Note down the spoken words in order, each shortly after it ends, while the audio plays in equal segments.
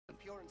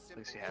At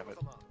least you have it.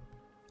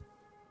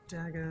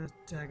 Dagger,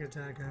 dagger,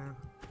 dagger.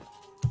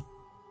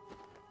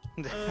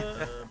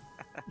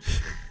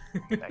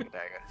 Dagger,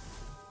 dagger.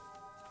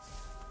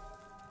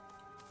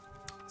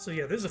 So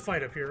yeah, there's a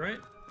fight up here, right?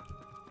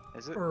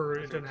 Is it? Or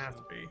it doesn't have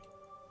to be.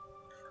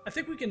 I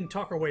think we can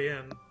talk our way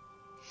in.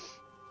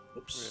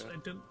 Oops, Yeah. I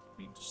didn't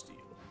mean to steal.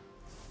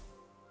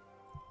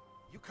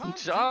 You can't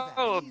It's do that.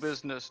 our These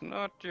business,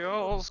 not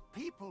yours.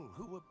 people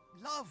who were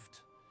loved.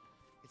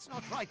 It's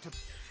not right to...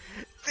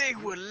 They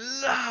were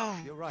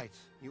loved. You're right.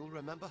 You'll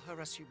remember her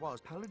as she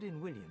was.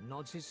 Paladin William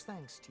nods his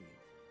thanks to you.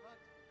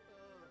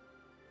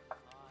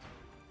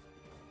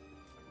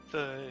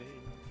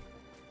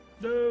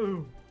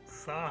 No,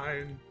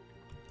 fine.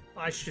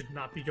 I should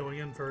not be going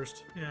in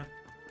first. Yeah,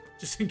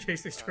 just in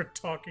case they start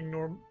talking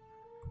normal.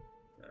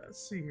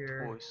 Let's see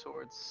here. Boy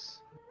swords.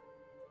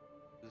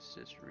 Let's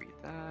just read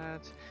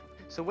that.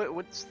 So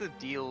what's the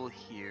deal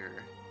here?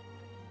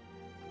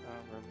 I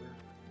don't remember.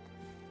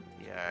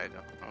 Yeah, I don't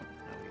know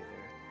either.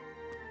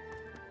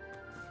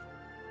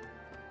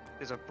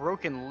 There's a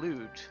broken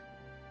lute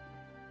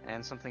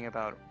and something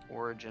about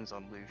origins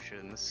on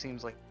Lucian. This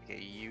seems like a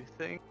you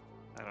thing.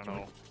 I don't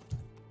know.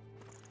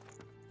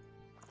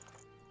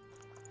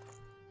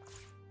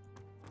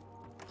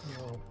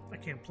 No, I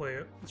can't play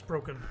it. It's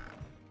broken.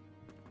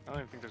 I don't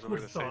even think there's a way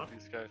to Who'd save thought?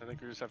 these guys. I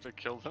think we just have to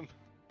kill them.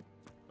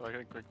 Like,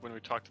 I think when we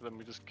talk to them,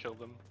 we just kill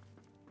them.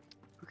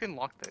 Who can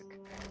lockpick?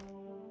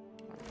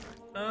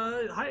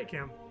 Hi,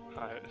 Cam.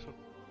 Hi.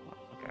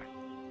 Okay.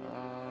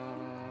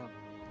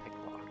 Pick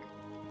lock.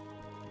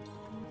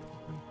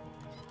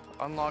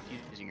 Unlock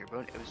using your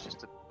bone. It was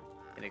just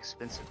an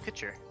expensive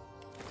pitcher.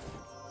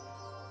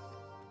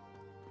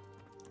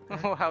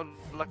 Oh, how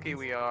lucky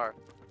we are.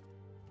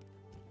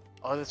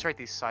 Oh, that's right,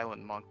 these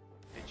silent monk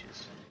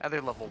bitches.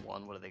 They're level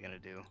 1, what are they gonna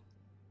do?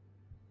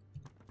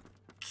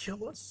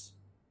 Kill us?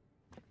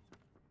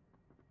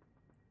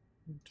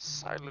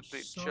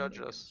 Silently judge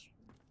us.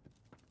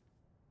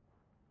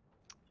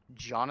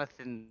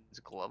 Jonathan's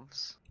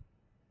gloves?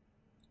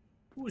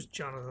 Who is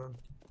Jonathan?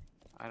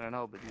 I don't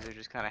know, but these are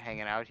just kind of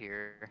hanging out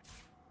here.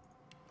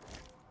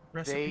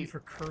 Recipe They for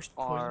cursed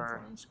poison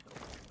are- thorns?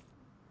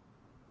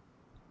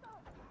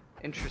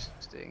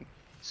 Interesting.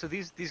 So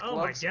these Oh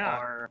my gloves God.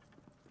 are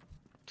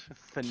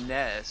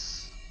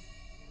finesse.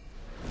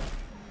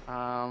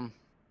 Oh.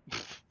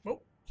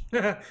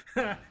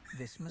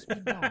 This must be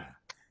Donna,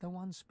 the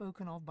one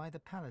spoken of by the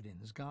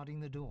paladins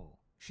guarding the door.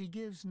 She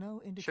gives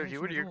no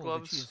indication what are your at all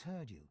that she gloves? has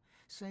heard you,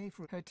 save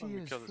for her me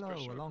tears kill this flow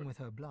person real along quick. with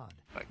her blood.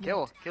 Kill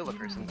Yet, the even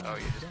person. in Oh, her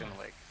you're just death, gonna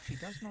like. She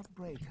does not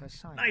break her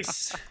silence.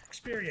 Nice! You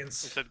Experience.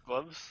 said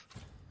gloves?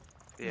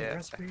 Yeah.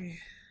 Recipe.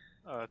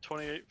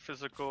 28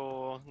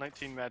 physical,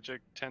 19 magic,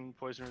 10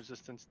 poison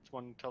resistance,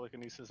 1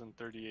 telekinesis, and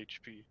 30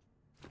 HP.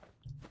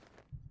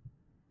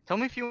 Tell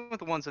me if you want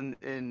the ones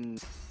in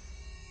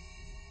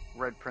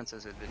Red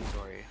Prince's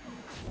inventory.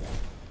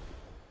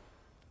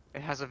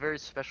 It has a very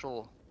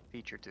special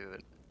feature to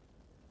it.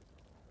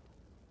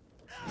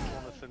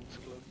 Jonathan's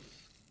gloves.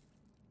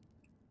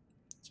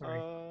 Sorry,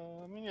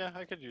 I mean, yeah,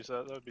 I could use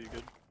that. That would be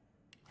good.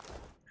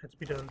 had to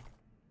be done.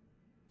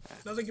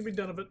 Nothing can be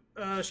done of it.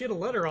 She had a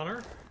letter on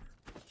her.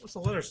 What's the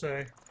letter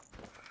say?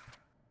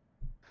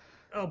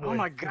 Oh boy.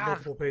 my God.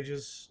 Multiple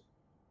pages.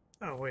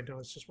 Oh wait, no,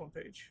 it's just one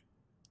page.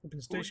 We've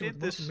been stationed with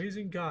did the most this?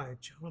 amazing guy.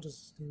 John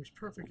seems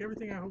perfect.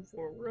 Everything I hope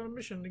for. We're on a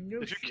mission to go.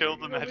 Did you kill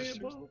the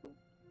magisters?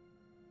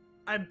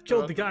 I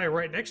killed the guy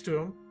right next to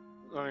him.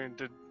 I mean,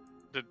 did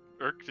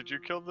did you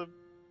kill the,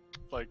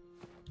 like,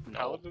 No.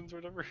 paladins or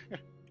whatever?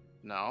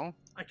 No.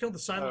 I killed the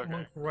silent Okay.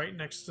 monk right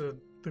next to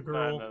the I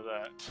girl. know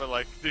that. But,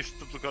 like, the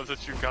gloves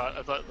that you got,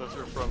 I thought those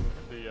were from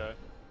the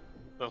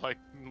like,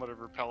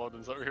 whatever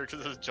paladins that were here,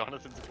 because it was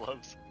Jonathan's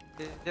gloves.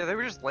 Yeah, they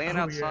were just laying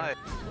Oh, yeah. outside.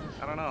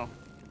 I don't know.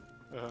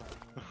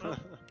 Oh.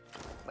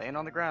 Laying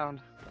on the ground.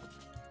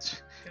 Gotta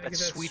That's get that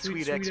sweet,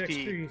 sweet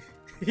XP.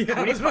 Yeah,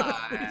 I was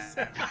about to 25.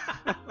 say.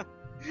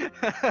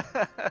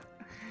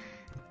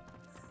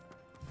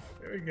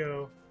 There we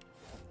go.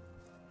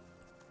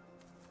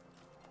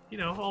 You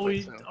know, all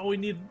we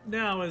need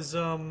now is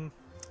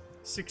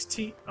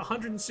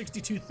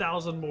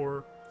 162,000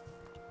 more.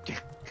 You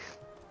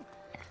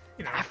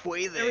know,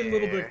 Halfway there. every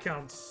little bit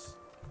counts.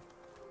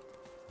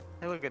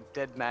 Hey, look, a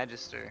dead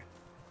magister.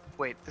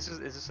 Wait, is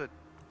this a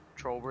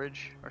troll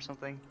bridge or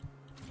something?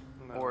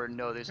 No. Or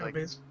no, there's Gotta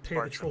like pay the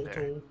parts troll up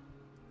there. toll.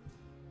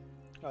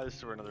 Oh, this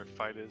is where another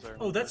fight is. I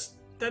Oh, remember.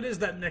 that is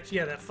that next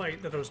that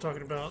fight that I was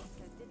talking about.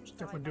 Should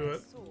definitely do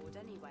it. Sword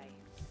anyway.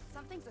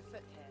 Something's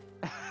afoot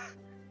here.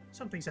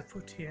 Something's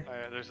afoot here.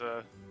 There's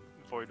a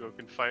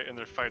Voidwoken fight, and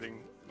they're fighting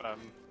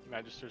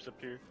magisters up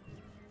here.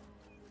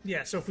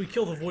 Yeah, so if we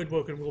kill the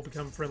Voidwoken, we'll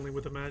become friendly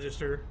with the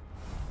Magister.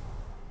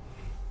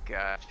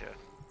 Gotcha.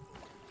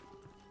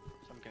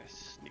 So I'm gonna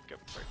sneak up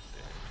right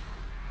there.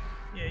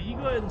 Yeah, you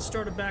go ahead and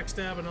start a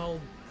backstab, and I'll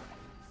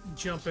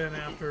jump in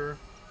after,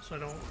 so I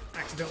don't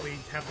accidentally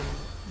have them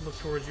look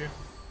towards you.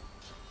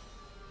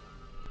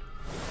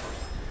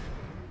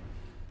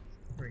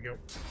 There we go.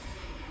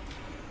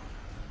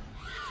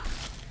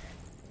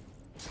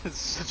 It's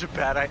such a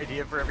bad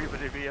idea for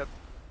everybody to be up.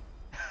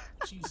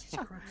 Jesus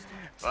Christ.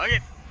 Fuck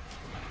it!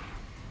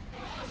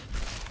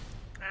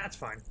 That's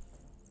fine.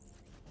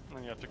 And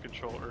then you have to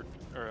control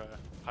or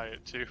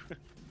Hyatt too.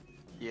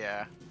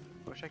 Yeah.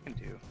 Wish I can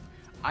do.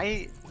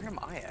 Where am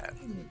I at?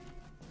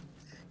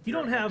 You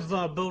don't have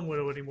Bone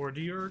Widow anymore,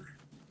 do you, Urg?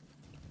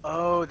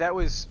 Oh, that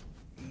was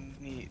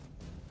me.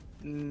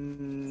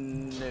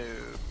 No.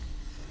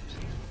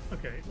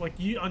 Okay, like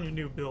you on your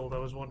new build, I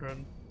was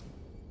wondering.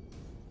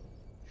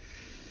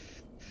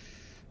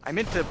 I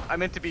meant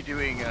to be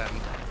doing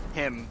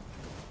him,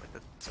 but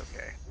that's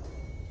okay.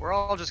 We're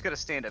all just gonna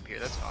stand up here.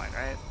 That's fine,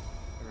 right?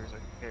 Everyone's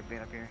okay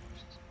being up here.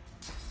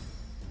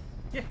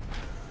 Yeah.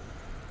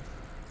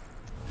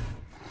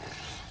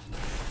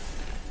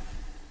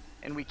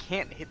 And we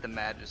can't hit the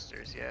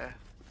Magisters, yeah.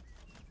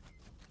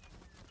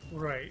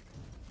 Right.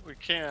 We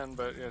can,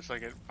 but it's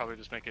like it probably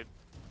just make it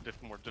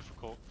more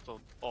difficult. So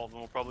all of them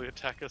will probably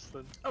attack us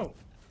then. Oh,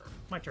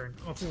 my turn.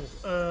 Oh, cool.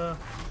 I'm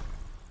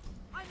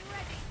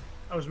ready.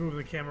 I was moving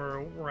the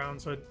camera around,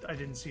 so I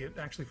didn't see it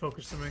actually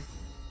focused on me.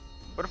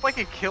 What if I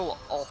could kill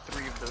all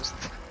 3 of those,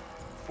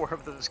 4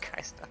 of those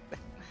guys down there?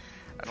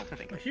 I don't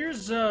think.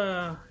 Here's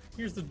the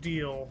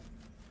deal.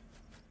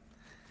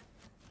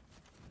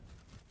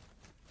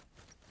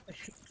 I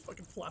should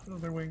fucking flapping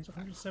on their wings.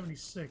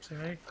 176,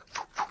 eh?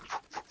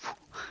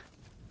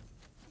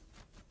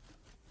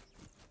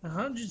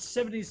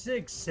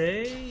 176,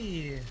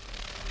 eh?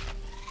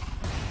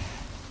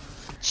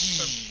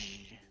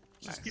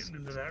 Just getting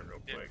into that real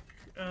quick.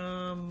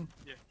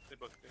 Yeah, they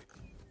both did.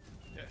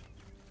 Yeah.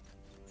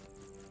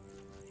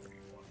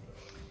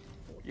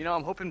 You know,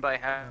 I'm hoping by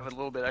having a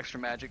little bit extra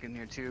magic in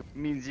here too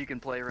means you can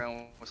play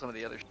around with some of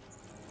the other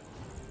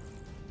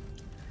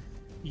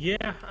Yeah,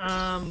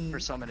 for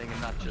summoning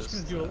and not I'm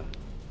just.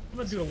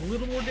 gonna do a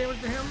little more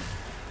damage to him.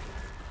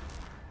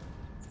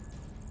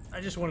 I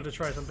just wanted to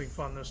try something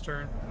fun this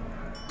turn.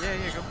 Yeah,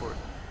 go for it.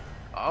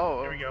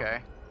 Oh, There we go.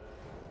 okay.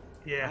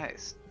 Yeah.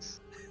 Nice.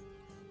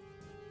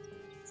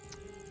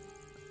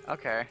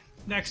 Okay.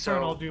 Next So-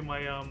 turn I'll do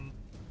my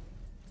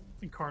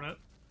incarnate.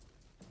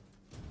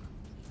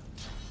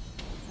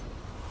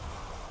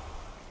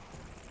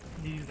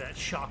 Use that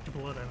shocked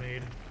blood I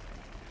made.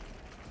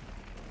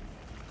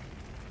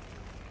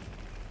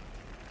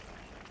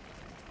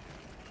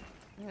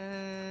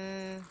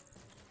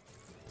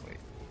 Wait.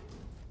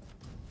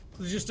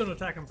 You just don't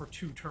attack him for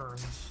 2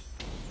 turns.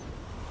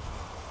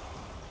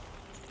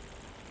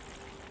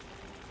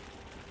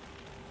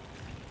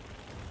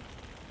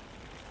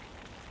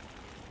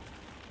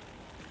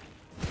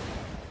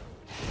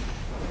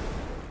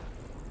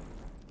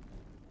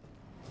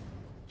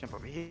 Jump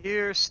over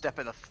here, step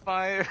in the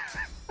fire.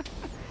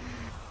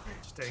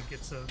 Just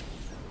gets a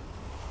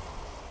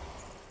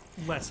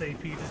less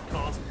AP to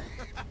cost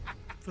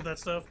for that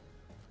stuff.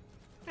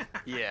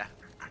 Yeah.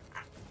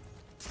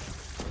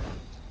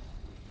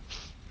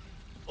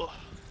 Oh.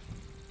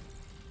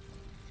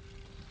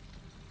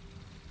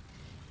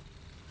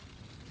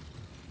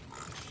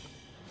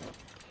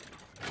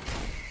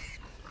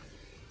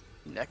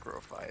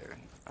 Necrofire.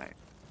 Right.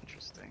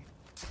 Interesting.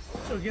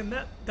 So again,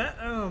 that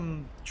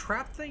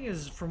trap thing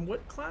is from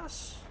what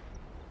class?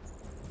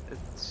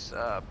 It's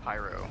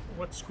Pyro.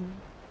 What school?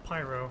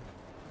 Pyro.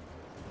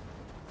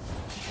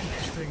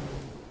 Interesting.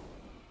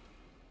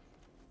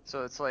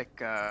 So it's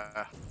like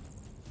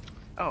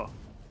oh.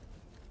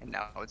 And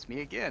now it's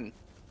me again.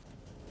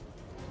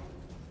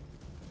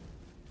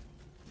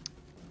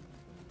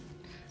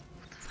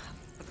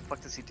 What the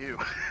fuck does he do?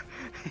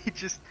 He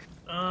just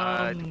is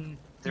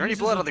there any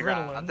uses blood on the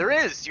adrenaline. ground? There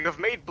is! You have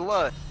made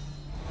blood!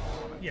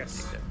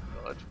 Yes. Take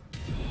that blood.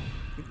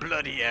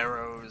 Bloody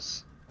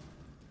arrows.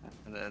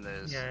 And then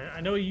there's Yeah,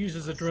 I know he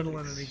uses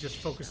adrenaline and he just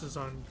focuses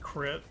on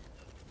crit.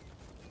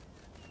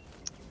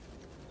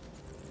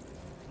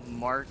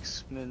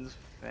 Marksman's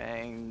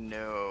Fang,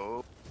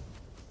 no.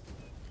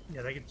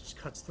 Yeah, that just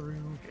cuts through.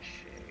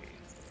 Ricochet,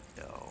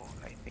 no.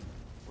 I think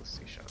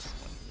ballistic shot's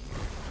one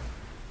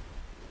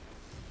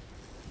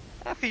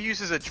here. If he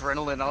uses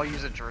adrenaline, I'll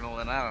use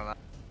adrenaline. I don't know.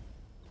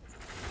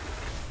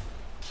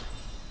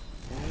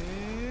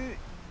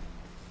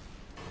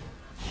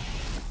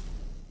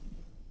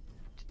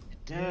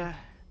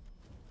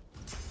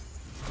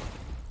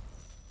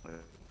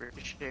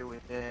 Ricochet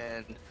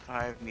within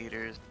 5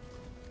 meters.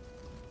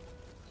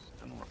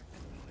 Still more.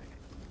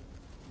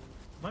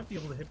 Might be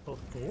able to hit both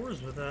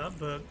doors with that,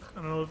 but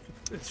I don't know if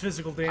it's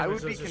physical damage.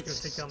 would So be it's just going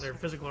to take down their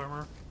physical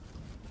armor.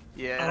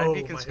 Yeah, and Oh, I'd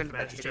be might hit concerned the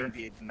about Magister.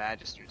 hitting the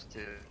Magisters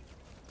too.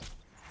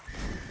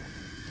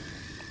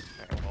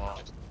 Okay,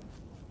 well,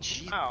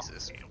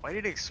 Jesus, why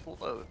did it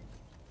explode?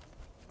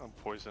 I'm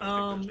poisoned.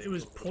 I think It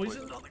was there's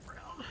poisoned on the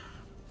ground.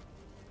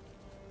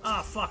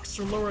 Ah, fuck.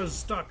 Sir Laura's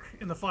stuck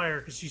in the fire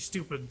because she's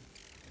stupid.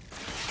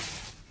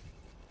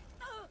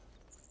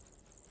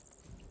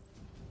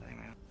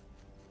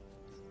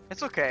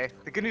 It's okay.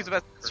 The good news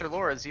about Sir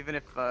Laura is even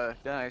if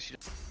dies, she.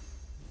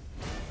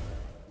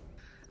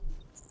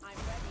 I'm ready.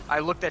 I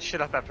looked that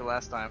shit up after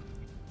last time.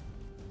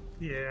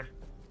 Yeah.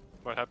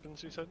 What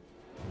happens, you said?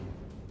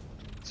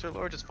 Sir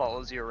Lord just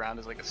follows you around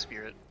as like a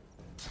spirit.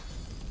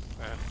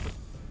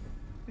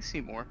 I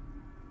see more.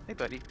 Hey,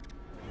 buddy.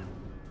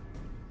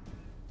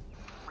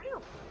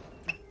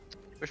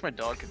 Wish my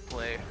dog could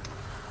play.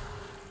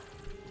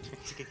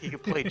 He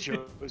could play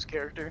Joe's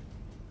character.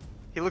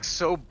 He looks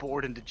so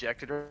bored and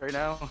dejected right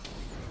now.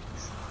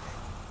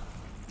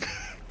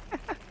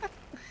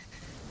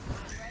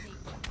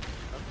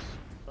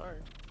 Oops, sorry.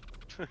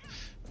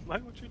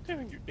 Mind what you're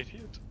doing, you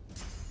idiot.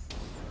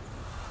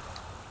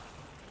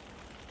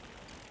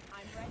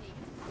 I'm ready.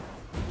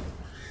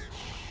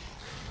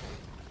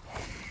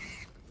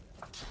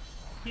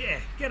 Yeah,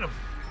 get him.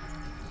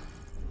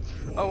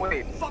 Oh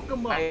wait, Fuck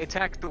him up. I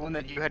attacked the one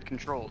that you had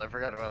controlled. I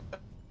forgot about that.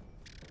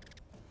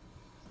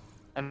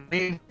 I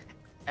mean,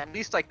 at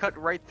least I cut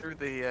right through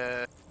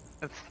the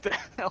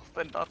health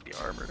and not the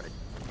armor.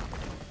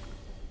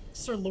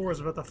 Sir Laura's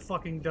about to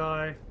fucking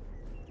die.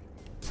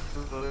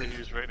 They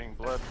use raining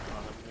blood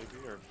on him,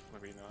 maybe, or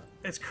maybe not.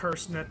 It's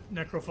cursed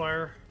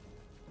necrofire.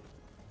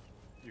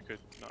 You could.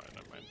 No,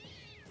 never mind.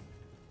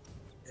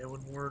 It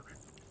wouldn't work.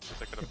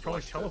 Guess I could You'd have probably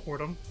blessed it.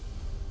 teleport him.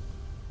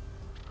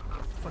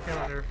 Fuck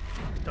out of there,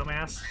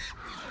 dumbass.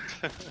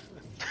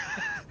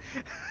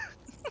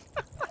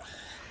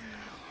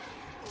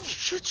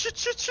 Shit,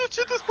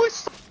 this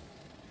place.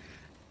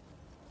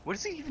 What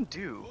does he even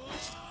do?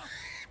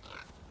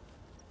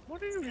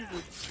 What do you even do?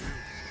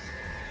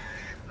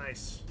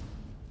 Nice.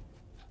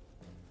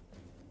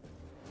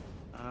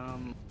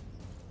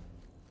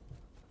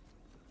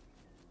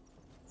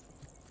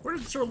 Where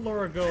did Sir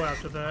Laura go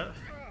after that?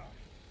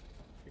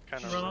 He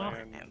kind of Run off?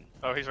 ran.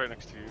 Oh, he's right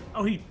next to you.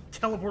 Oh, he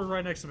teleported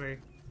right next to me.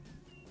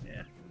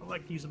 Yeah, I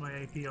like using my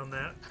AP on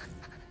that.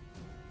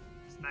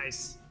 It's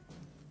nice.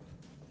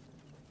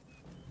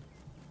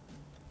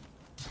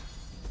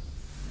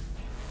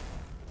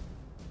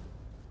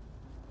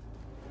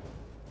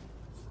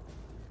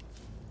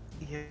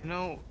 You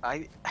know,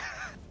 I.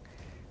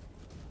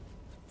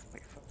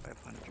 Wait,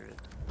 500.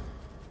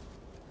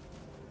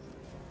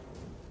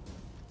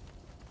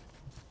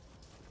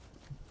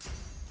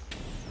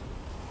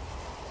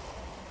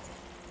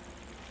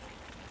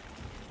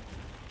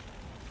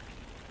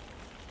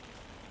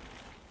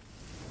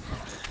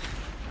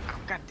 Oh,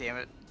 God damn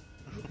it.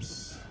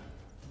 Oops.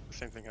 The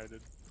same thing I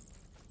did.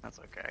 That's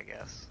okay, I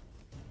guess.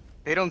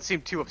 They don't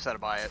seem too upset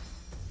by it.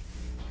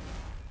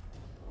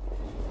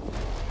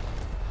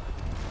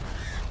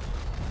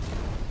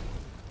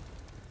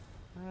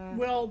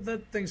 Well,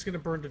 that thing's gonna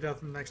burn to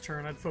death in the next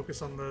turn. I'd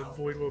focus on the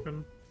Void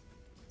Woken.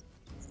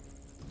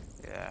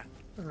 Yeah.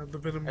 The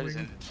Venom I just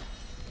Wing. didn't-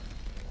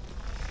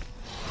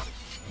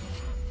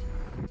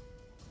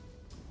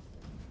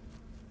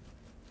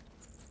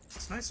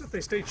 It's nice that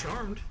they stay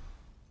charmed.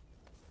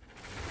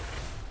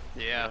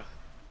 Yeah.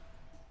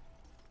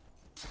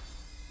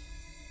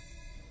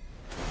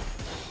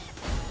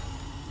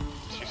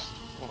 Jeez.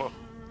 Whoa.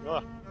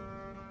 Ah.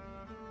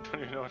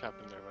 Don't even know what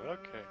happened there, but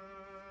okay.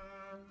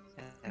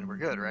 And we're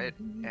good, right?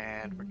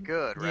 And we're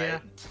good, right? Yeah.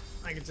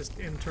 I can just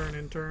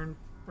in-turn,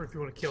 or if you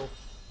want to kill.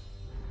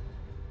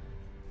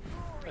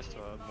 I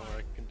still have more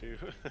I can do.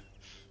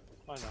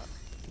 Why not?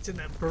 It's in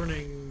that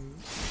burning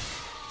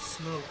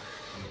smoke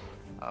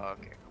Oh,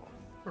 okay, cool.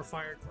 or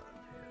fire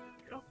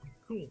cloud. Oh,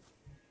 cool.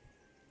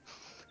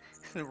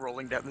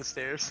 Rolling down the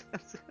stairs.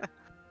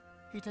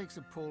 He takes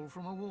a pull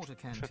from a water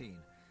canteen,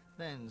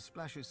 then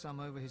splashes some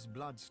over his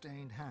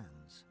blood-stained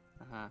hands.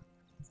 Uh-huh.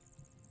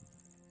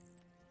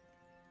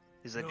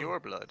 Is that No, your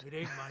blood? It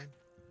ain't mine.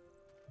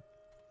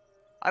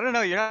 I don't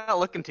know, you're not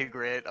looking too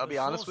great, I'll be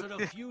The honest with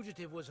sorcerer you.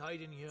 fugitive was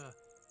hiding here.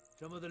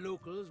 Some of the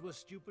locals were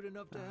stupid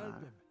enough to help Uh-huh.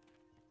 him.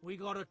 We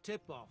got a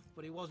tip-off,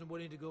 but he wasn't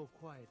willing to go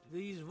quiet.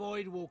 These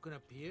Void Woken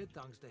appeared,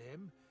 thanks to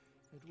him.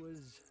 It was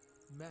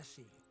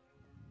messy.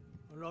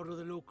 A lot of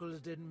the locals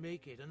didn't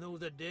make it, and those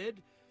that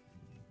did,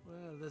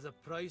 well, there's a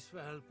price for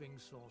helping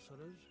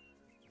sorcerers.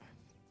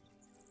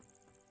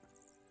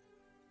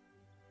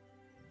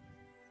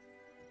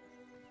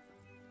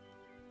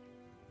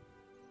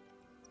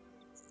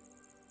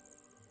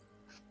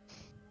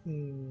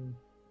 Hmm.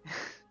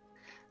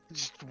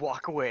 Just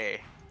walk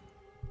away.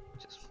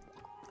 Just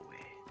walk away.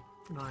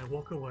 No, I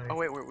walk away. Oh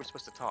wait, we're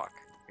supposed to talk.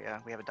 Yeah,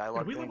 we have a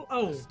dialogue Are we thing. level?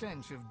 Oh, The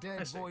stench of I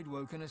dead see. Void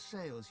Woken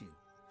assails you.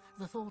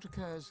 The thought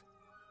occurs,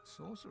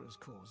 sorcerers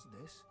caused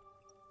this.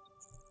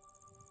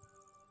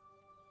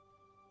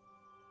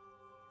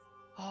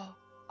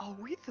 Are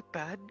we the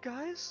bad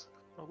guys?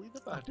 Are we the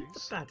the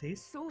baddies? baddies.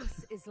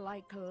 Source is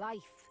like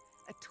life,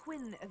 a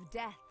twin of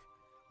death.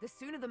 The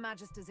sooner the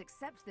Magisters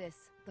accept this,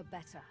 the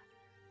better.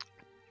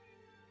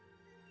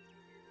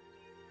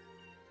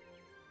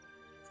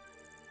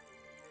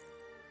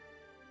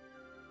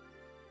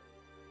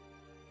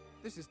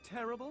 This is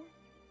terrible,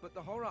 but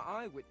the horror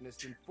I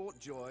witnessed in Fort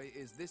Joy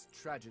is this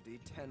tragedy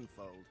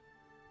tenfold.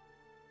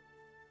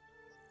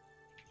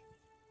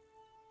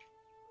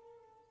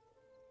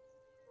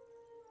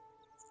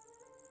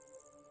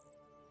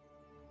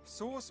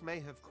 Source may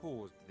have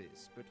caused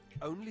this, but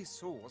only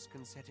Source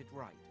can set it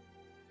right.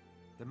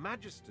 The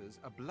Magisters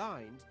are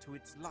blind to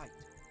its light.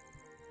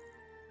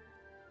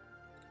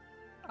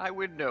 I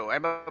would know.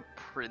 I'm a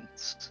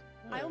prince.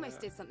 I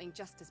almost did something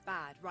just as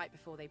bad right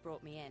before they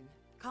brought me in.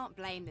 Can't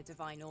blame the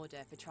Divine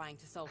Order for trying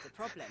to solve the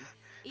problem,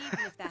 even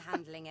if they're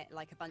handling it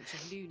like a bunch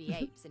of loony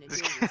apes in a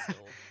jewelry store.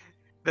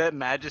 That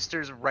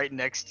Magister's right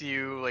next to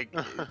you, like,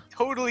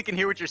 totally can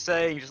hear what you're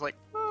saying. Just like,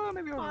 oh,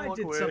 maybe I'll I walk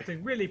did away.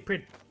 something really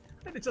pretty.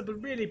 I did something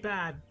really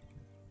bad.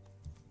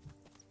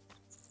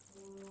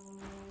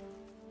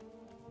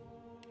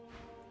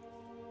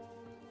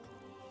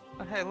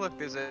 Oh, hey, look,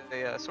 there's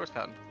a source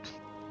fountain.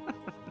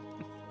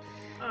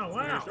 Oh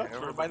wow!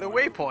 Over by the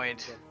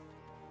waypoint.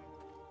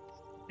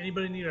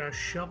 Anybody need a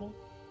shovel?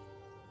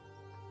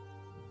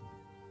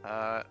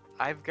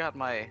 I've got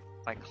my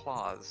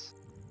claws.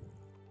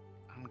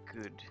 I'm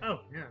good.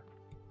 Oh yeah,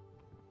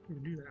 we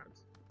can do that.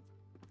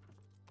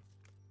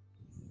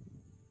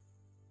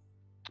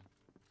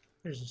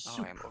 There's a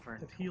soup I am over.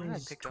 that What did I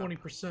heals pick up?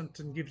 20%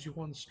 and gives you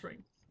 1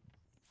 strength.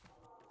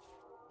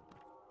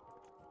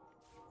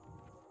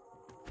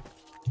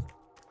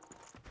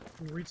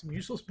 We'll read some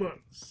useless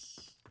books.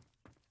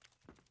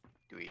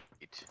 Do we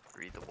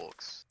read the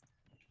books?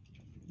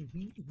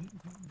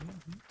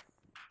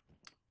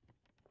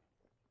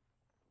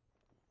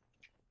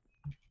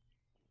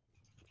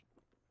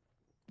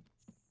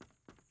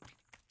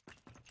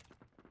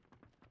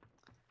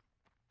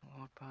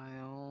 Log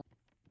pile.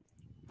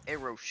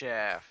 Arrow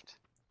shaft.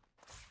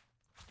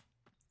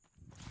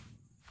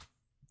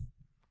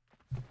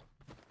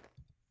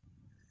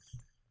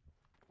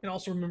 And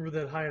also remember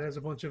that Hyatt has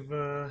a bunch of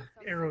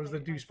arrows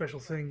that do special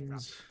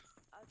things.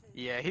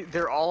 Yeah,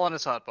 they're all on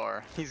his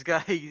hotbar. He's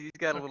got a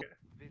little. Okay.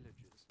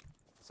 Villagers,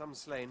 some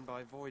slain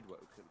by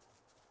Voidwoken,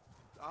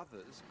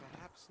 others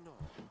perhaps not.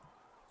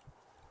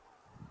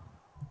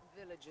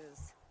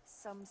 Villagers,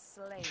 some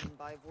slain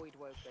by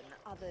Voidwoken,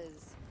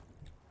 others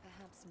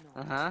perhaps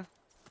not. Uh-huh.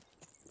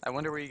 I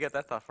wonder where you get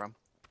that thought from.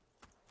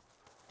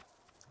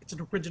 It's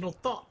an original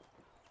thought.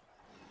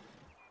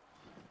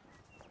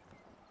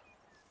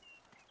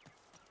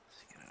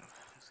 Just gonna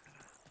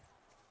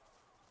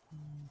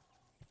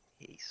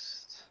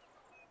haste.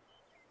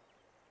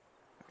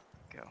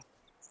 Go.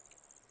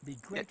 Be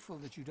grateful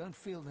that you don't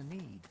feel the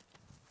need.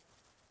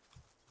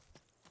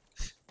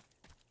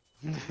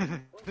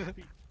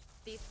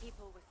 These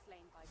people were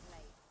slain by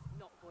blade,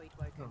 not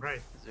Voidwoken. All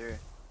right. Is there?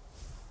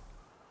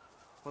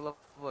 What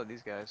level are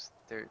these guys?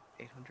 They're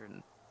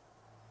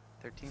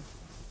 813.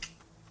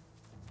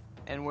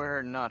 And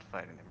we're not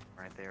fighting them,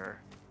 right? They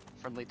are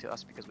friendly to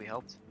us because we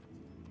helped.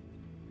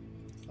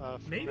 For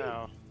Maybe.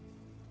 now.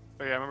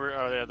 Oh yeah, I remember.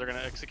 Oh yeah, they're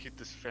gonna execute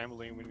this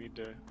family, and we need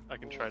to. I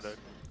can try to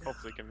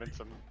hopefully convince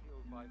them.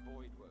 Killed by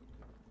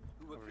Voidwoken,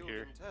 who were Over killed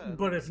here. in turn.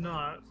 But if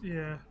not,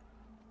 yeah.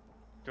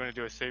 Do you want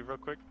to do a save real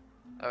quick?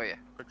 Oh yeah.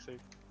 Quick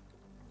save.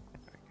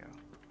 There we go.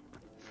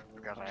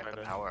 Forgot I Try have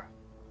the to- power.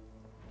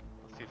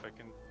 Let's see if I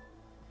can.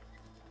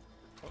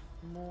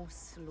 More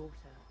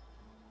slaughter,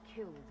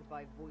 killed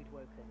by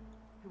Voidwoken,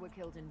 who were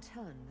killed in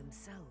turn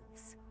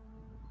themselves.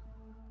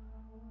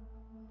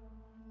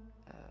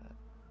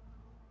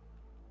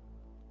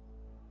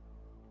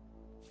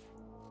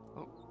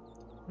 Oh,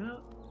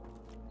 Well,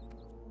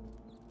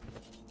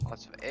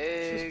 lots of just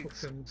eggs,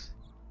 put them-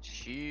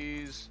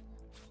 cheese.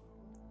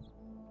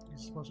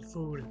 There's a bunch of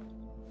food.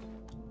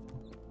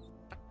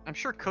 I'm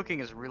sure cooking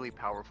is really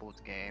powerful in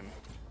this game.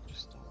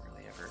 Just don't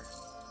really ever.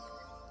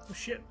 Oh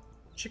shit!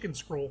 Chicken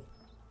scroll.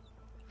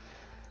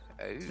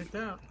 Oh, Take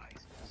that.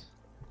 nice.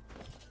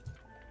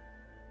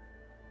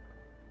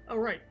 Oh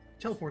right,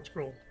 teleport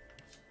scroll.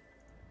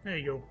 There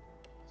you go.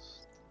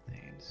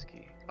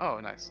 Stansky. Oh,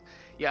 nice.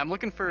 Yeah, I'm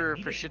looking for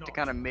Need it shit to not.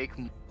 kind of make,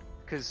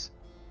 because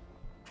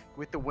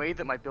with the way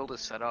that my build is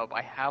set up,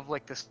 I have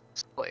like this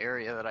little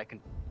area that I can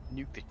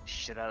nuke the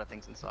shit out of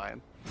things inside.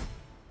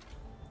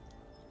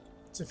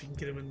 So if you can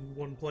get them in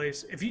one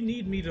place. If you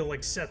need me to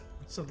like set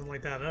something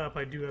like that up,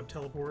 I do have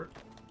teleport.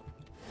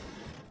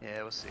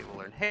 Yeah, we'll see. We'll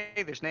learn.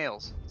 Hey, there's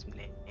nails. Some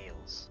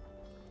nails.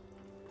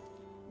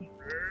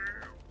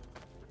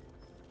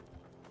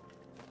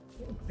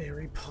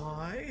 Berry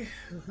pie.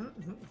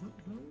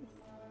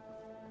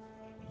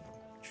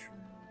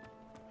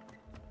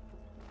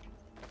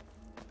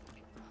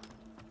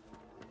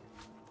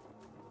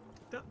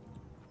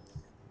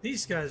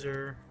 These guys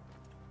are.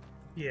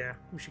 Yeah,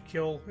 we should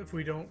kill if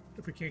we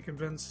can't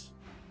convince.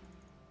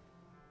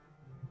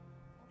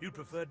 You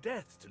prefer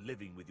death to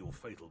living with your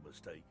fatal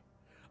mistake.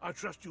 I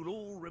trust you'll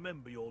all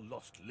remember your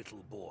lost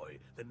little boy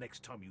the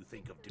next time you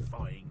think of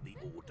defying the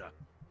order.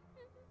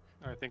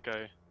 I think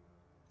I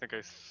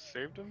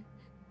saved him,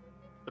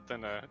 but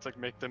then it's like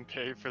make them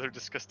pay for their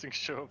disgusting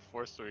show of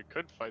force, so we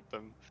could fight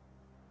them.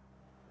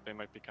 They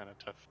might be kind of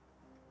tough.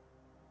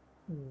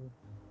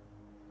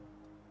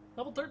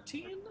 Level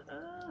 13?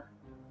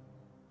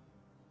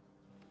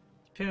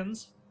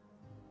 Depends.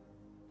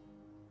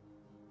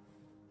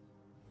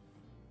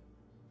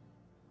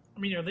 I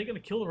mean, are they gonna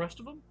kill the rest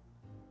of them?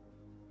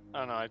 I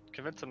don't know. I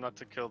convinced them not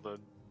to kill the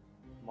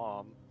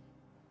mom,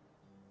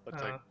 but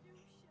like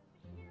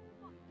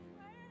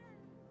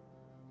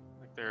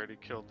they already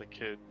killed the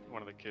kid,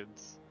 one of the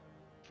kids,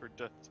 for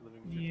death to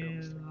living with your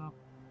family. Yeah.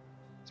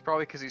 It's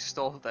probably because he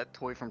stole that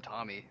toy from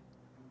Tommy.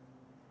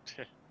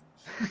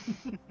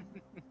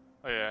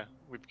 Oh yeah,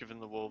 we've given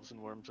the wolves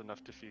and worms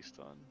enough to feast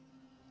on.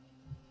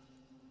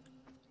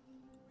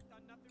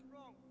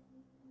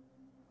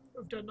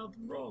 I've done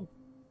nothing wrong.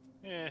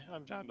 Eh,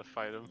 I'm down to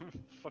fight them.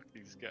 Fuck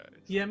these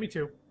guys. Yeah, me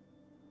too.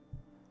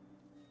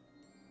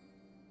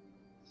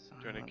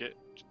 Do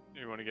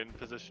you want to get in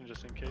position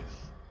just in case?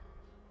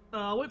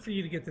 I'll wait for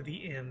you to get to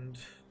the end.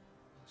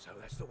 So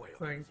that's the way of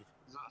Thing.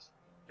 it.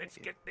 Let's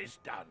get this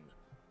done.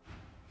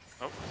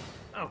 Oh.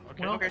 Oh,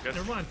 Okay, well, I guess.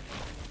 never mind.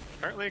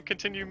 Apparently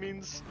continue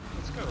means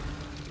let's go.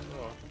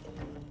 Oh.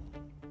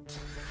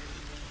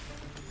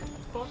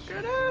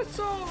 Fucking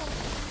asshole!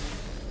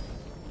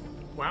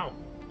 Wow,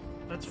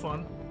 that's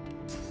fun.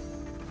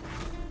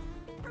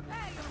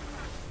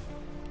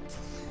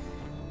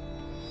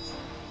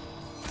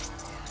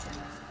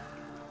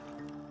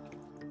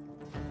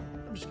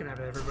 I'm just gonna have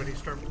everybody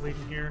start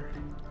bleeding here.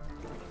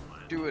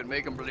 Do it,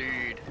 make him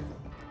bleed.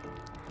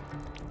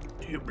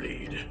 Do you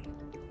bleed?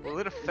 Will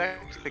it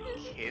affect the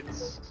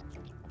kids?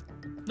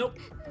 Nope.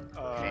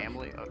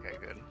 Family? Okay,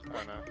 good. I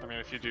don't know. I mean,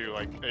 if you do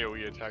like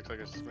AoE attacks, I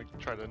guess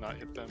try to not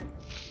hit them.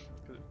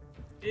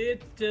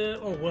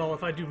 Oh well,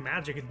 if I do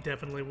magic, it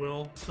definitely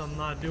will. So I'm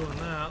not doing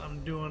that.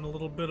 I'm doing a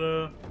little bit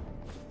of.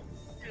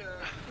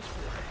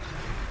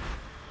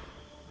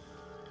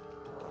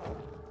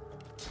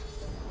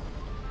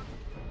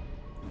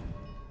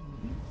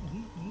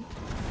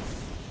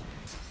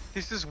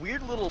 There's this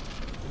weird little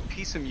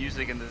piece of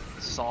music in the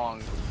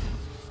song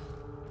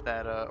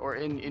that, or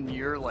in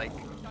your like,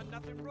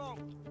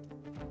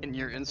 in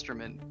your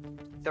instrument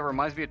that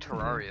reminds me of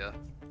Terraria.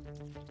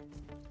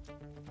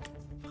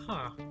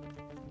 Huh.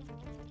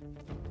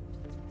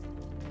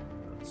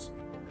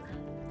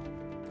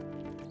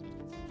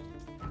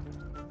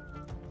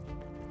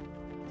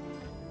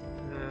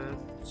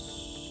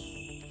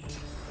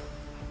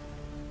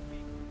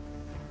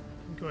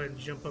 Go ahead and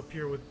jump up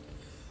here with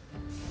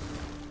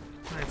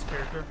Knight's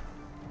character.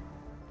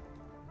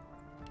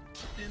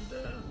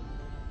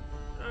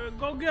 And,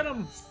 go get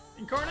him!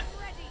 Incarnate!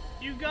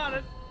 You got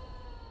it!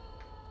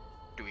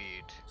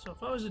 Sweet. So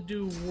if I was to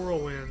do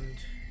Whirlwind,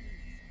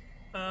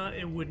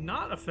 it would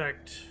not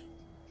affect...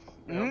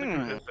 I don't think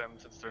you hit them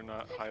since they're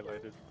not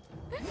highlighted.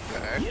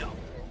 Okay. Yep.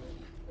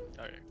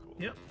 Okay, cool.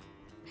 Yep.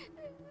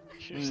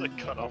 You just like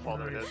cut off all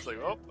their heads, like,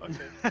 oh,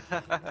 okay.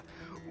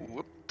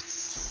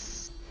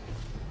 Whoops.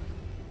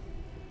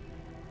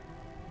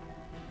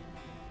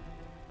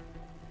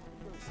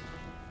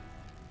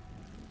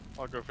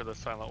 I'll go for the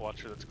Silent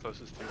Watcher that's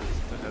closest to us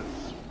that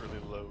has really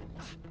low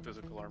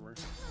physical armor.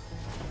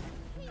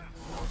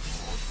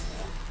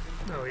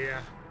 Oh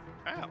yeah.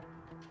 Ow.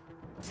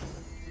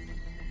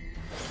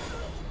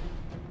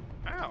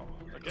 Ow.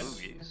 Again.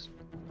 Oogies.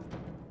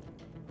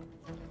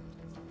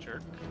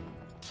 Jerk.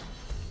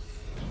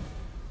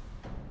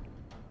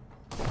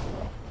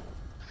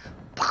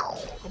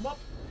 Come up.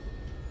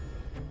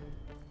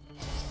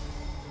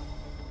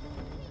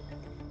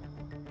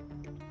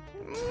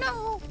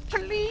 No,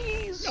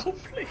 please. No,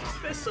 please.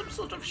 There's some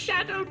sort of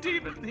shadow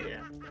demon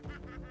here.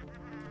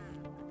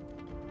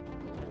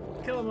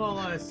 Kill them all,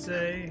 I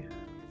say.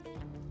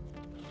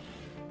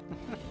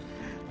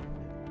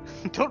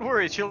 Don't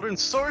worry, children.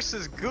 Source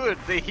is good.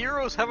 The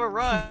heroes have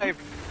arrived.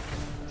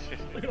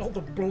 Look at all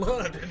the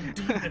blood and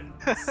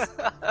demons.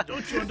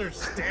 Don't you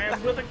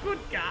understand? We're the good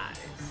guys.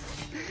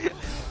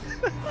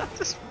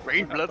 Just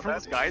rain blood from the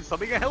sky and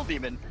summoning a hell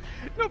demon.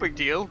 No big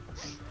deal.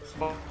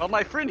 Well,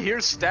 my friend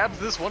here stabs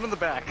this one in the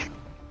back.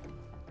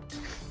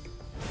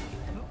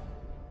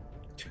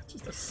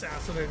 Just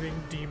assassinating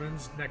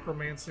demons,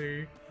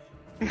 necromancy.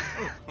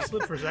 Oh, I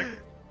slipped for a second.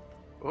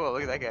 Whoa,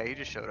 look at that guy. He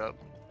just showed up.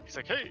 He's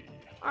like, hey,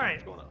 Alright.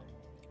 what's going on?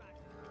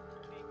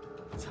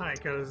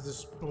 Tyke at his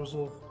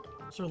disposal.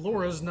 So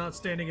Laura's not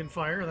standing in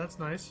fire. That's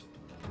nice.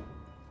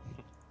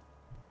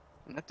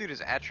 And that dude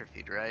is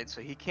atrophied, right?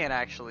 So he can't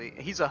actually.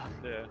 He's a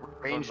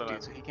ranged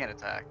dude, so he can't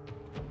attack.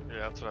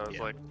 Yeah, that's what I was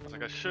like. I was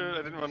like,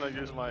 I didn't want to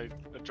use my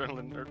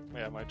adrenaline,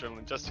 my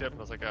adrenaline just yet, but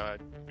I was like,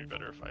 it'd be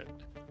better if I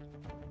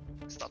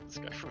stop this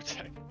guy from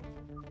attacking.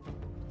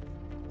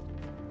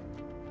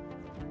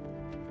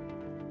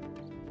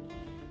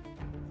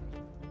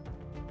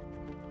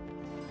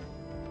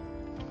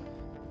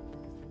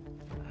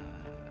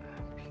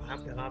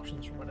 I've got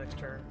options for my next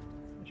turn.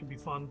 It should be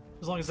fun.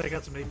 As long as I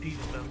got some AP to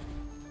spend.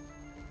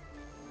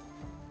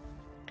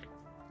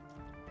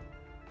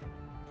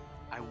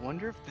 I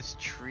wonder if this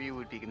tree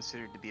would be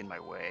considered to be in my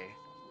way.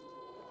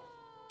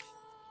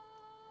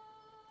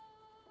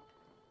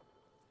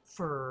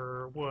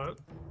 For what?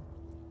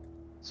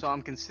 So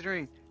I'm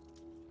considering.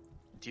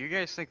 Do you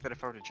guys think that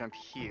if I were to jump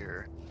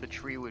here, the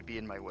tree would be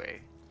in my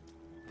way?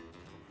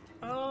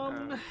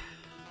 I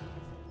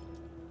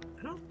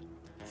don't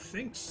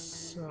think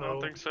so. I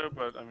don't think so,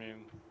 but I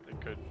mean,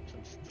 it could,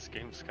 since this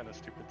game's kind of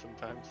stupid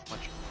sometimes.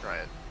 Let's try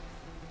it.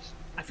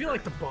 I feel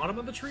like the bottom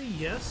of the tree,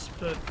 yes,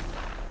 but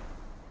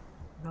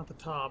not the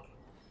top.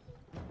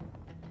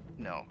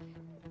 No,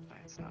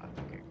 it's not.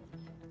 Okay.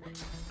 Okay.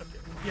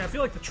 Yeah, I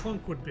feel like the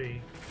trunk would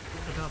be,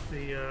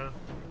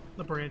 but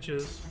the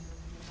branches.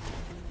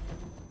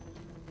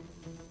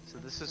 So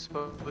this is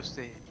supposed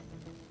to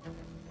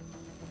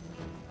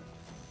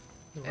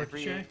The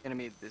every ricochet?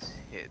 enemy this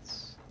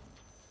hits.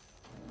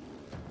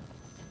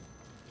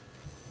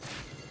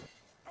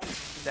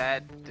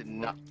 That did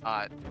not.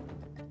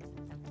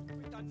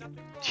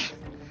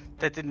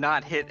 That did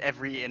not hit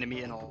every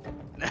enemy in all.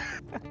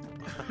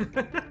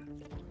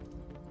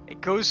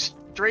 It goes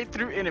straight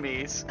through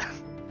enemies.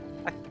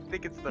 I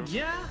think it's the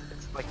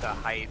it's like the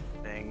height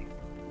thing.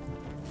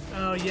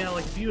 Oh yeah,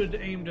 like if you had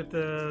aimed at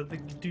the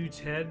dude's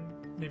head,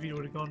 maybe it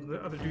would have gone to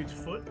the other dude's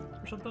foot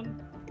or something.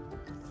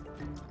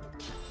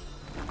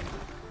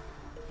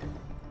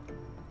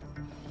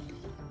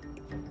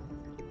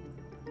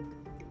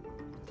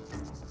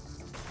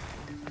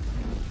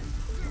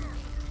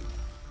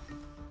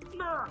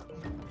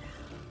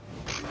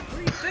 What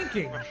are you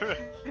thinking?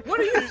 What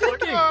are you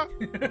thinking?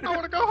 I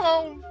want to go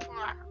home.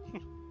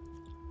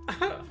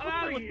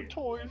 I with the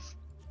toys.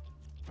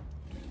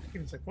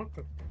 He's like, what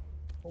the?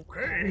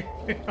 Okay,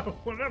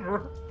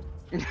 whatever.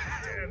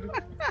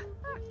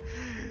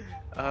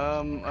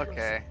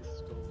 Okay.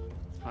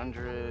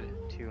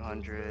 100,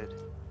 200,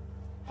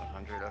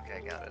 100.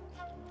 Okay, got it.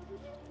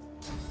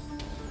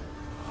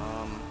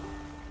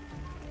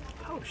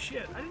 Oh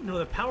shit! I didn't know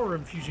that power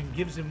infusion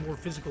gives him more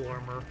physical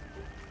armor.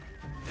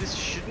 This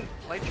shouldn't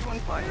light you on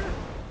fire.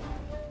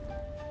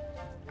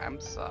 I'm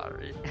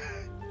sorry.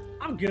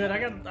 I'm good. I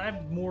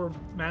have more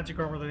magic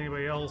armor than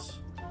anybody else.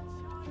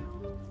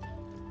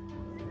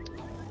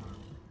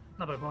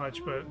 Not by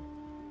much, but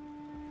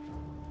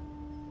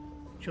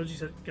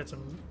Shoji's got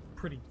some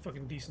pretty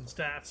fucking decent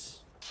stats.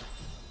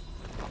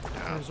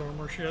 Yeah. His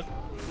armor shit.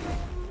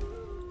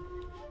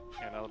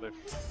 Yeah, now they've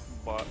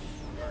bought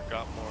or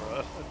got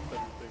more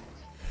better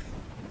things.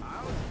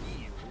 I'll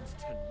yield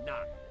to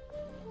none.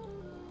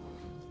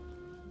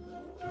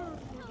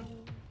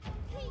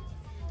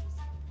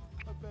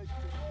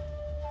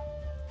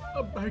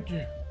 I beg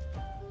you.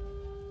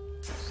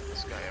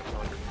 This guy have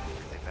like a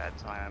really bad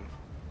time.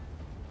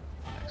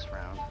 Next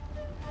round.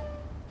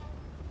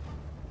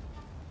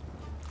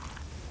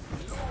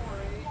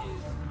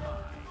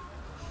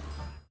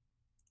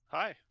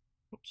 Hi.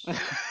 Oops.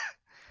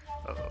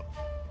 Uh-oh.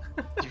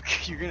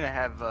 You're gonna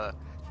have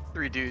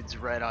 3 dudes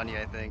right on you,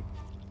 I think.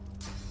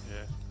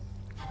 Yeah.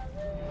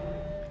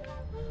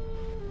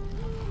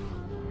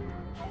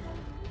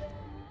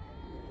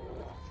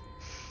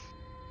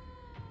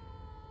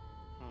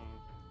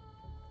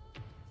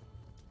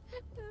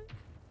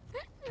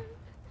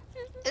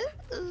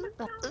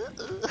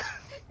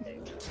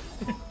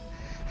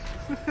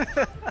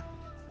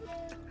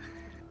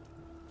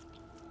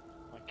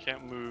 I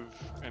can't move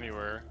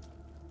anywhere,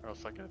 or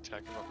else I get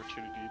attack of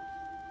opportunity.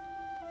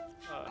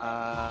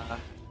 Oh,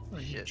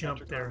 you Shit.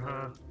 jumped there,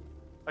 huh?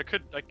 I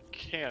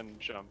can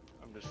jump.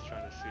 I'm just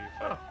trying to see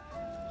if I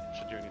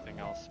should do anything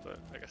else, but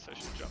I guess I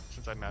should jump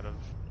since I'm out of.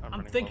 I'm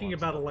running thinking low on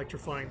about stuff.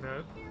 electrifying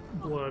that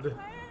blood.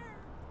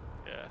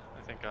 Yeah,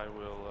 I think I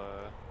will.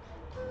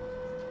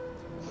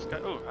 This guy.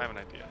 Oh, I have an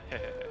idea. I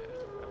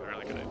have a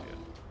really good idea.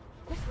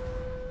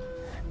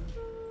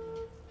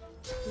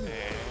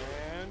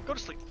 And go to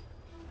sleep.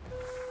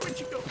 Where'd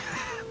you go?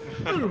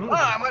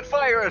 Ah, I'm on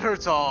fire! It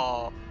hurts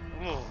all.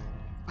 Oh.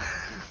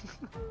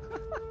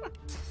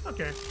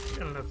 Okay,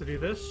 got enough to do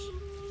this.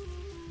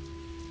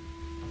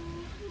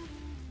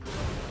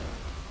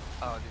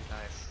 Oh, dude,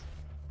 nice.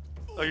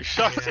 Oh, you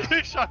shot! Yeah.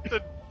 You shot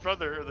the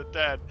brother or the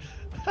dad.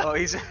 Oh,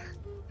 he's.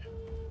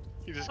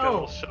 He just got a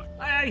little shocked.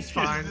 He's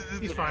fine.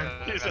 He's fine.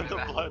 He's in the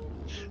blood.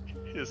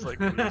 He's like.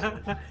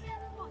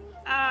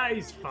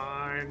 He's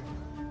fine.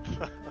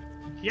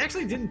 He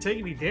actually didn't take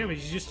any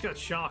damage. He just got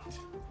shocked.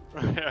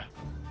 Yeah.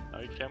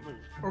 I can't move.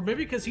 Or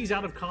maybe because he's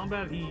out of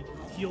combat, he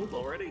healed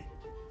already.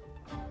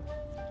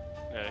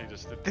 Yeah, he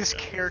just did. This yeah.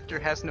 character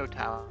has no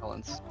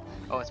talents.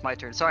 Oh, it's my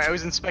turn. Sorry, I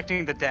was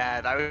inspecting the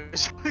dad. I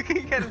was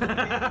looking at the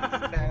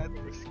dad.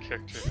 This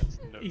character has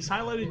no. He's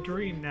highlighted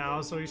green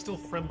now, so he's still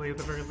friendly at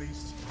the very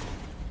least.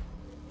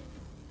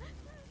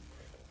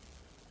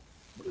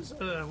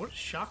 What does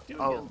shock do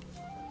Oh, again?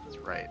 that's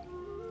right.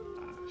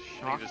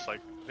 I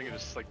think it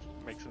just like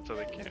makes them so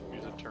they can't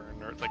use a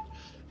turn, or it's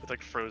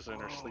like frozen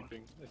or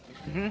sleeping. I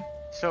think.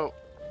 So,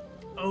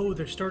 Oh,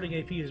 their starting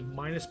AP is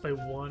minus by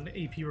 1,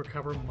 AP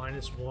recover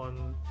minus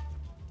 1,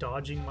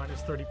 dodging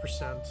minus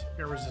 30%,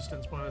 air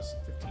resistance minus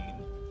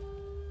 15.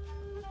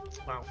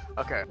 Wow,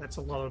 okay, that's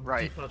a lot of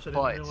right, debuffs I didn't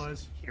but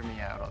realize. hear me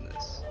out on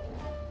this.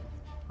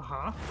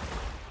 Uh-huh.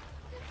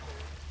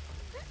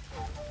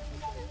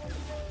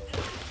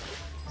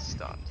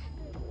 Stunned.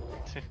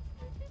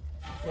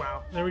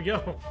 Wow, there we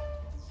go.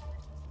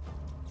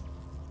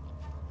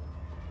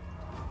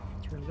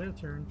 Turn their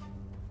turn.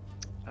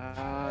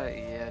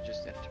 Yeah,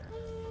 just enter.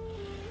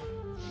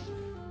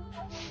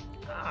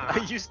 Ah.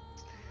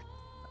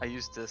 I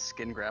used a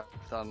skin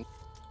graft on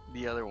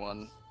the other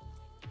one,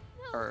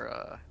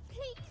 or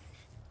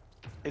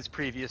his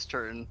previous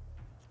turn.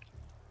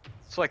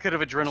 So I could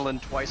have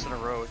adrenaline twice in a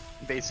row,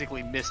 and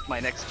basically missed my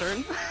next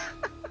turn.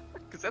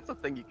 Because that's a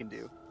thing you can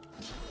do.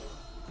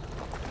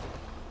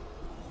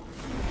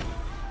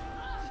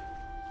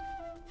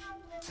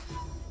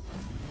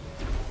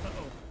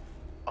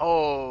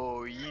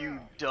 Oh, you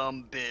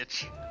dumb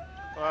bitch.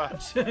 Ah,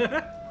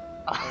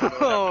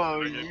 Oh,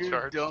 Bring a you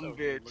charge, dumb so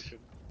bitch. looking-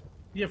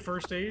 You have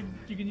first aid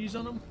you can use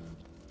on them?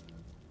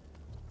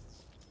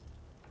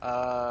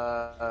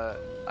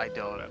 I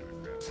don't.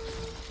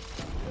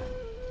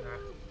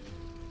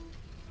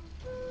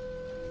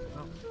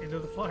 Well, into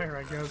the fire,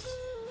 I guess.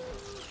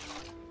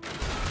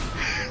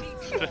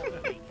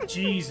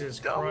 Jesus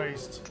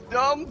Christ.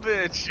 Dumb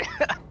bitch.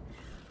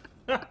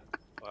 Wow.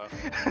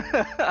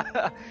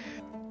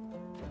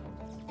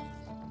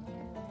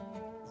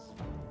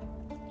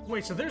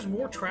 Wait, so there's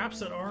more traps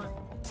that aren't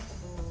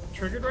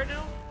triggered right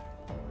now?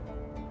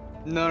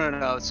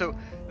 No. So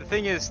the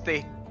thing is,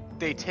 they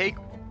take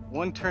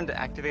 1 turn to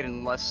activate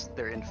unless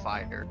they're in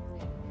fire,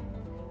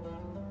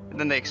 and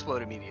then they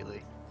explode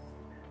immediately.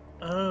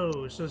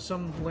 Oh, so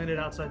some landed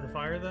outside the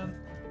fire then?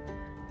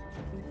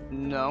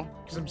 No.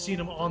 Because I'm seeing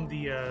them on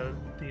the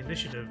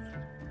initiative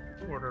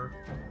order.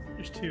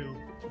 There's 2.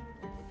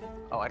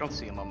 Oh, I don't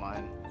see them on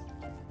mine.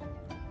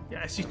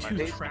 Yeah, I see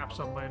 2 traps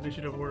on my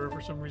initiative order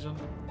for some reason.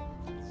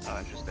 Oh,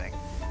 interesting.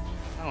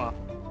 Oh well.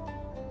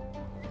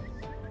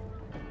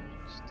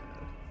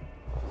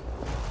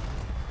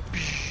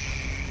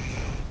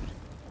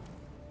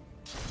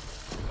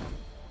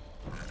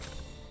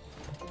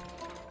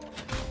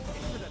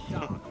 Into the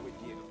dark with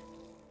you.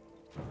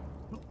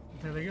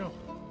 There they go.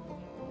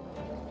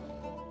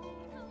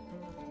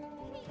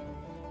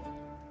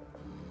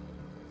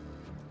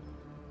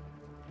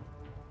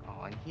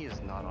 Oh, and he is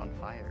not on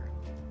fire.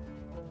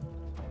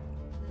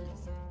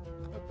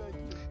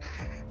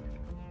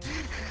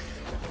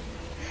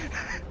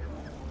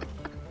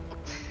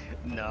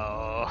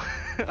 No,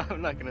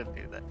 I'm not gonna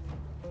do that.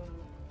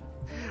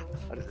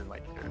 What is it, my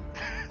turn?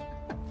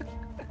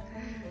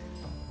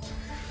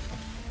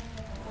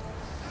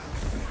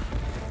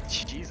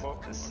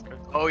 Jesus.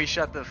 Oh, he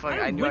shot the fuck.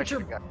 I knew I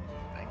should have got.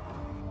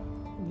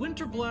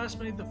 Winter Blast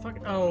made the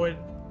fucking. Oh, it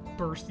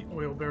burst the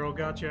oil barrel.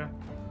 Gotcha.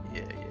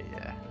 Yeah.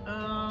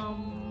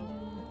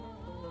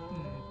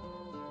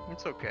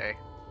 It's okay.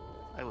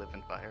 I live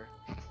in fire.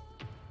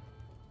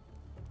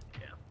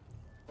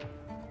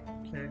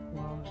 Okay,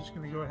 well, I'm just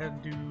gonna go ahead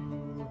and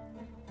do.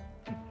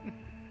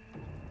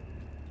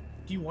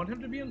 Do you want him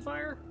to be on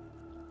fire?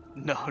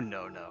 No.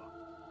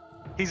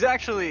 He's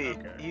actually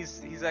Okay.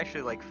 he's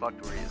actually like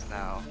fucked where he is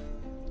now.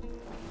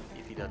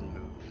 If he doesn't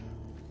move.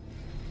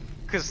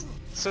 Cause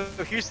so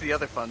here's the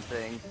other fun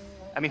thing.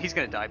 I mean, he's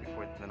gonna die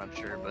before then, I'm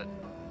sure, but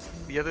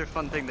the other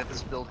fun thing that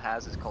this build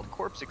has is called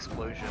Corpse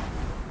Explosion.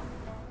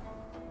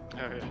 Oh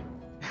yeah.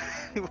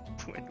 In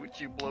which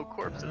you blow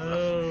corpses up.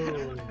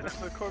 Oh. There's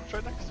the corpse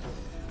right next to it.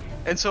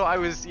 And so I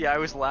was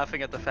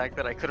laughing at the fact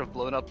that I could have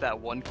blown up that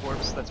one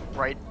corpse that's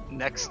right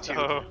next to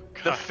Oh,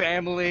 the God.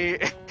 family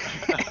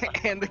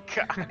and the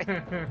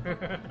guy.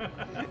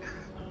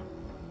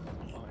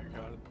 Oh my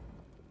god.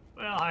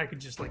 Well, I could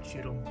just like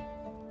shoot him.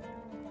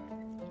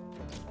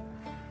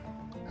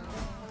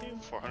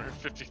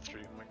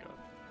 453, oh my god.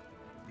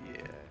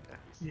 Yeah.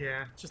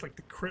 Yeah, just like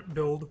the crit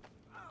build.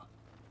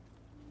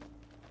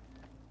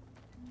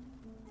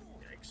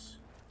 Yikes.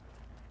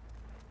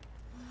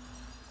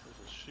 There's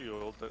a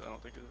shield that I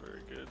don't think is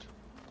very good.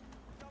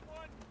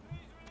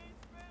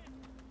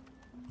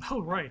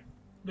 Oh, right.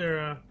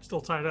 They're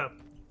still tied up.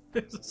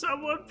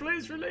 Someone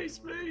please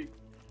release me!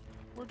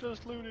 We're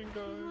just looting,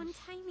 guys.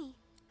 Untie me.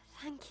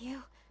 Thank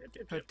you.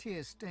 Her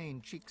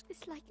tear-stained cheeks.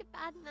 It's like a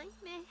bad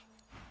nightmare.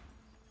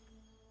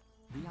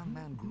 The young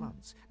man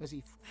grunts as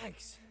he.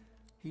 Thanks.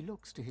 He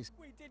looks to his.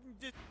 We didn't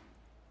just.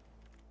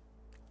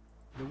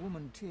 The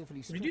woman tearfully.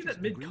 If you do that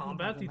stretches the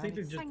mid-combat, do you think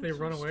breathing they of a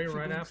run man- away She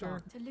right blinks after?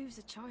 on. To lose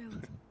a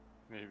child.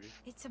 Maybe.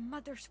 It's a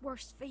mother's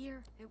worst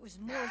fear. It was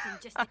more than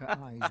just Her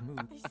eyes move.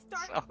 I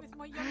started with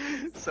my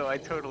youngest. So I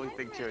totally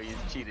think Joey is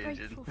cheat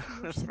engine Grateful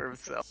for your for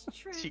himself. sympathy. It's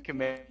true. Cheat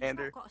commander. He's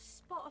not got a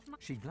spot of my...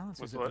 She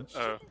glances With at what?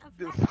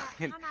 them. Oh.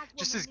 And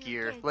just his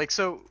gear. Like,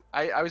 so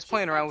I was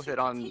playing around with it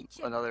on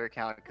another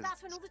account because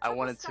I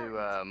wanted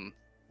to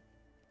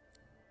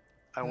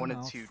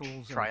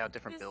try out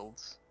different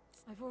builds.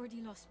 I've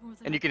already lost more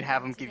than And I you can can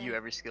have bear him give you today.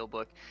 every skill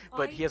book,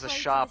 but he has a I tried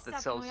shop to that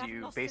decide sells I have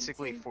you lost them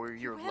basically too. for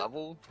your Will you help?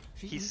 level.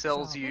 She He eats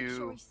sells up. Make sure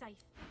you he's safe.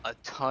 a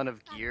ton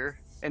of gear,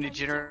 and it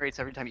generates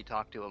every time you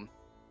talk to him.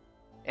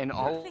 And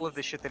all of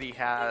the shit that he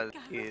has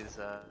is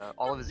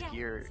all of his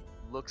gear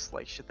looks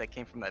like shit that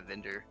came from that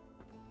vendor.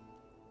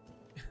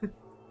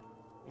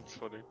 That's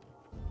funny.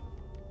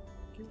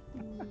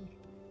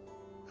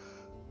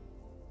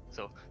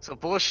 So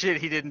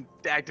bullshit. He didn't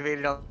activate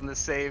it on the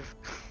save.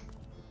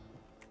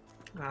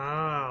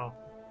 Oh.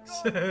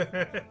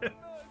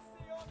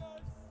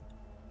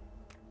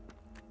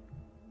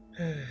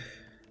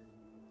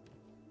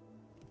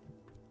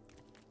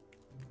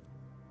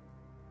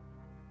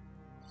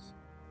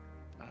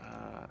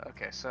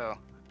 Okay, so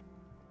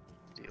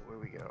where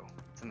we go?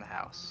 It's in the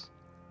house.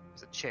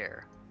 There's a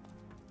chair.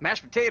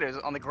 Mashed potatoes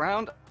on the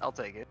ground. I'll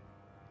take it.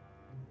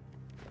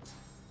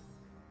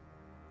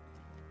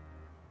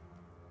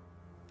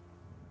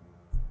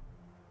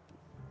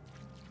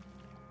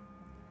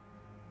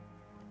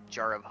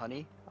 Jar of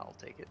honey. I'll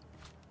take it.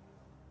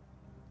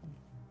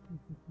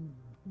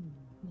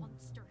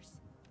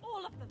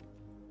 stop them.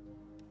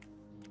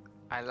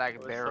 I like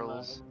There's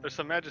barrels. there's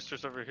some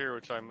magisters over here,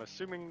 which I'm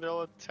assuming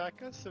they'll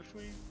attack us if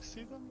we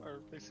see them, or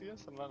if they see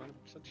us. I'm not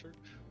 100% sure.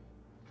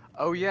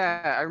 Oh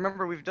yeah, I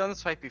remember we've done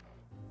this fight before.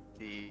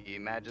 The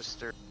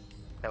Magister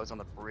that was on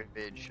the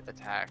bridge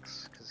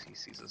attacks because he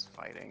sees us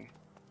fighting.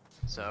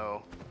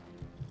 So.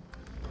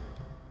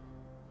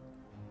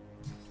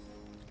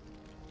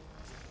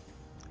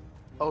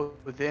 Oh,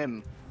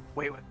 them.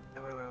 Wait.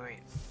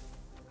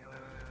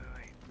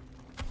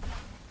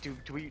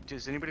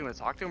 Does anybody want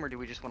to talk to him, or do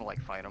we just want to like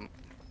fight him?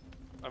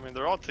 I mean,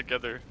 they're all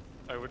together.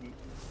 I wouldn't.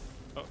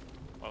 Oh,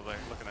 well, they're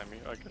looking at me.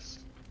 I guess.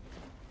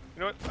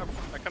 You know what?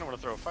 I kind of want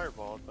to throw a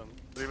fireball at them.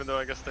 But even though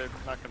I guess they're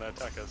not going to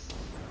attack us.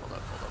 Hold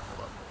up.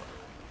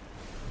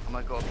 I'm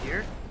gonna go up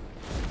here.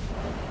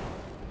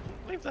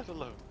 Leave that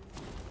alone.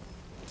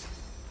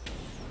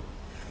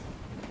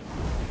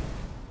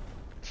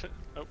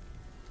 Oh.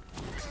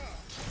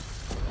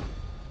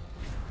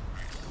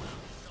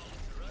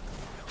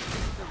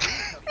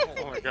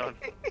 Oh my god.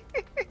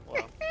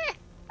 Wow.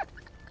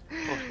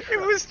 It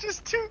was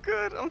just too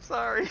good. I'm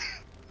sorry.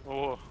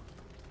 Oh.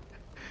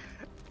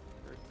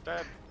 You're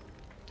dead.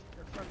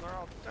 Your friends are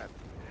all dead.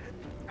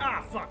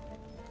 Ah, fuck.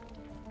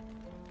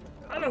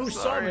 I don't know who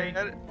Sorry,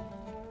 saw me.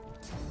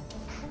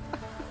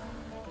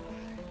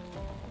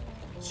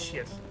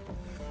 Shit.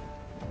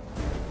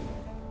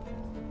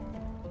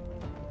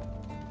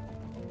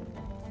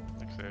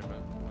 Actually, I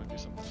want to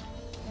do something.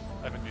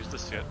 I haven't used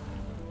this yet.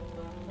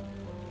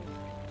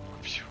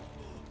 Phew.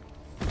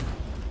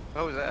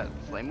 What was that?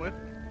 Flame whip?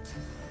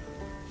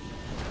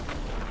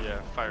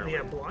 Yeah, fire.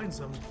 Yeah, whip. blinds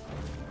them.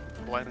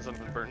 Blinds them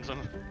and burns them.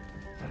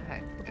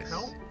 What the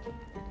hell?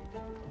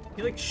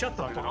 You like shut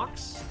the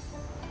box?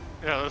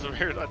 Yeah, that was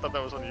weird. I thought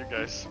that was one of you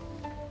guys.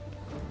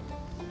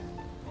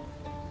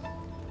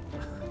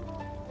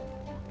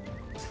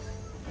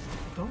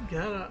 Don't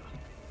get it.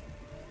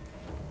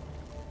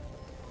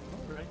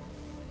 Alright.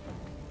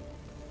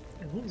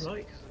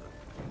 Alright.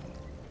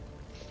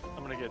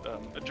 I'm gonna get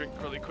a drink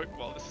really quick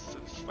while this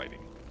is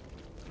fighting.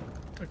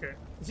 Okay.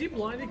 Is he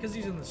blinded because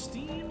he's in the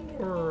steam,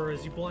 or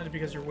is he blinded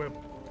because you're whipped?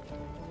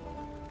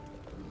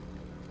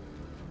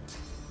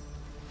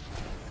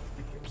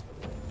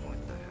 What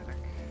the heck?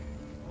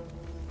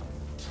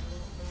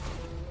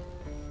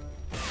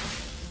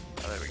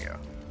 Oh, there we go.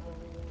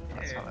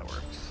 That's how that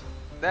works.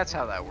 That's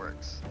how that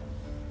works.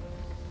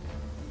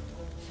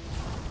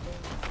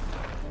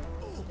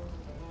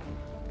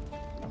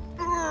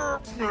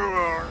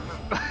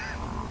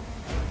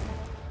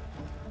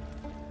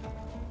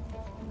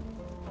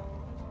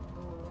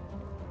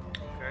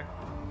 Okay.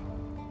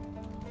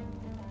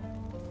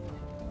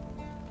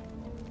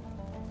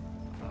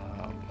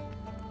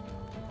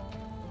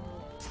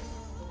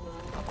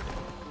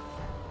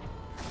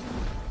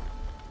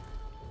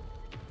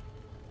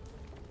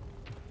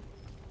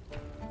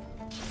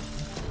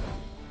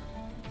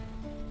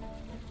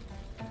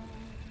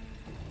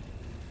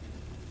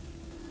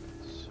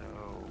 So,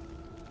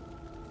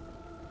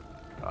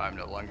 oh, I'm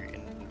no longer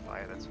in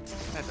fire. That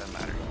doesn't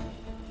matter.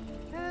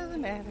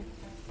 Doesn't matter.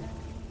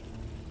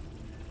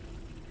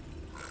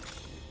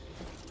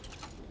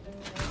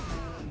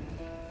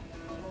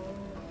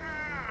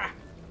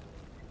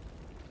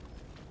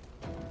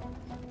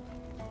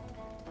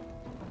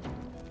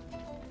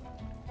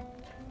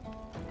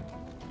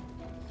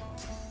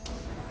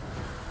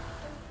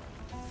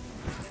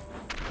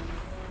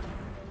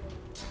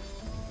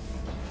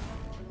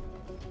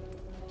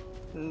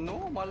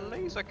 No, my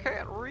laser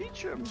can't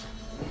reach him.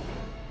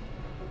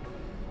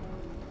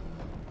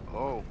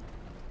 Oh.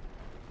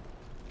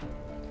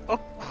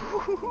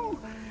 Oh.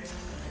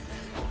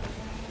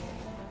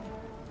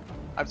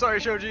 I'm sorry,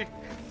 Shoji.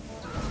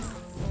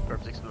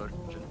 Corpse explosion.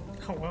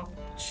 Oh well.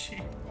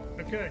 Gee.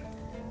 Okay.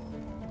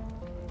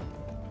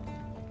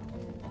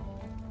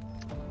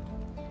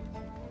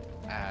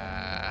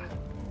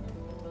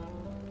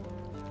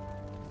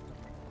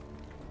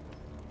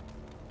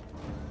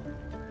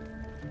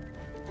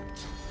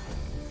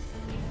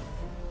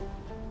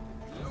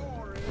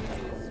 Glory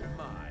is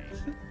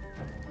mine.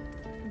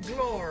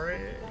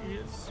 Glory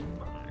is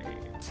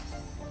mine.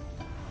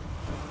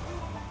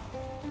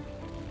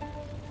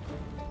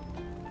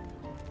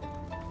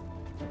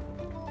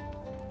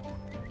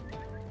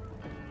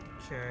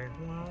 Okay,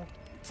 well.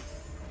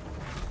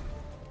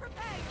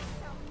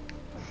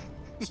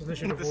 So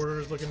initiative order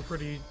is looking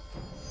pretty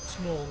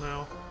small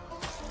now.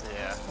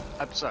 Yeah,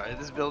 I'm sorry.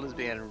 This build is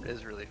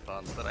really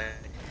fun, but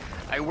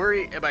I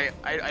worry.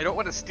 I don't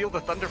want to steal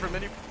the thunder from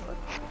anyone.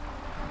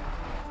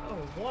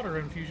 Oh, water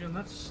infusion.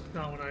 That's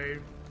not what I.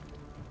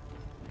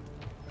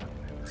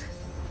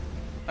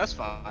 That's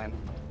fine.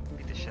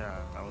 Beat the shit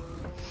out of him.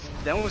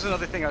 That was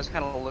another thing I was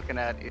kind of looking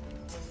at.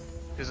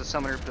 There's a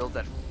summoner build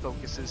that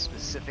focuses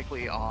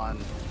specifically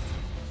on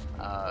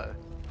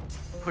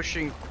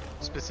pushing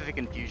specific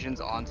infusions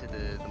onto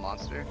the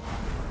monster.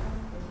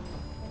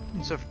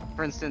 So,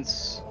 for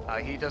instance,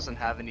 he doesn't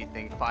have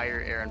anything.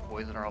 Fire, air, and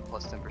poison are all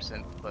plus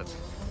 10%, but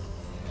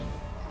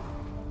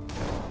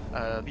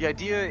the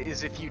idea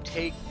is if you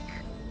take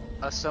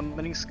a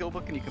summoning skill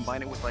book and you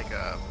combine it with like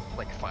a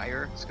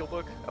fire skill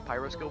book, a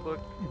pyro skill book,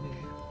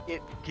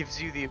 it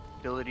gives you the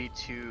ability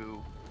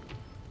to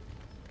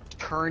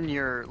turn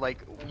your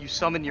you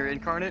summon your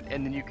incarnate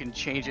and then you can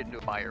change it into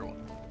a fire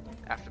one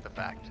after the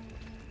fact.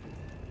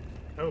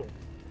 Oh.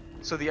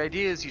 So the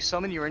idea is you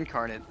summon your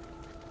incarnate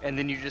and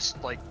then you just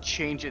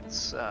change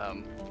its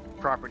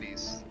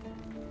properties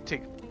to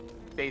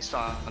based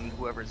on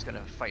whoever's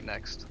gonna fight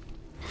next.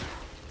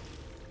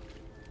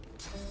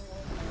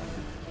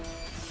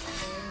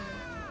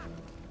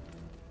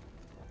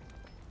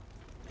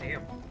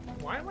 Damn.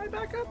 Why am I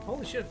back up?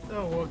 Holy shit.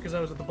 Oh, well, because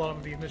I was at the bottom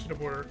of the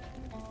initiative order.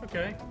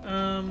 Okay.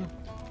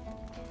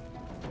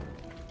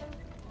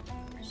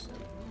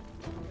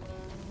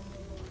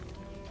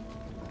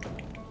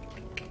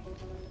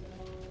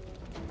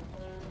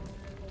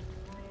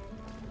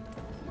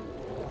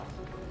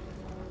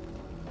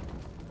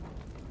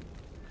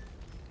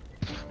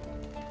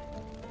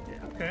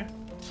 Yeah, okay.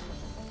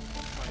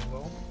 Fine,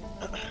 well.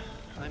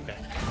 I'm back.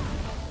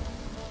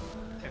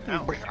 And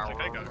ow, I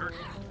think I got hurt.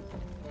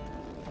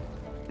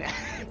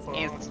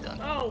 And it's done.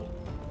 Oh!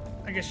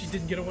 I guess she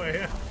didn't get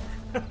away.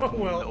 Oh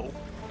well. No.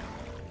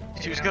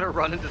 She was gonna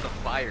run into the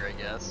fire, I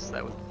guess.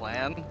 That was the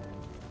plan.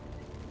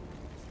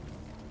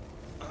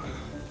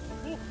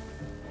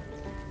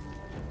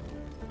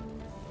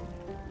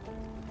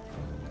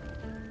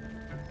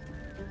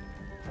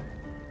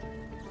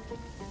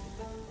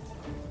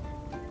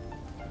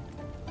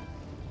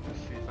 Let's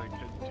see if I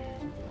could do.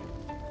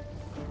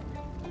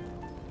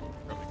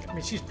 I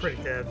mean, she's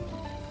pretty dead. Yeah,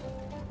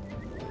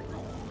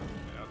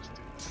 I'll just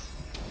do this.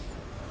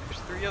 There's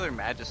 3 other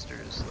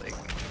Magisters, on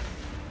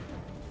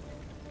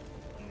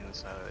the other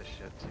side of this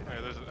shit, too.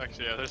 Alright,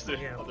 there's the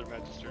Yeah. other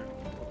Magister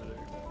over there.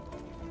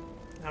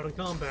 Out of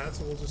combat,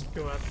 so we'll just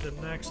go after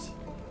them next.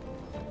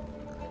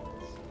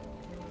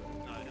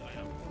 I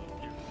have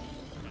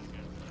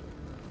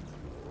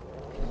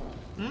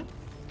Hmm?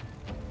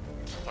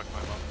 Fuck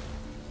my mom.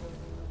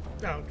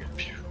 Oh, okay.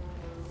 Phew.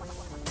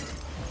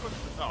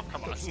 Oh,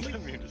 come on. Immune to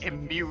sleep.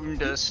 Immune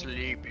to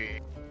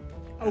sleepy.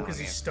 Oh, because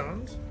he's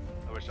stunned?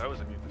 I wish I was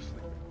immune to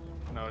sleep.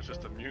 No, it's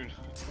just immune.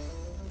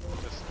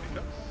 Just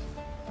because.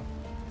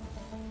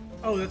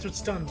 Oh, that's what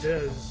stun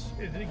does.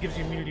 It gives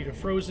you immunity to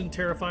frozen,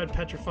 terrified,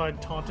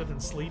 petrified, taunted,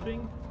 and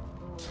sleeping?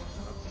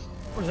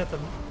 Or is that the...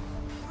 It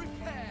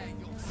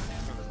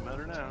doesn't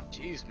matter now.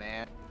 Jeez,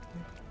 man.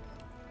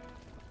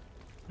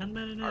 Doesn't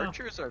matter now.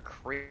 Archers are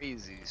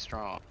crazy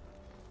strong.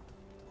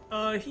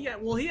 He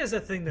has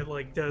that thing that,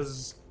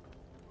 does...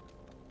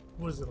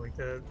 What is it,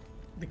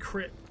 the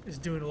crit is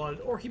doing a lot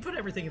of... Or he put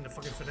everything into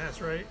fucking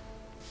finesse, right?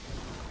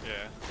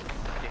 Yeah.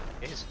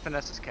 His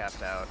finesse is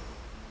capped out.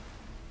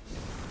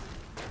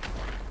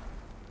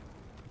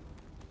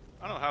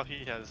 I don't know how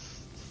he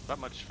has that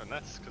much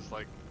finesse, because,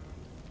 do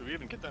we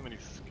even get that many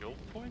skill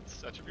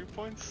points? Attribute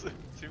points? It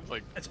seems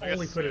like... That's all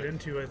he put it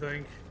into, I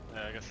think.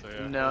 Yeah, I guess so,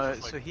 yeah. No,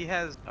 so he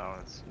has... Oh,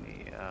 let's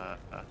see.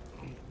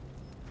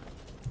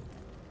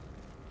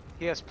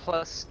 He has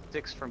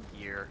 +6 from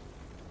gear.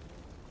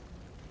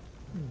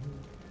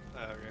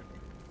 Okay.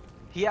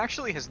 He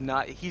actually has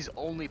not... He's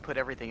only put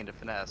everything into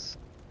finesse.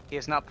 He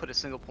has not put a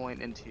single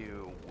point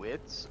into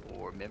wits,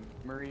 or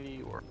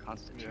memory, or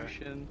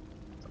constitution.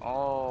 It's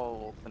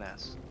all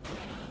finesse.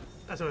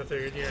 That's what I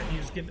figured, yeah. He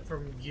was getting it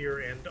from gear,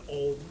 and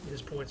all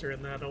his points are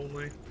in that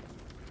only.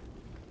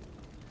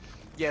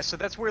 Yeah, so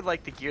that's where, the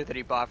gear that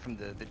he bought from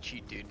the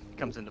cheat dude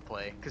comes into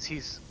play. Because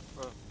he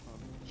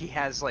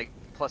has,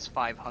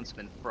 +5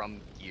 huntsman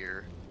from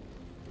gear.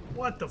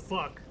 What the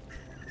fuck?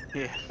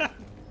 Yeah.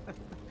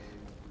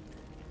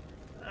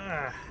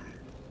 Ah.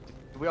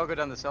 Did we all go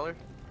down the cellar?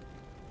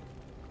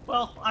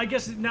 Well, I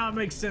guess now it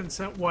makes sense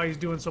why he's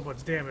doing so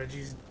much damage.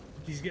 He's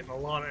getting a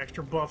lot of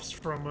extra buffs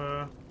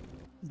from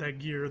that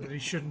gear that he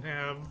shouldn't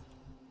have.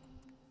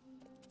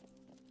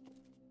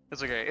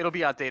 It's okay. It'll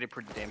be outdated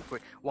pretty damn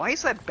quick. Why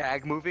is that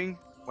bag moving?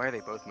 Why are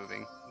they both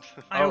moving?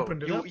 I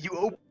opened it up. You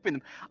opened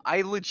them.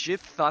 I legit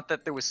thought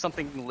that there was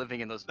something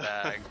living in those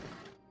bags.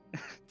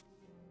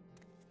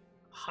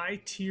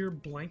 High tier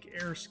blank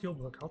air skill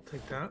book. I'll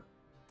take that.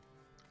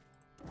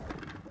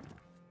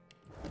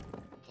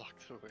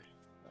 Blocked away.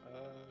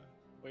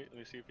 Wait, let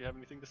me see if you have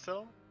anything to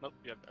sell. Nope,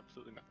 you have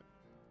absolutely nothing.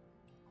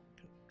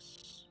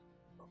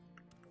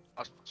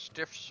 A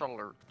stiff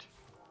salute.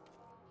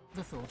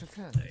 The thought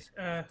occurs.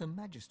 Uh, The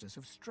Magisters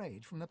have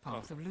strayed from the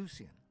path of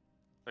Lucian.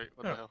 Wait,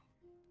 what the hell?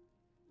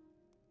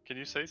 Can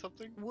you say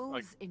something?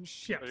 Wolves in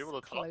sheep's are you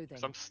able to talk? clothing.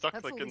 'Cause I'm stuck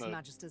That's like all in these the...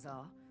 magisters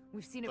are.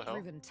 We've seen The it hell?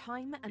 proven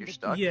time and You're again.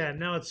 stuck? yeah,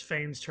 now it's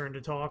Fane's turn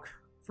to talk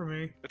for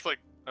me. It's oh,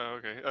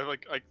 okay.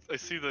 I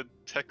see the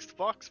text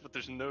box, but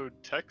there's no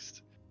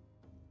text.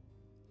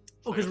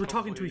 Oh, because So we're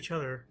talking to hopefully- each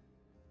other.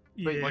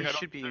 But Yeah. I you don't-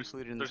 should be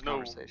included in this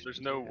conversation. There's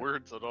no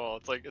words at all.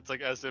 It's like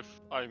as if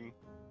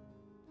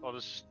I'll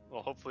just,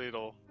 hopefully it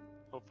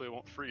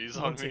won't freeze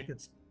on Once me. it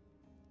gets,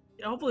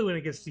 hopefully when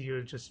it gets to you,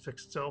 it just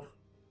fixes itself.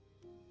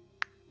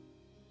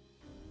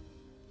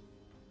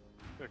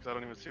 Because I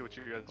don't even see what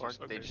you guys Or just,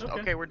 they okay. just,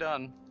 okay, we're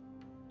done.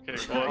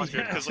 Okay, well that's good,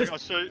 Yeah. because like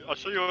I'll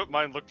show you what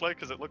mine looked like,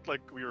 because it looked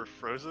like we were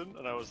frozen,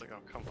 and I was like, oh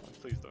come on,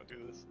 please don't do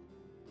this.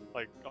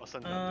 Like I'll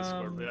send it on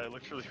Discord, but yeah, it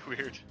looked really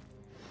weird.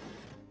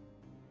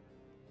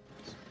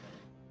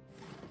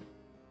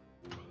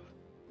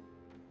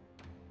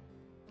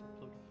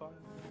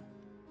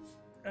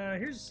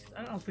 Here's.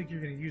 I don't think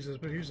you're gonna use this,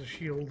 but here's a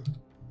shield.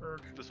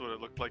 Just what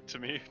it looked like to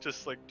me,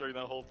 just like during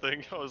that whole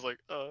thing, I was like,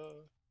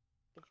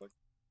 look like.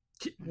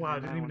 Wow, I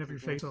didn't even have your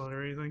face on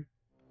or anything.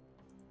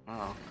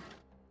 Oh.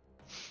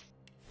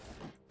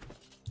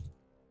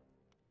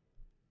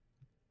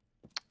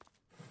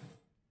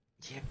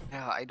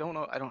 Yeah, I don't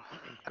know. I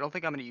don't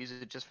think I'm gonna use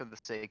it just for the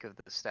sake of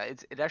the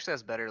stat. It actually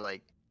has better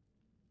like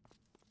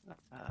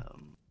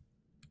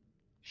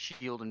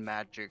shield and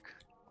magic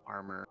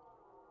armor.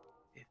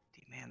 50.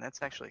 Man,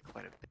 that's actually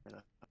quite a bit.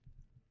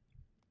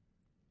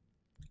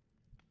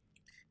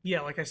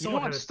 Yeah, like I saw. You know, it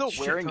I'm had a still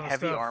shit wearing ton of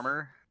heavy stuff.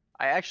 armor.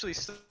 I actually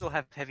still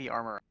have heavy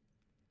armor.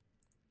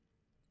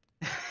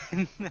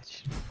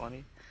 That's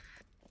funny.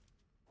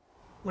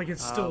 Like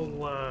it's still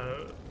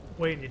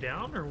weighing you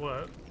down, or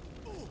what?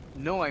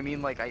 No, I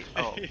mean like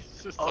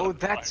It's just oh on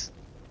that's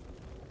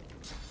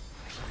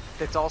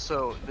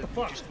also The you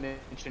fuck? just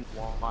mentioned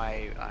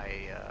why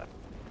I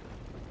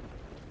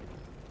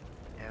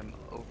am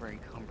over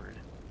encumbered.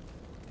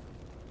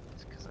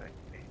 It's because I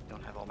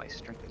don't have all my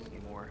strength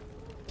anymore.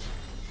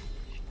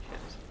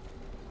 Shit.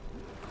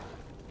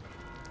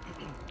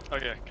 Oh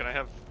yeah, can I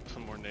have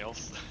some more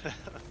nails?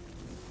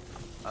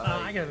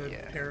 I got a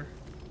yeah. pair.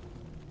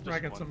 Just I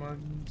got one. some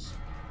ones.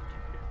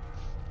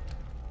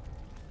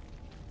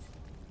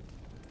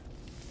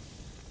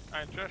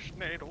 I just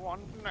need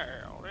one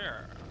nail,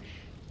 yes.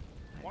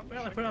 Well,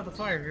 I put out the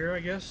fire here, I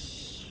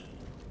guess.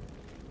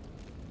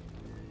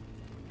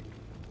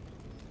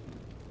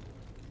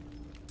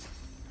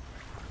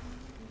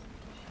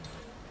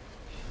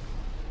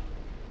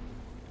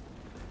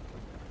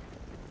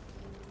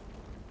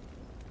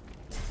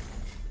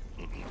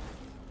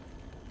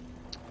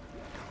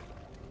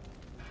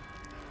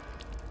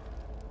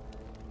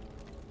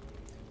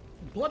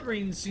 Blood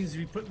Rain seems to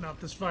be putting out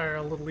this fire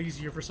a little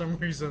easier for some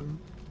reason.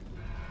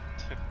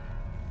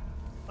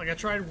 Like, I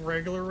tried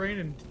regular rain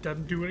and it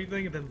doesn't do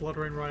anything, and then Blood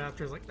Rain right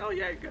after is like, oh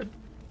yeah, good.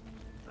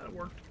 That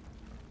worked.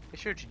 Hey,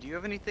 Shoji, do you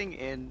have anything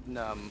in,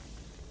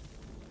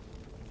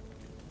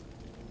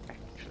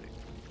 Actually,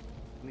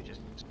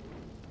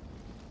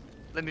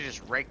 let me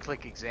just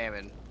right-click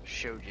examine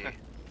Shoji.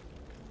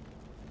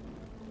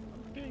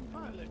 Being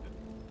violated.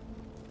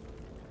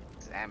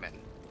 Examine.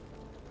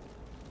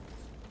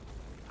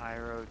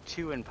 Pyro,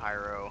 2 in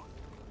Pyro.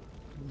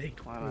 Make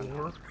Why not?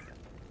 war.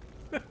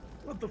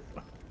 What the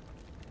fuck?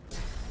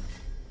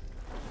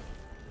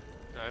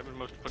 Yeah, I've been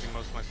putting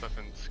most of my stuff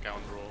in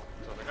Scoundrel,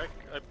 so like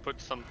I put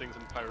some things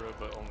in Pyro,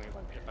 but only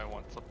like if I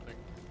want something.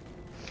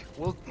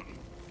 Well,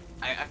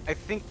 I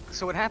think,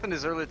 so what happened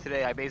is earlier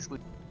today, I basically,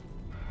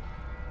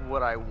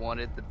 what I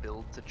wanted the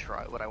build to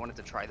try, what I wanted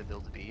to try the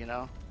build to be, you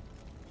know?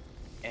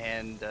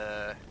 And,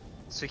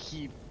 so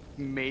he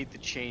made the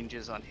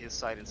changes on his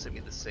side and sent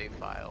me the save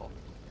file.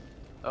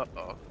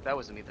 Uh-oh, that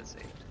wasn't me that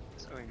saved.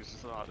 I think it's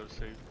just an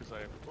autosave because I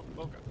have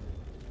Boga.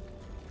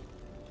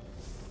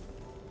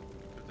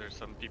 There's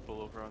some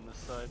people over on this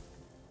side.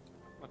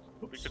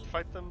 We could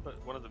fight them, but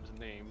one of them's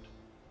named.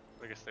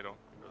 I guess they don't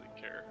really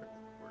care.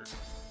 I'm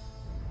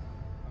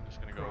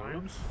just gonna go.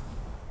 Crimes?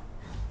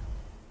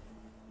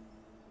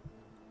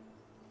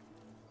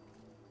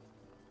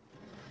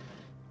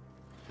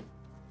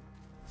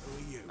 Who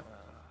are you?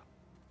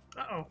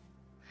 Uh-oh.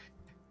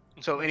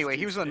 So anyway,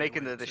 he was on Stay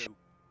making away the too.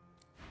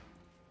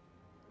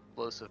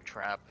 explosive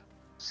trap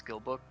skill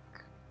book.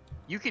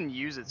 You can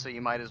use it, so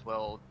you might as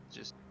well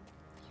just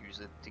use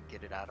it to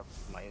get it out of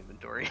my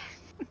inventory.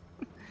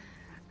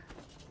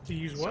 To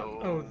use what? So-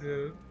 Oh,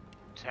 the...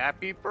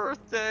 Happy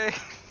birthday!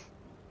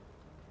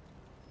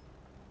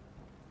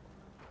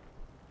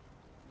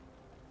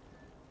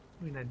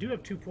 I mean, I do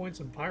have 2 points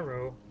in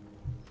Pyro.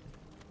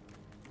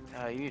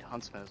 You need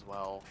Huntsman as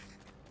well.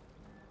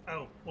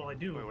 Oh, well, I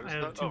do. Wait, what is I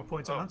have that? 2 Oh,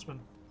 points in Huntsman.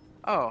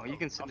 Oh, you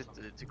can send it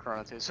to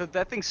CHRONO too. So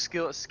that thing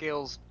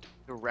scales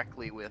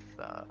directly with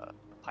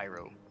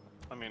Pyro.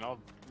 I mean, I'll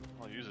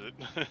use it.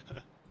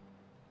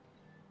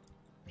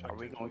 Are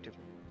we going to?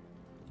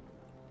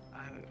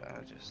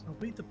 I just. I'll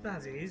beat the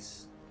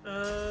baddies.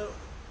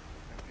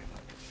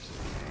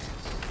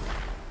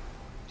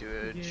 Do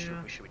it.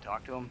 Yeah. Should we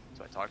talk to him?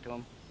 So I talk to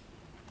him.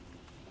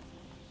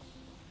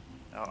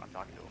 Oh, I'm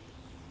talking to him.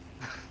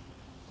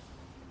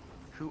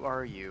 Who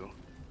are you?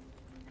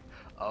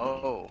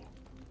 Oh.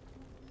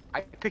 I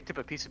picked up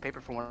a piece of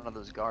paper from one of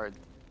those guards.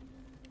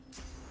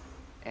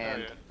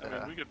 And I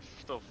mean, we could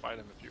still fight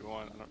him if you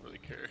want. I don't really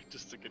care,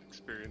 just to get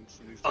experience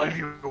in these. I'm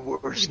your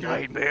worst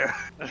nightmare.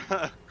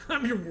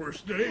 I'm your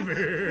worst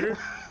nightmare.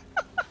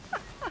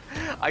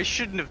 I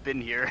shouldn't have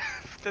been here.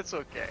 That's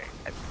okay.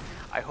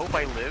 I hope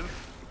I live.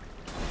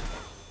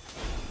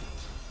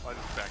 I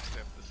just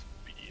backstab this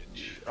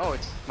bitch. Oh,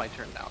 it's my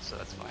turn now, so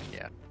that's fine.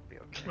 Yeah, be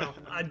okay. Well,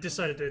 I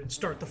decided to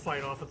start the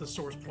fight off with the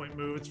source point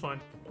move. It's fine.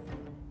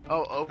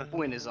 Oh,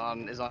 Owen is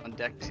on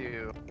deck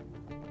too.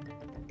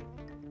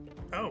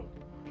 Oh,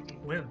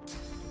 win.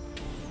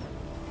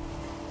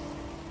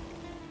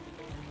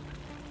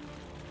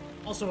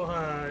 Also,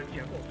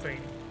 yeah, well,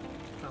 Thane.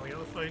 Finally got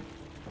the fight.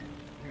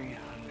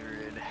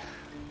 300.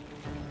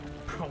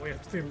 Probably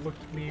after they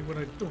looked at me when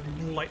a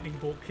lightning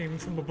bolt came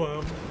from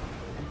above.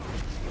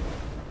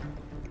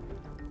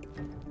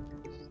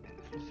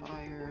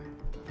 Fire.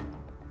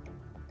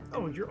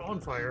 Oh, you're on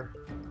fire.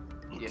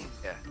 Yeah.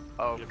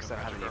 Oh, You have because no I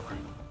haven't magic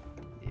armor.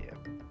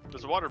 Yeah.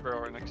 There's a water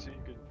barrel right next to you.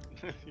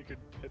 You could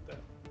hit that.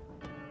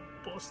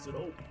 Bust it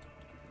open.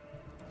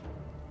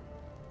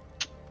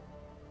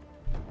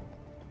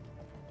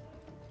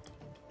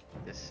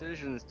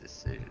 Decisions. Let's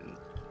see here.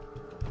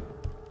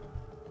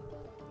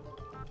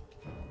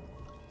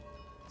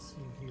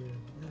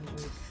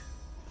 Magic.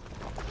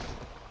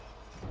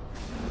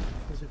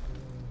 Physical.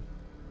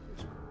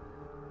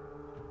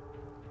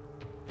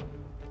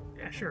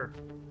 Yeah, sure.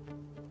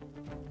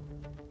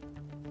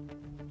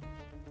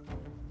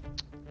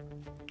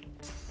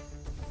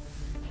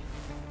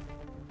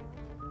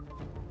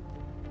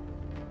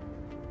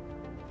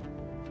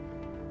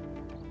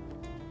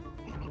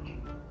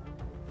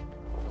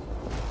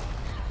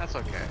 That's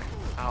okay.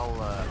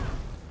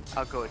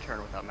 I'll go a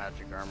turn without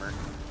magic armor.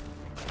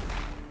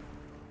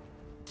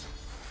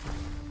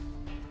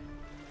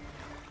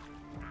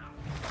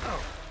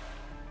 Oh.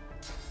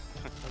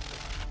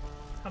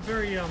 I'm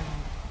very,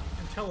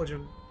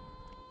 intelligent.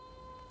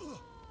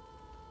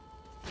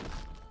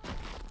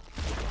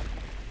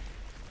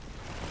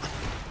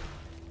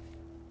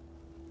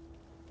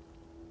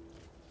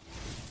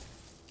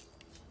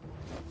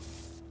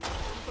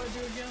 What did I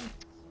do again?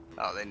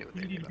 Oh, they knew what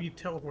You they need did. to be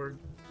teleported.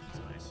 That's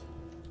nice.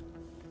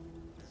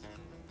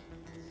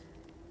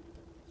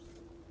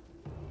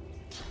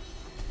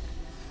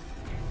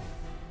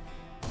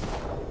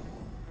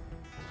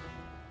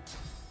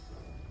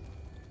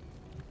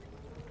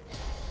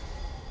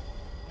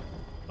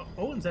 Oh,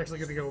 Owen's actually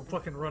gonna go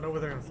fucking run over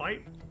there and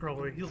fight.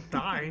 Probably. He'll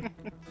die.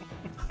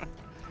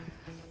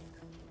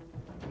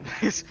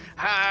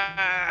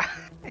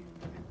 Ha!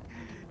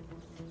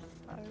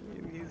 I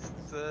mean,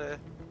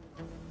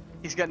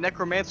 he's got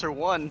Necromancer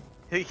 1.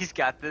 He's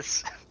got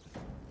this.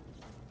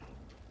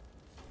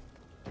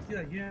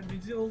 Yeah,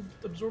 he'll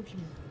absorb some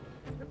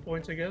hit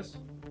points, I guess.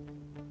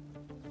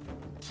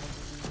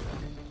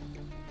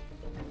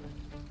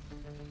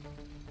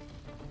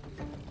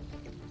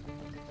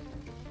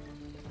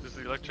 There's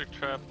the electric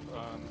trap,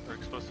 or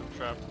explosive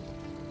trap.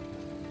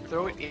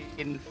 Throw it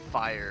in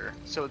fire.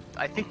 So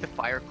I think the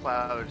fire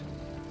cloud.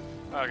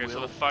 Okay, so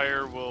the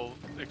fire will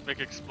make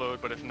it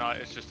explode, but if not,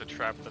 it's just a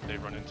trap that they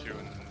run into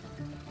and.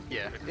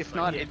 Yeah. Make If it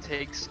not, fire. it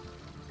takes.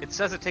 It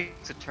says it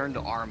takes a turn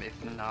to arm. If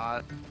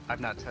not,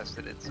 I've not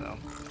tested it, so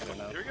I don't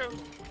know. Here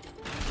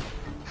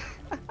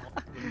we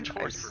go.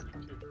 Torch for me,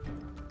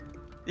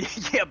 too.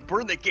 Yeah,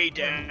 burn the gate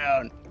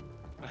down.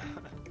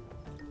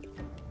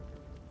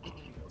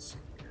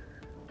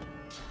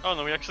 Oh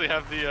no, we actually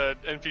have the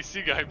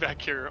NPC guy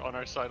back here on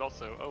our side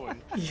also,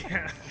 Owen.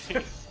 Yeah.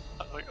 I'm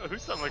like,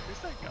 who's that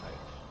guy?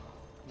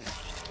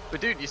 But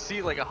dude, you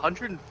see like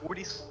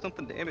 140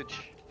 something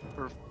damage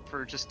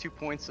for just 2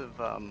 points of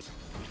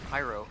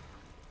pyro.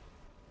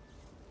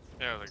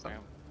 Yeah, I was like,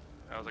 damn.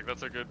 I was like,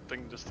 that's a good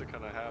thing just to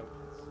kind of have.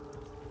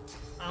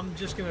 I'm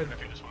just gonna If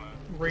you just wanna,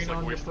 rain just, like,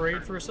 on your waste the parade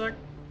turn. for a sec.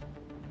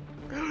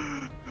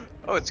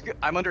 Oh, it's good.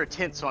 I'm under a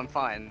tint, so I'm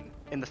fine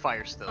in the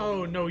fire still.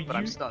 Oh no, but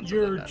I'm stunned, so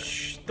you're that matters.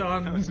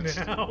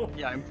 stunned now.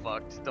 Yeah, I'm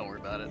fucked. Don't worry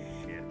about it.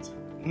 Shit.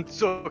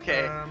 It's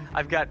okay. Um,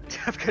 I've got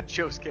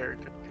Joe's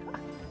character.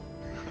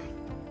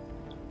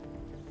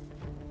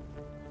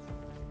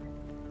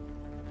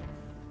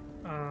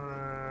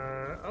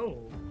 Oh.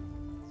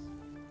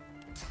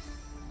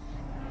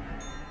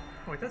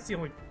 Wait, that's the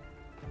only.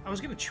 I was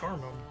gonna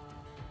charm him.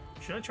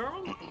 Should I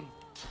charm him?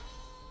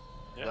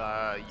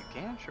 Yeah. You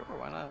can, sure,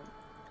 why not?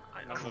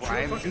 I'm not sure.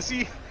 Crime Fuck you it.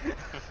 see?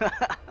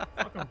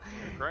 Fuck him.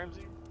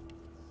 Grimesy?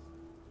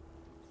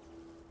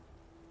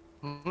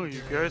 Oh,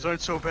 you guys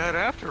aren't so bad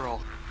after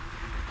all.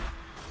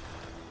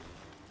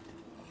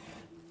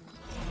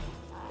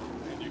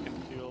 And you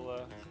can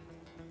heal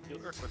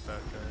Earth with that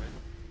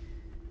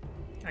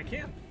guy. I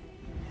can.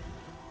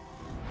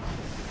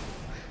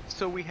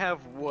 So we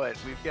have what?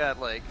 We've got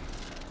like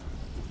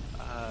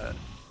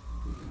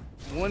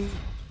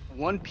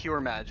one pure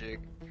magic.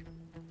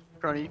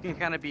 Chrono, you can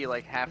kind of be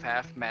like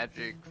half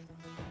magic.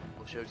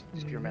 We'll show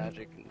you pure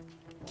magic,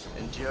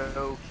 and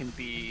Joe can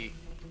be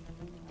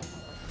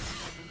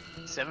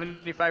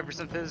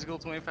 75% physical,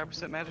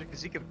 25% magic,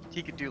 because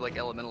he could do like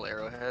elemental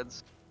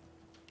arrowheads.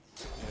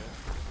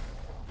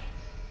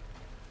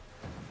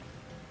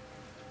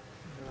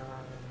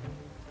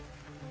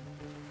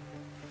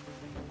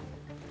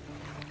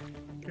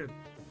 Good.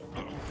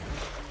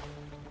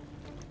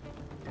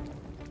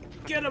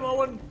 Get him,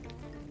 Owen!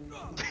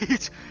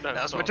 That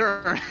was my all.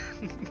 turn.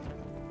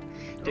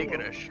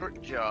 Taking a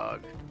short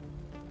jog.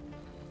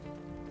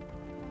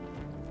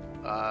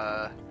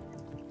 So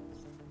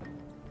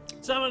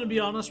I'm gonna be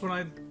honest, when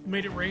I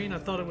made it rain, I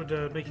thought it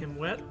would make him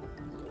wet.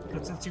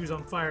 But since he was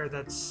on fire,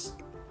 that's...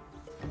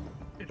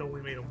 It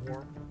only made him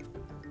warm.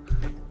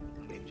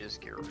 Let me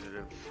just get rid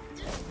of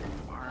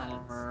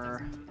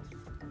armor.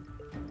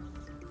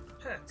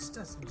 Pets,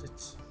 doesn't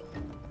it?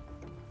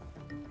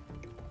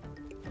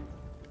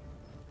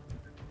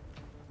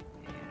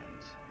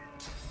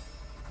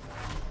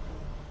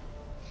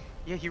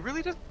 Yeah, he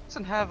really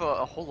doesn't have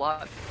a whole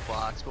lot of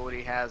blocks, but what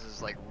he has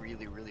is like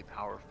really, really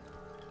powerful.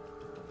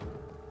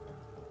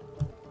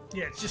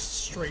 Yeah, it's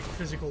just straight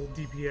physical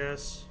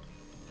DPS.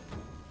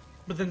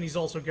 But then he's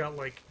also got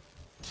like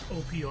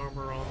OP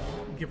armor on,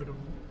 giving him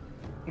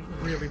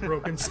really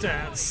broken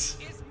stats.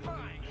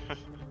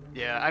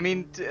 Yeah, I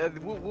mean,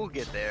 we'll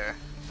get there.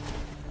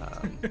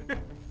 I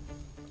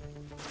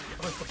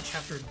like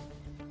chapter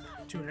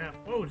 2.5.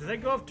 Whoa, did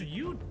that go after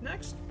you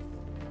next?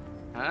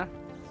 Huh?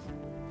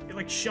 It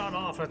like shot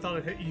off. I thought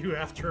it hit you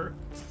after.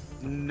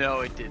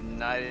 No, it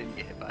didn't. I didn't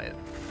get hit by it.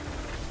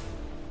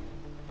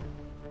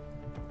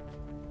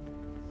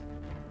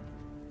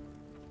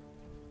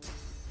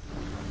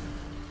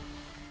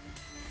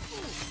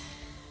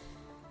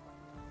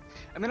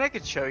 I mean, I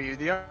could show you.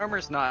 The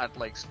armor's not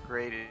like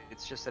great.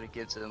 It's just that it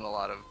gives him a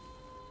lot of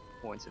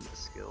points in the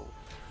skill.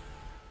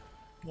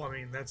 Well, I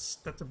mean, that's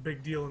a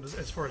big deal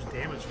as far as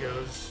damage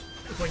goes.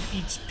 It's like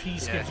each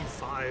piece gives you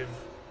 5.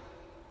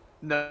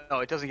 No,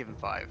 it doesn't give him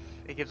 5.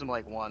 It gives him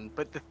like 1.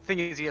 But the thing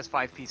is, he has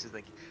 5 pieces.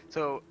 Like,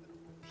 so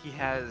he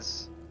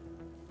has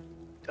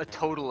a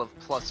total of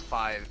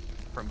 +5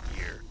 from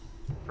gear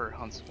for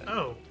Huntsman.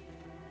 Oh.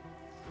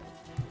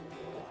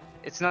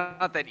 It's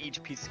not that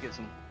each piece gives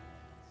him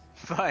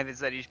 5. It's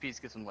that each piece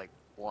gives him like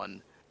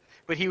 1.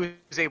 But he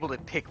was able to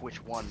pick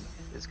which one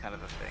is kind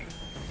of a thing.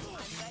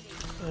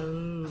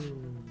 Oh.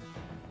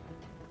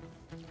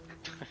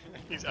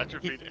 He's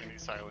atrophied and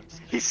he's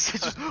silenced. He's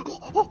just,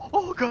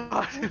 oh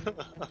god!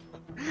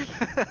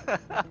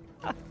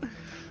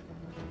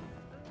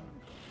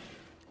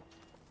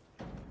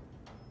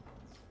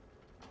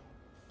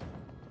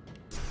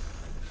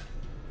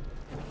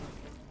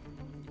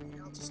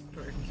 I'll just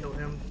go ahead and kill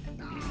him.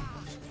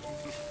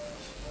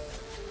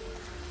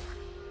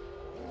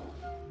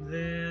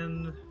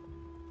 Then...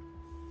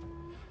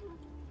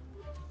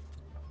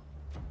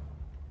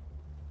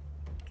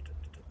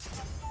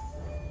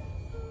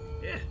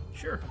 Yeah,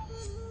 sure.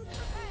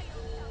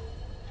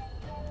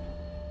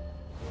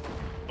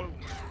 Boom.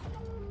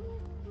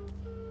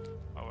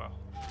 Oh wow.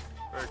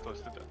 Very close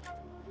to death.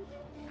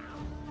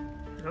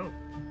 Oh. You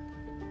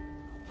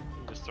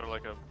just throw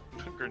like a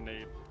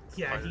grenade.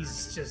 Yeah, fire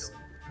he's grenade. just...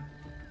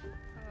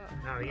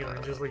 No, you know,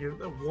 just like a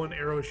one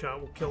arrow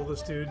shot will kill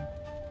this dude.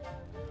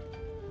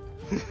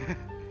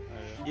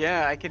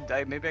 Yeah,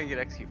 maybe I can get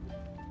XP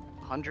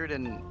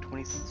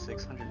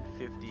 126,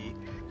 150.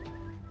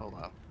 Hold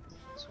on.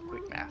 Some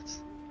quick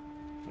maths.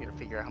 You gotta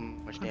figure out how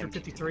much damage.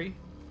 153?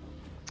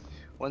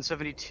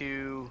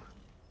 172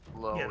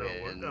 low Yeah,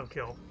 in. that'll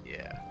kill.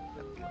 Yeah,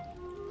 that'll kill.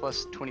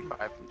 Plus 25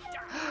 from.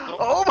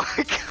 Oh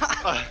my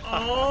god!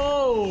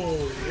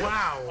 Oh,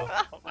 wow.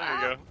 There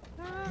you go.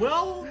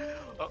 Well,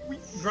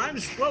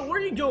 Grimes, well, where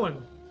are you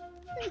going?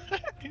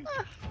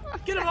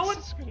 Get him, Owen!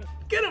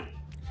 Get him!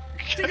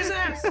 Take his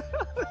ass!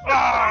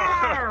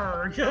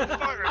 Arrgh!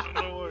 Fire's in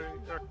the way.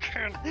 I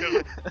can't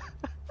get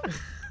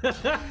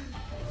him.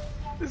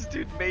 This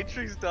dude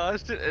Matrix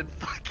dodged it and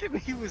fucking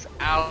he was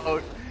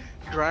out.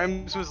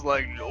 Grimes was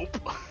like, nope.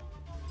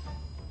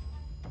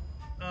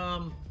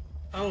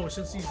 Oh,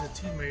 since he's a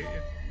teammate,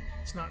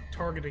 it's not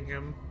targeting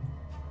him.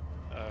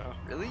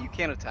 Really? You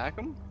can't attack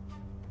him?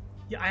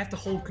 Yeah, I have to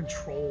hold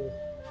control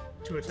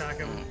to attack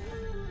him.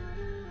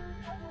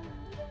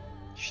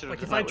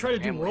 Like if I try to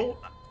do roll...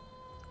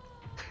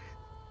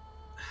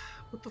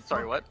 What the fuck?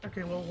 Sorry, what?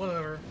 Okay, well,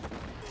 whatever.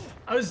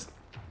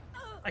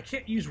 I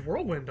can't use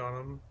whirlwind on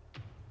him.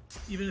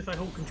 Even if I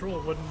hold control,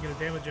 it wasn't gonna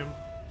damage him.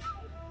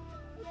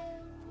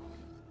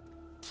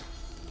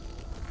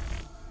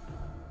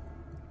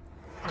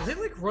 Are they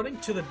like running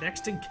to the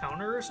next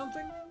encounter or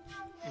something?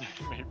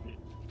 Maybe.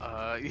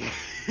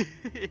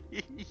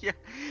 Yeah.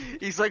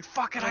 He's like,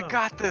 fuck it, I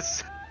got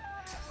this.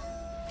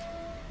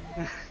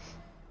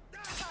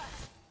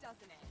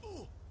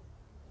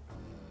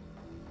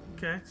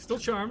 Okay, still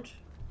charmed.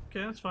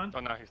 Okay, that's fine. Oh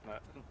no, he's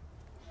not.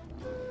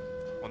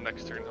 Well,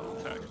 next turn he'll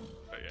attack.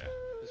 But yeah,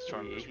 his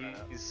charm just ran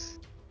out.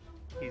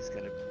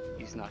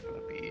 He's not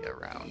gonna be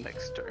around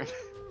next turn.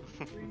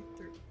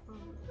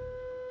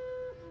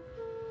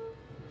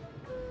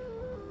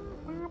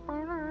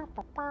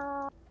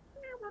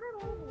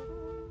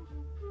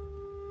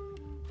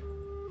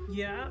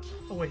 Yeah.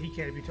 Oh wait, he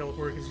can't be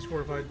teleported because he's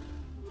fortified.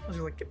 I was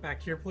like, get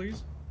back here,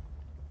 please.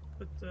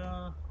 But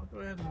I'll go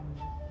ahead and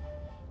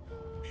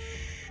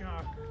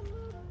shock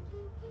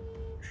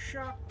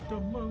the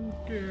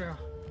monkey.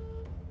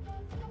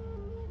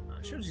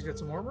 Shows he's got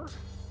some armor.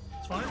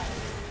 It's fine.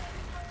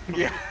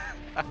 Yeah.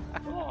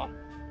 Oh,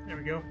 there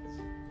we go.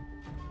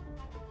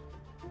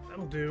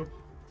 That'll do.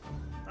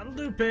 That'll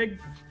do,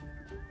 pig.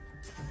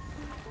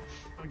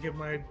 I'll give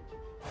my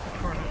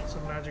Incarnate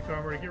some magic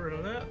armor to get rid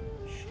of that.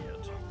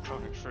 Shit.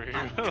 Coming for you.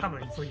 I'm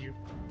coming for you.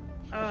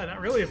 Not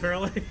really,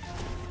 apparently.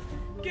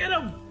 Get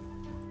him!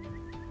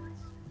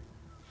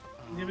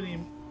 Do you have any...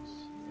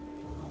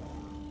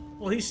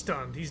 Well, he's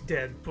stunned. He's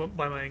dead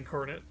by my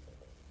incarnate.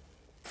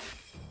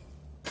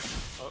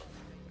 Oh.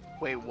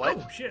 Wait, what?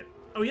 Oh, shit.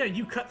 Oh, yeah,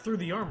 you cut through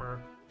the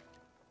armor.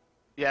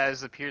 Yeah, it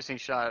was a piercing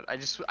shot.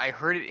 I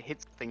heard it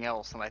hit something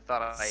else, and I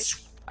thought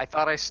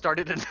I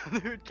started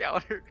another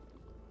encounter.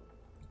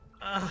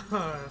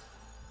 Well,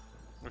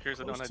 here's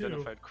an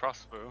unidentified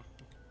crossbow.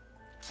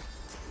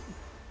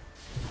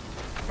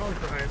 Probably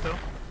for height, though.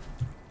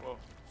 Whoa.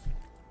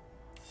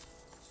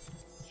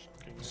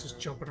 It's just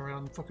jumping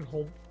around, fucking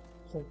Hulk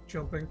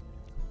jumping.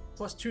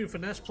 +2 to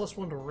finesse,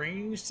 +1 to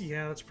ranged.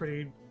 Yeah, that's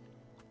pretty...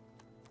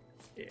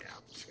 Yeah,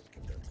 I'm just gonna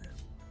get that down.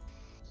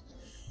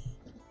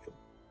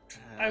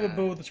 I have a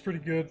bow that's pretty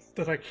good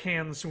that I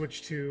can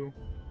switch to,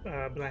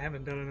 but I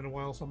haven't done it in a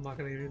while, so I'm not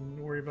gonna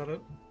even worry about it.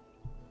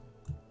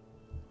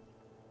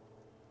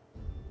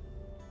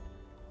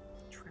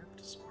 Trap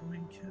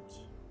disarming kit.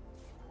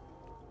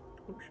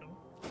 Potion.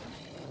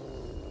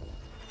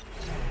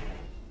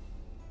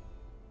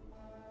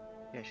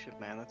 Yeah, shit,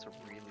 man, that's a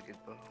really good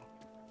bow.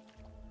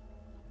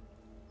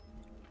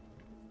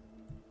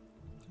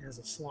 It has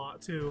a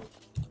slot, too.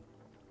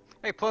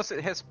 Hey, plus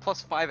it has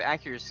 +5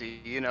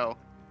 accuracy, you know,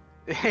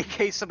 in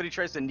case somebody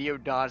tries to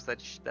neo-dodge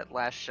that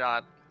last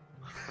shot.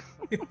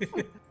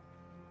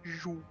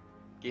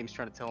 Game's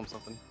trying to tell him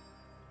something.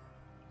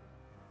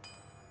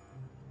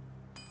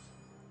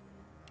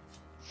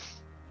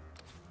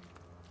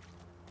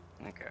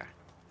 Okay.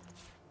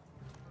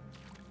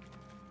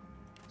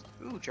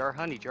 Ooh, jar of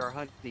honey, jar of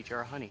honey,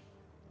 jar of honey.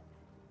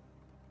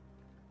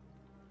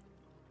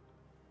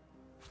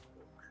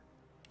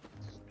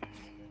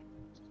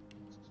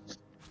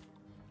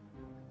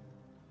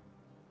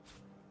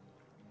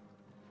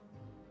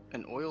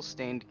 An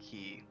oil-stained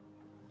key.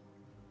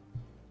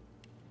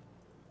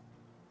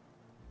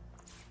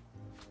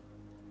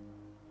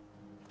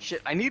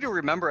 Shit, I need to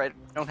remember I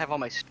don't have all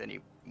my stuff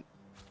anymore.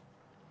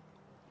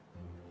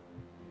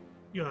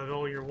 You have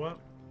all your what?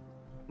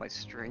 My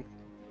strength.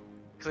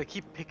 Because I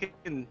keep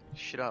picking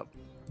shit up.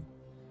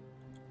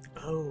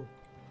 Oh.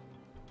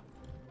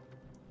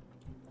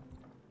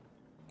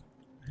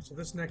 So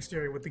this next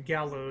area with the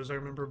gallows, I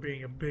remember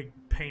being a big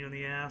pain in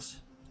the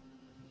ass.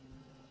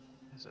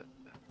 Is it?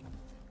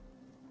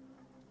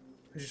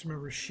 I just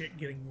remember shit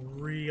getting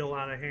real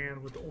out of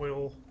hand with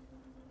oil.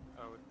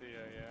 Oh, with the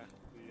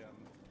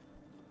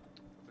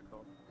what's it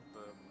called?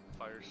 The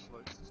fire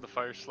slugs. The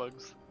fire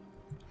slugs.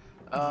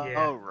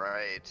 Yeah. Oh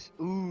right.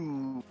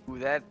 Ooh,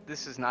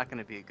 this is not going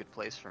to be a good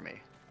place for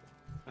me.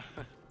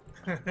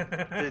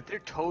 They're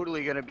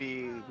totally going to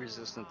be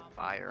resistant to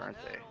fire, aren't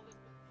they?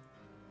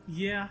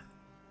 Yeah.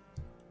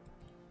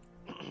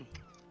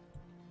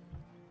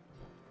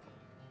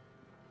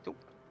 Nope.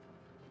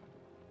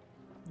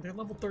 They're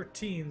level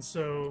 13,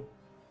 so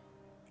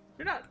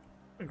they're not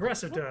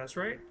aggressive to us,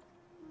 right?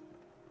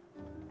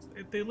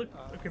 They look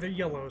okay. They're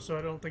yellow, so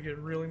I don't think it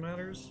really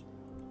matters.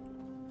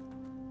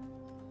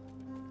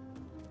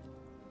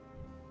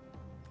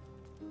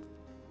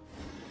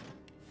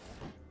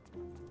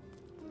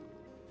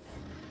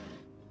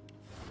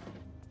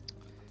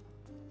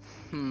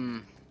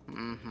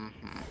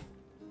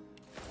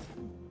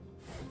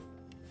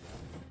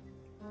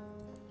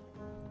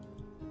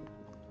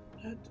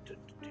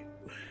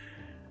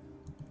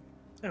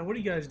 What are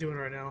you guys doing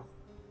right now?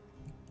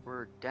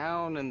 We're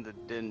down in the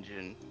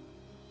dungeon.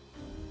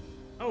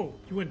 Oh,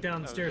 you went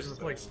downstairs in the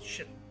just, place.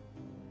 Shit.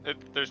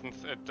 It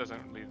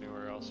doesn't lead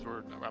anywhere else.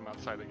 I'm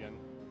outside again.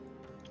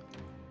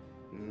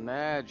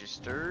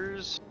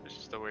 Magisters. It's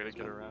just a way to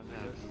get around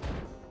it.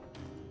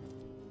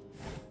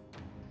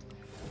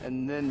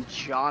 And then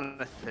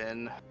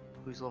Jonathan,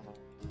 who's level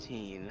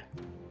 15.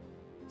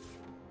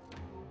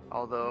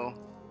 Although,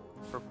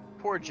 for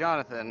poor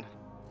Jonathan,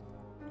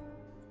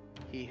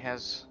 he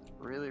has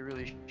really,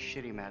 really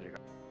shitty magic.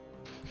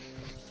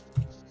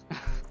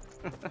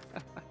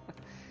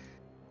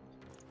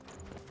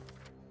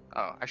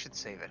 Oh, I should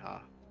save it, huh?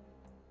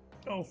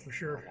 Oh, for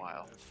sure. For a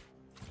while.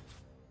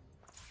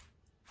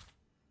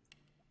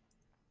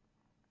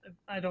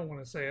 I don't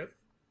want to say it.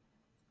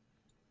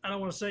 I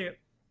don't want to say it.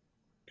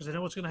 Because I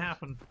know what's going to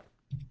happen.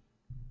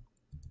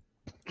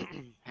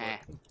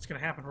 It's going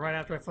to happen right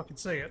after I fucking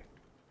say it.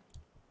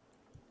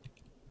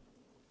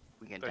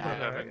 We can You die.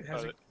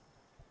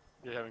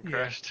 haven't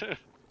crashed.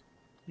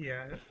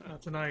 Yeah,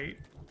 not tonight.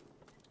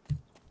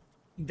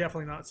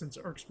 Definitely not since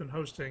Irk's been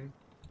hosting.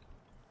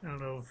 I don't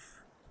know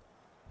if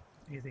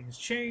anything has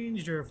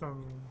changed or if I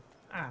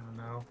don't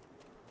know.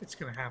 It's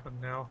going to happen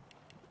now.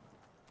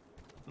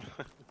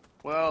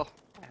 Well,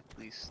 at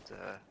least,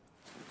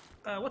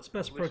 what's the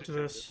best approach to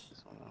this?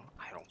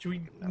 I don't Should we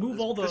know. move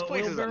all the This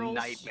place oil is barrels? a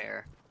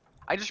nightmare.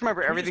 I just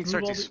remember Can we everything just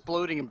move starts all the-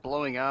 exploding and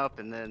blowing up,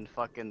 and then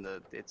fucking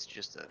it's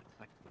just a.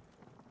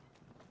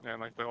 Yeah,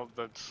 and like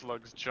the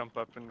slugs jump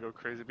up and go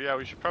crazy. But yeah,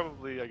 we should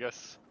probably, I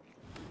guess,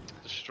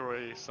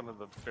 destroy some of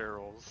the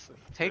barrels.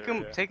 Take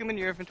them in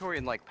your inventory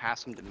and like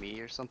pass them to me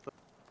or something.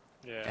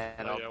 Yeah.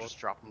 And I'll just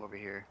drop them over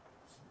here.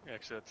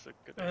 Actually, that's a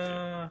good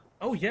idea.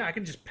 Oh yeah, I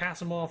can just pass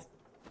them off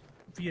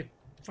via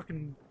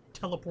fucking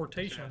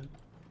teleportation.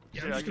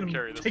 Yeah, I'm I just can gonna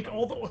carry this take one.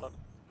 all the oil.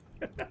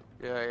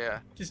 Yeah.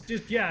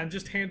 And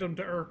just hand them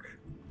to Urk.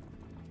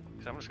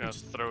 So I'm just gonna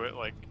throw it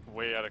like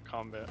way out of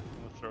combat.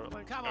 I'm gonna throw it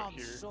like Come out on,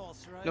 here.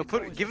 sorcerer. No,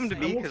 give him to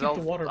me because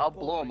water. I'll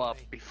blow him up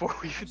before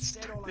we even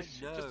start this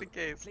shit, just in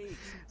case.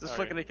 Just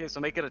fucking in case. So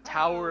make it a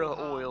tower of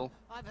oil.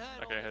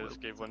 Okay, I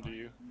just gave one to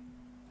you.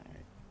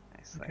 Alright,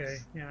 nice. Okay,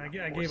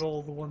 yeah, I gave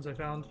all the ones I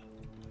found.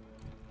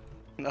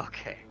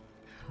 Okay.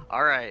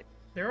 Alright.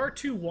 There are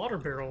 2 water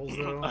barrels,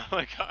 though. Oh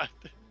my god.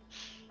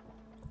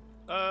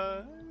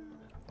 I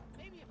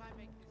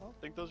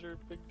don't think those are a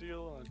big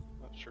deal. I'm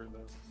not sure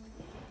though.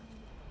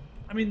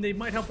 I mean, they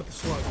might help with the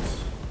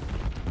slugs.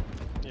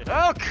 Yeah.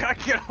 Oh god,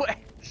 get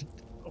away!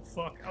 Oh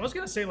fuck. I was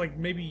gonna say, like,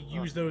 maybe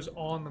use those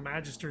on the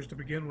Magisters to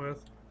begin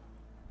with.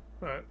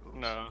 But...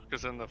 No,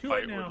 because then the Too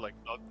fight late now. would, like,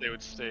 they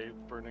would stay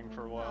burning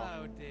for a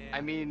while. Oh dear.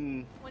 I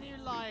mean... When you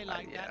lie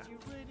like yeah. that, you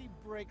really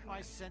break my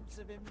sense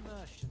of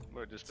immersion.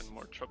 Would have just been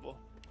more trouble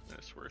than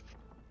it's worth.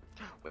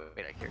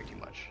 Wait, I carry too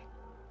much.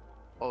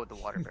 Oh, the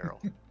water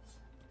barrel.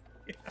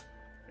 Yeah,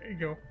 there you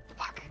go.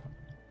 Fuck.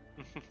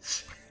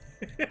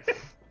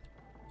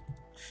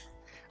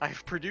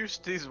 I've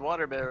produced these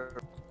water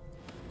barrels.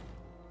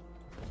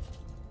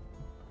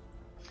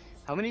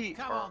 How many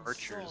Come on,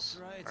 archers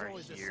sorcerer. It's are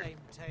always here? the same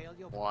tale.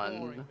 You're One.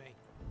 boring me.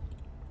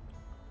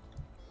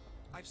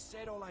 I've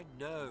said all I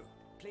know.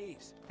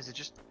 Please. Is it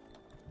just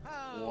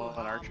Oh,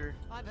 one archer?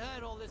 I've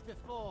heard all this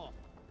before.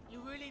 You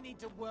really need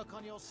to work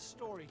on your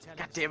storytelling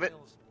God damn it.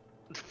 skills.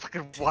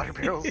 Fucking water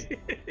barrels.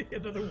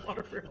 Another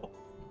water barrel.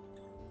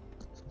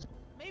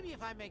 Maybe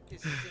if I make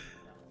this simpler,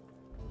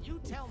 you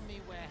tell me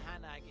where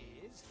Hanag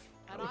is,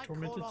 and Oh, I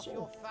tormented call off soul.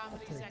 your I'll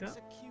family's take that.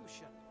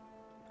 execution.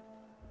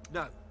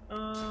 No.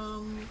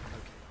 Um...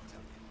 Okay, tell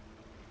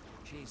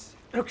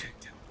me. Okay.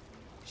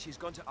 She's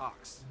gone to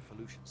Arx for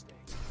Lucian's Day.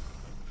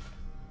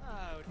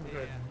 Oh Good.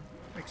 dear.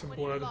 Make some When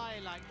blood. you lie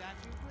like that,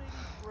 you really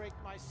break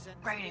my sense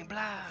of Raining immersion.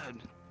 blood.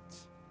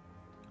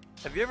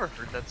 Have you ever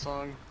heard that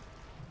song?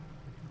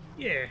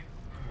 Yeah.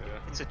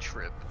 It's a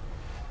trip.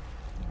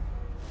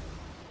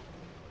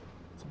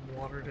 Some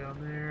water down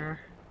there.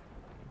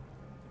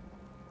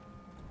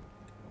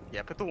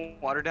 Yeah, put the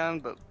water down,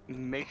 but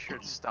make sure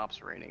it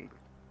stops raining.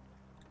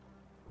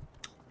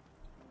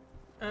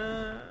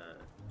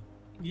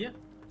 Yeah.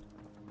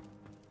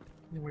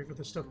 You wait for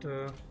the stuff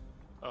to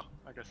Oh,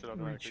 I guess it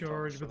automatically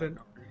recharge, but then...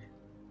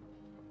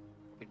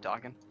 You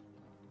talking?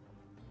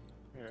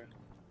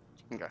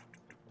 Yeah. Okay.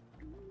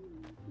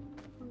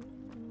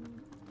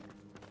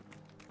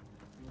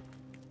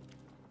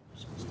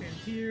 Just stand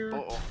here.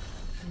 Uh-oh.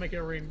 Make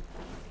it rain.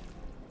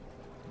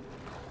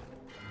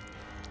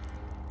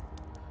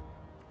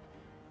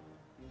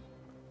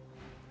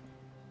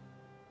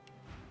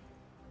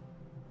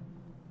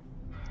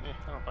 Yeah,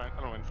 I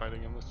don't mind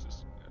fighting him. Let's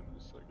just end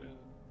this like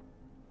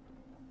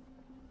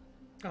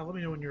that. Let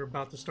me know when you're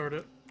about to start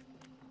it.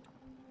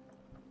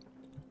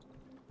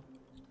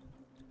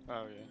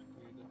 Oh yeah.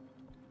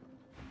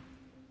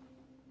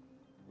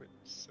 Wait,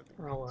 7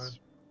 Or minutes.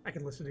 I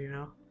can listen to you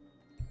now.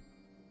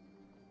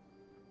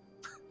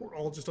 We're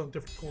all just on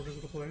different corners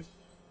of the place.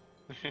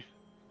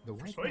 The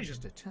White Persuasion.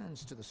 Magister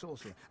turns to the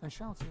sorcerer and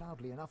shouts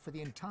loudly enough for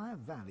the entire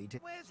valley to...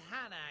 Where's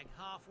Hanag,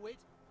 half-wit?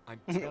 I'm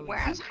telling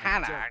Where's you, I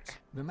Hanag? don't.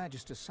 The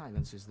Magister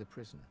silences the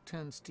prisoner,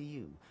 turns to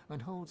you,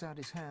 and holds out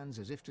his hands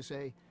as if to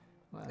say,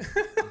 well,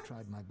 I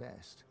tried my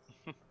best.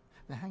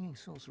 The hanging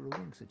sorcerer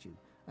winks at you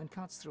and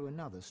cuts through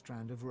another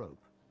strand of rope.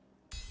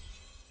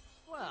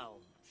 Well,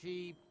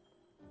 she...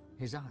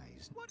 His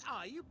eyes... What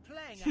are you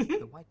playing at?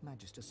 The White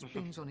Magister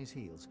spins on his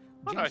heels,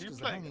 What are just you as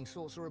the playing? hanging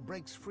sorcerer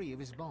breaks free of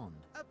his bond.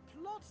 A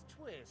plot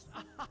twist.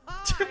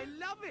 I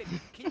love it.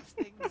 It keeps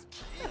things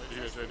You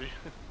guys ready?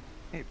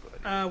 Hey,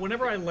 buddy.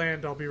 Whenever I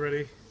land, I'll be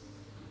ready.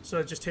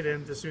 So just hit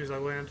end as soon as I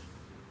land.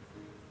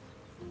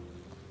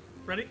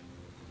 Ready?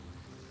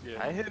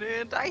 Yeah. I hit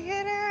it! I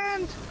hit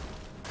it!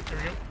 There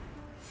we go.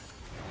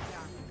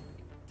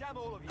 Damn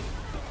all of you.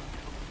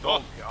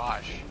 Oh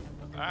Gosh.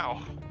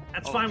 ow.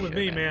 That's Oh, fine with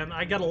me, shit. man.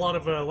 I got a lot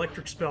of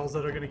electric spells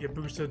that are gonna get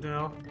boosted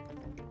now.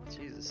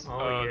 Jesus.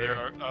 Oh, yeah. There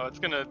are. Oh,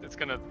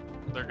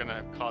 they're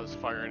gonna cause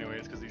fire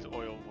anyways because these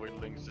oil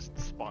voidlings just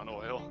spawn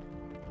oil.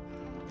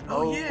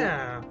 Oh,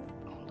 yeah.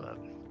 Hold up.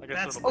 I guess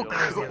That's- it'll be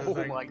that was the like- other Oh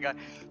thing. my god.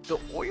 The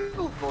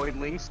oil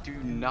voidlings do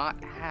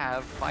not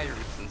have fire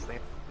resistance, they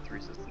have earth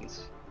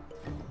resistance.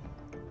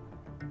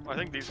 I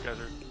think these guys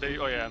are. They.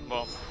 Oh yeah.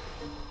 Well,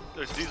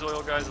 there's these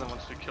oil guys, and then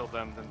once we kill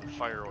them, then the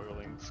fire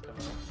oilings come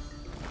out.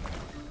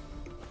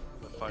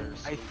 The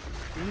fires.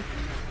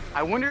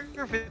 I wonder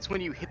if it's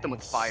when you hit them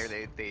with fire,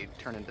 they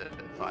turn into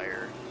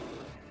fire.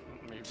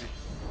 Maybe.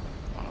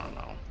 I don't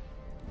know.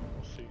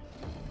 We'll see.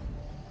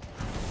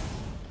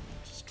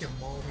 Just give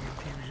them all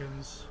the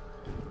infusions.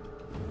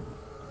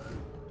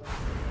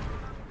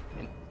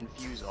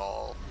 Infuse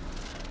all.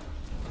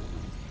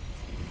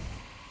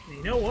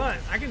 You know what?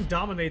 I can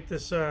dominate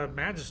this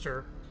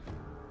Magister.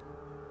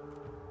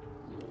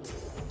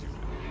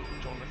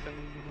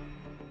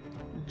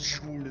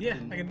 Jonathan. Yeah,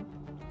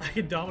 I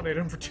can dominate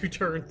him for 2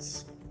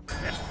 turns.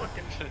 Yeah, fuck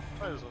it.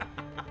 Might as well.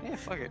 Yeah,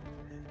 fuck it.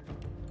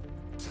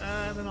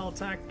 Then I'll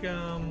attack,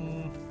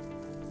 Path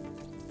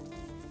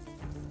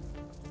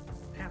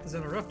is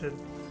interrupted.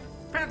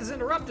 Path is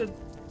interrupted!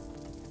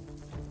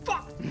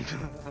 Fuck!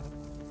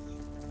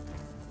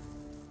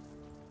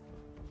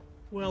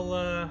 Well,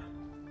 how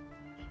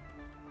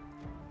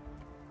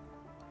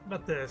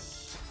about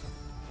this?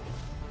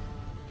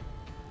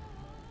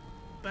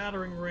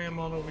 Battering ram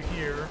on over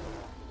here.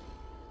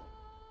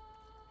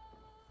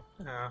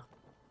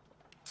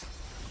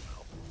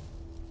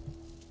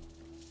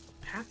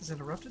 Path is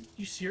interrupted?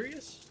 You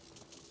serious?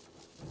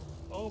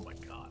 Oh my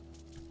god.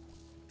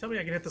 Tell me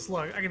I can hit the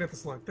slug. I can hit the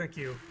slug. Thank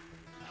you.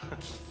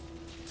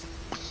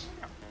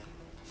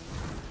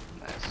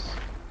 Nice.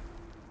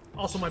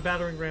 Also, my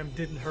battering ram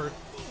didn't hurt.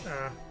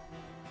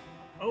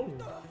 Oh.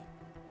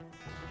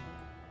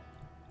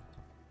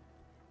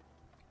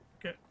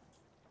 Okay.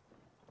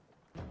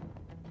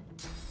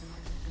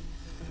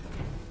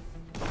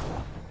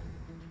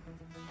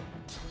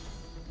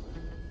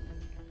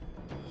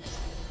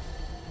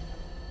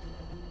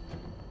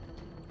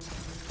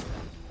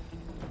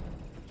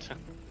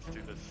 Let's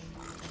do this.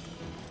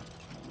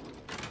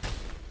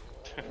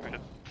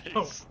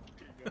 Oh.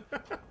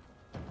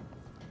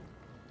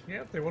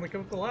 Yeah, if they want to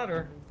come up the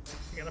ladder,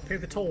 you gotta pay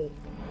the toll.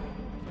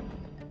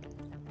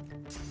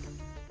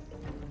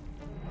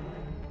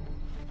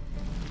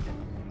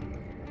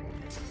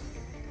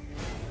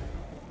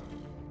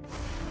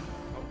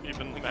 Oh,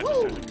 even the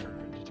Magister's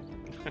encouraged.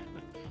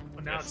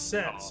 Well, now Yes. it's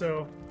set, Aw.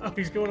 so... Oh,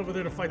 he's going over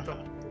there to fight the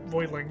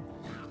Voidling.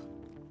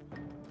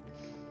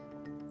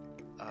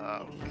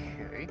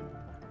 Okay.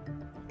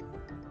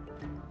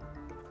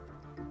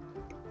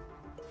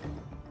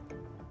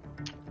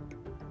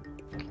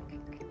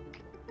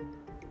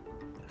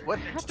 What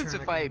happens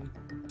if I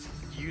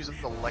use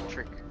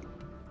electric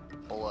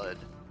blood?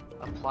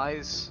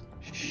 Applies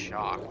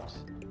shocked.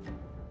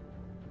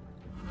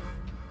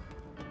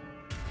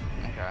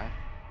 Okay.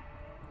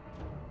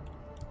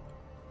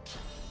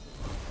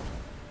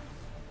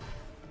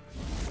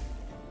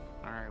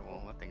 Alright,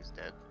 well, that thing's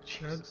dead.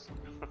 Jesus.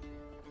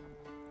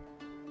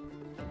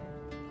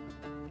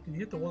 Can you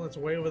hit the one that's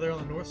way over there on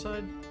the north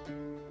side?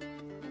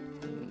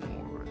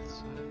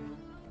 North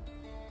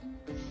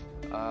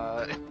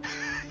side.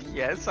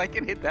 Yes, I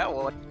can hit that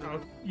one.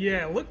 Oh,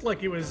 yeah, it looked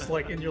like it was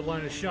like in your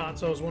line of shot,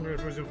 so I was wondering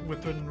if it was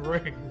within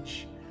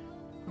range.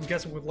 I'm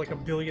guessing with like a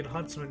billion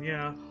huntsmen,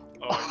 yeah.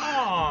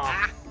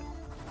 Oh.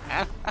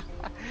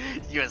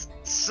 You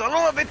son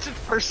of a bitch, it's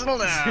personal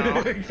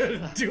now.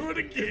 Gotta do it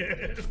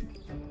again.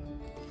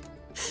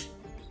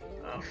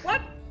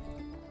 What?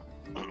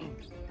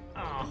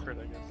 Oh, Crit,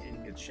 I guess. you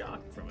didn't get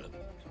shocked from it.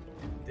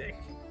 Dick.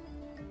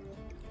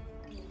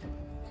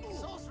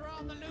 Sorcerer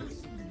on the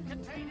loose!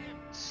 Contain him!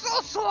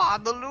 So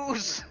on the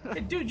loose.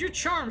 Hey, dude, you're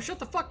charmed. Shut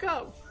the fuck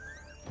up.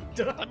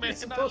 Duh, I mean, you're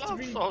supposed to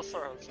be.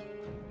 sorcerers.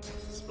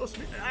 Supposed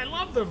to be. I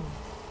love them.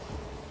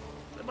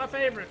 They're my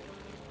favorite.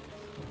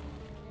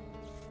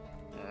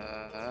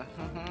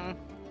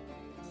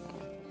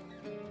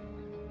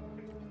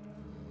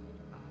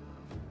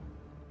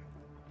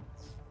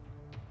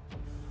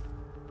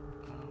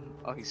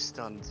 Oh, he's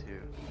stunned too.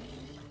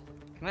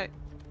 Can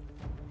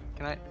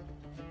I?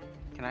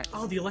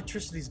 Oh, the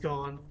electricity's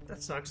gone.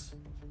 That sucks.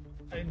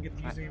 I didn't get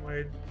to use any of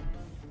my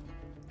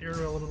air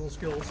elemental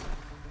skills.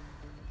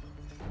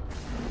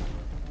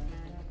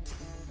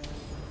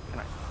 Can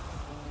I?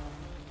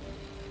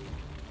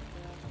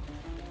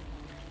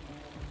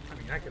 I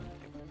mean, I can.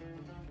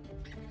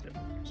 Yep,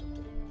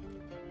 something.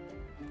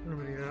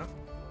 Remedy that.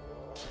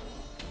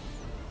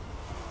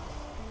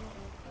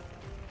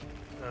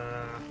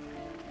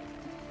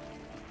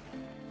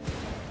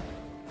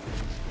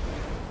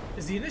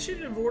 Is the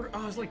initiative order?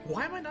 Oh, I was like,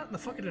 why am I not in the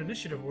fucking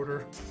initiative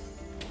order?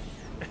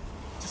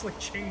 Just like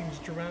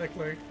changed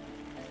dramatically.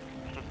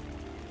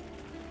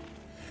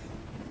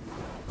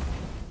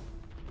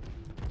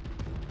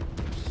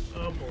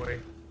 Oh boy.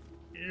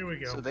 Here we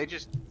go. So they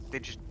just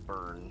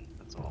burn.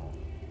 That's all.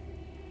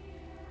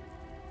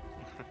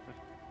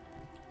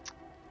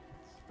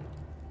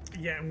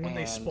 Yeah, and when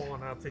they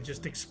spawn up, they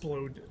just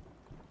explode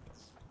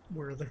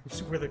where they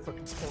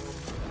fucking spawn.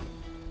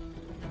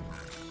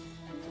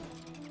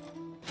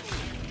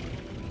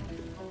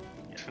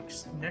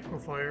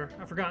 Necrofire.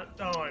 I forgot.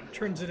 Oh, it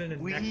turns it into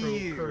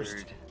Necro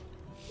Cursed.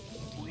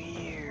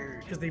 Weird.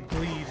 Because they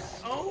bleed.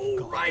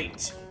 Oh,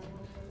 right!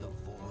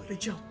 They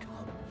jump.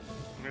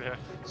 Yeah.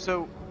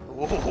 So,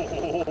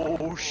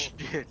 oh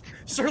shit.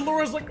 Sir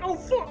Laura's like, oh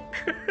fuck!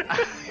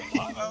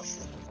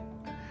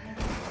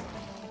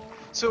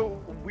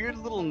 So, weird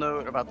little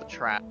note about the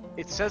trap.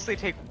 It says they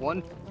take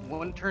one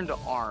turn to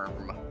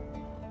arm,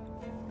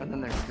 and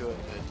then they're good.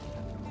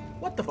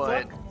 What the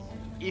But fuck?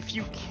 if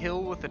you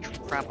kill with a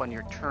trap on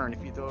your turn,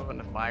 if you throw it in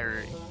the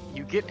fire,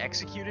 you get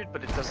executed,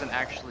 but it doesn't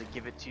actually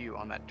give it to you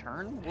on that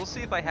turn. We'll see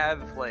if I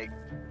have, like...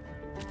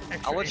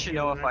 Extra I'll let you AP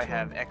know on if the I next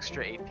have one.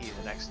 extra AP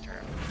the next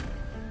turn.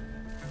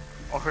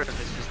 Or if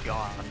it's just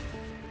gone.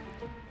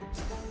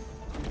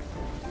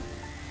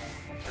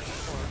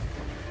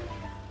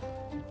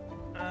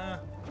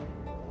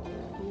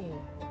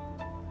 Cool.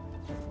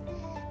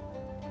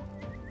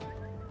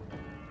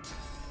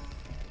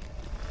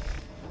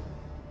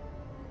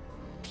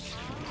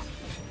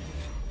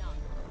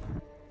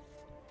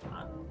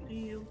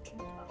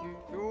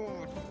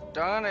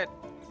 Darn it!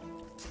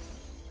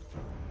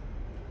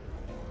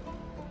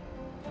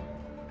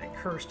 That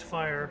cursed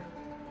fire.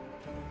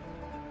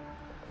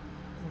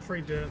 I'm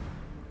afraid of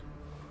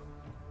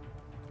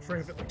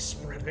it like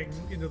spreading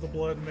into the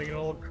blood and making it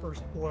all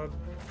cursed blood.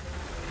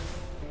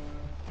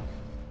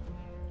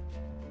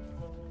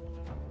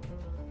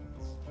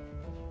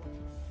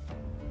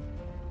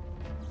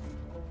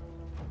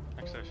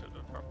 Actually, I should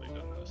have probably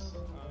done this.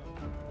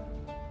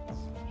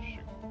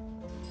 Shoot.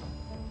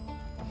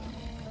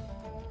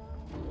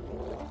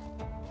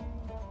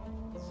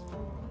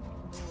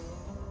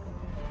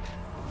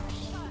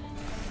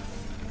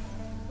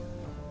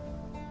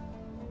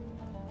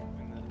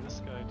 And then this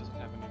guy doesn't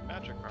have any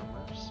magic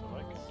armor, so I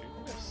can do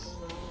this.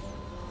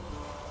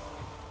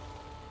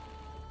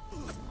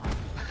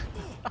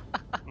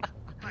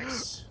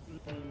 Nice.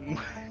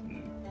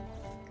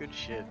 Good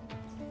shit.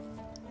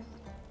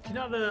 Do you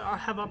not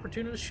have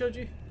opportunities,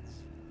 Shoji?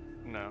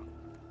 No.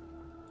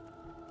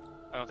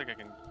 I don't think I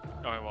can.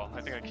 Oh, well,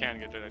 I think I can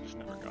get it, I just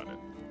never got it.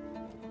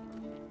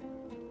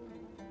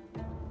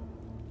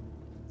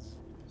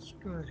 Let's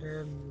go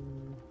ahead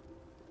and...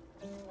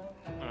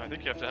 I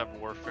think you have to have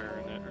warfare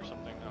in it or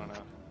something. I don't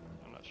know.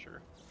 I'm not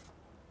sure.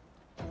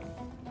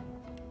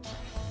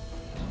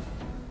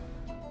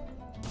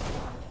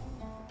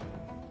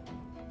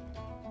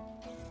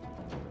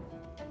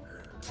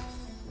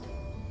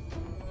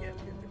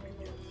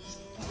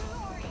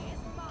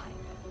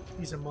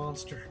 He's a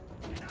monster.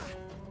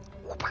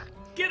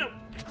 Get him!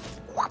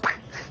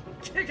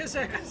 Kick his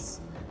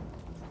ass!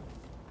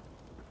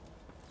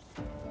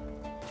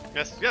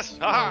 Yes, yes!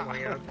 Oh Haha! my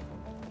god.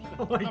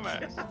 Oh my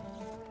Dumbass. god.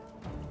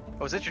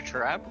 Oh, is that your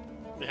trap?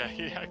 Yeah,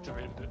 he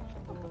activated it.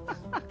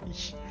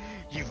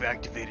 You've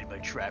activated my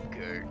trap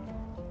card.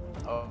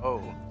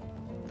 Oh,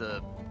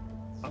 the...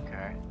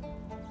 Okay.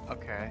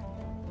 Okay.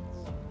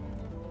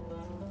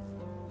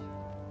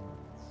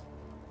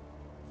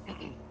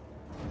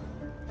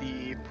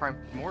 The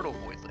primordial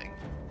voicing.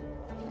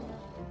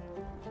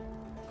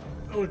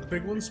 Oh, the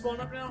big ones spawn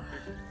up now?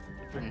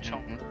 Big Mhm.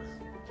 chonker.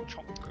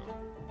 Chonker.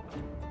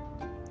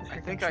 I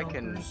think I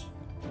can... Chompers.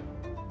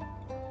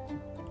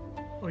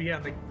 Oh yeah,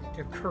 they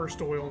have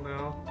cursed oil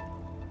now.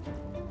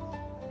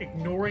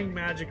 Ignoring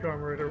magic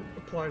armor, it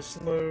applies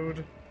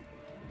slowed.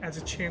 Adds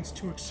a chance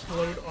to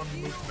explode on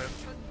movement.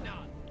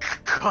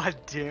 God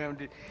damn,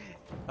 dude.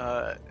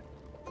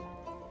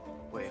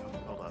 Wait,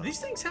 hold Do on. these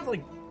things have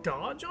like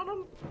dodge on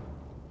them?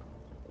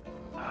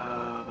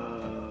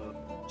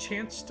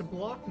 Chance to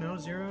block? No,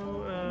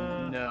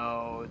 0.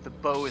 No, the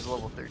bow is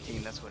level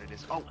 13, that's what it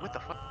is. Oh, what the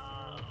fuck?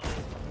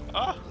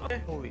 Ah!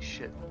 Holy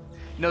shit.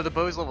 No, the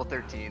bow is level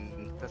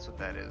 13, that's what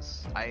that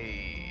is.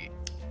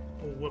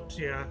 Oh, whoops,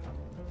 yeah.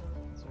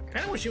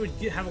 Kind of wish you would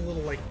have a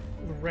little like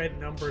red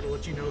number to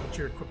let you know that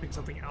you're equipping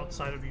something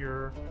outside of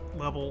your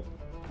level.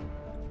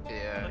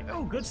 Yeah. Like,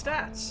 oh, good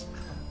stats.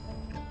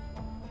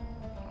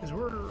 Because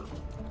we're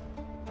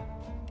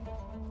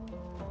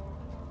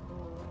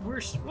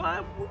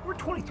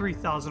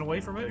 23,000 away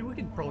from it. We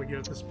could probably get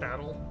at this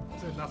battle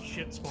if enough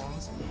shit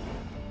spawns.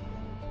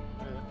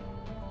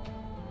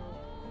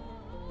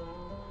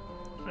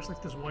 Especially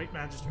if this white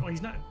magister. Oh,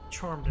 he's not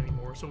charmed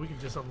anymore, so we can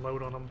just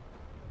unload on him.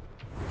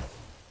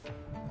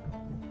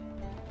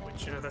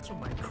 Which that's what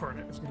my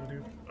incarnate is gonna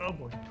do. Oh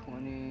boy.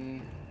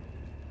 20.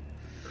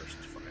 First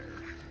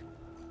fire.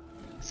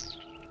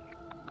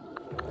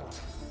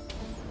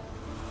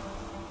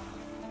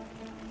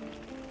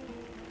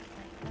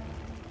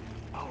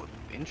 Oh,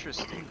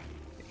 interesting.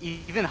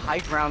 Even high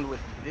ground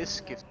with this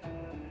gives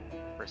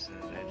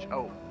percentage.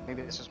 Oh,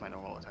 maybe this is my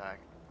normal attack.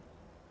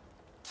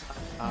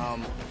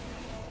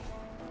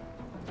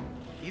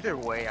 Either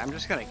way, I'm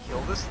just gonna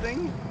kill this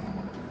thing.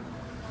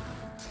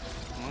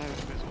 Might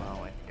as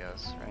well, I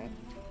guess, right?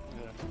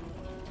 Yeah.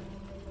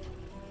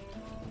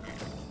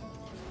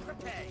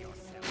 Prepare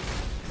yourself.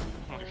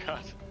 Oh my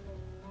god.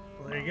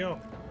 Well, there you go.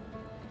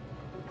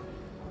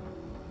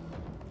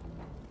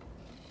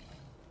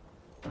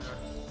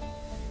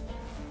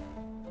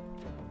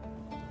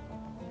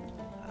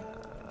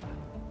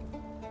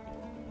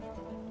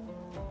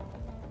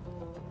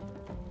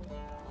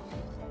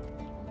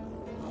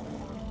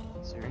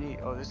 Is there any?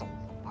 Oh, there's a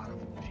lot of.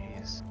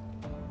 Jeez.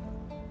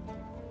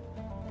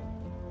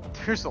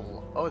 There's a.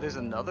 Oh, there's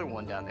another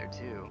one down there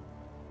too.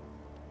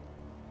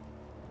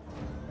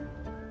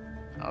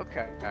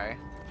 Okay. Okay.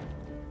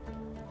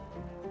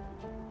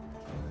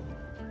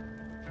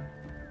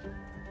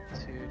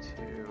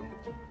 2.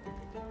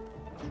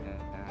 No.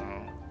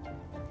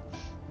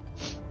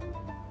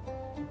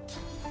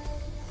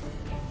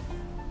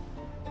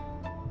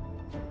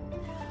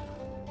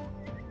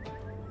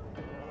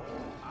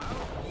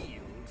 I'll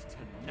yield to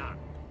none.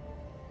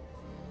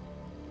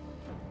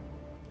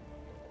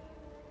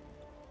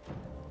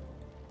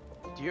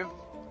 Do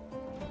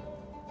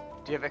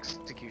you have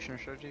executioner,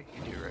 Shoji?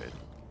 You do, right?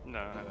 No,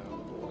 I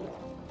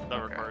don't.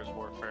 That requires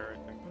warfare, I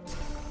think.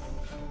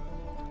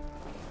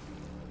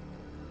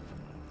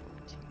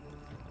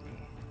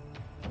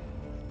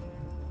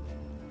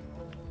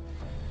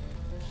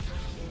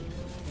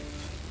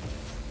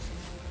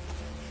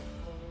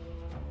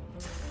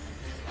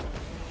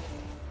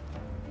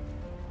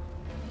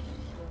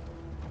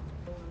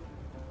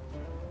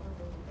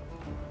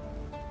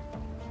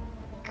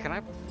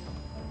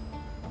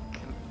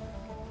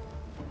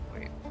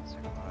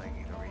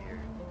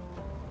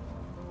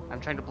 I'm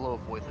trying to blow a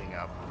voidling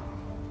up.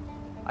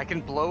 I can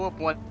blow up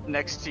one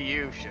next to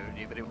you,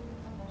 Shoji, but it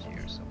was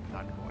you, so I'm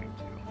not going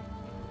to.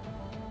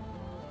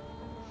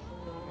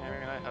 I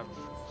mean, I have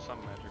some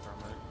magic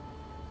armor.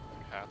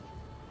 Like half.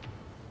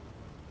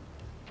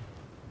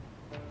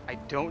 I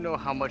don't know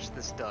how much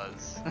this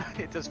does.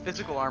 It does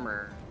physical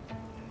armor.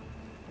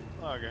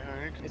 Okay, I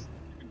mean, you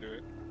can do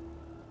it.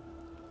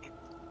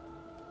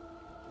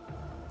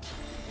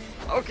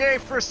 Okay,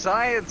 for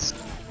science!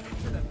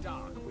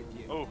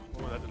 Oh,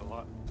 that did a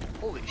lot.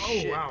 Holy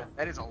shit, wow.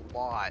 that is a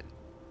lot.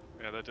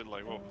 Yeah, that did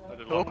like, whoa, that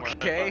did a lot more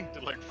than I Okay. thought. It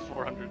did like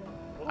 400.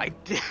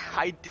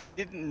 I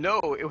didn't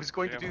know it was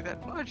going to do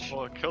that much.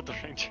 Well, it killed the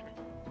ranger.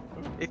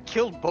 It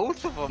killed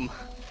both of them.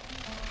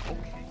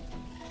 Okay.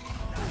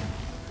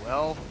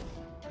 Well,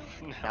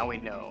 now we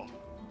know.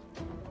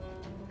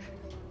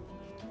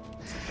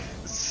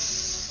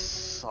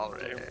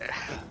 Sorry.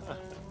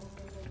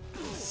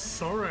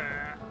 Sorry.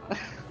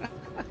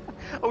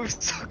 Oh, we've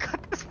still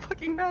got this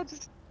fucking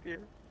Majesty here.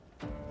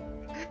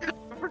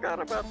 I forgot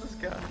about this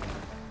guy.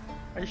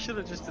 I should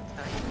have just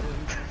attacked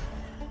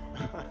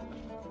him.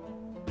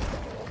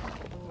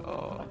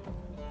 Oh.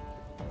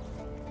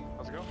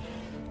 How's it going?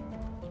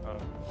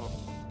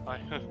 Hi.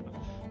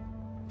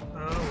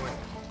 Oh, wait.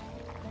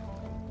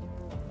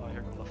 Oh,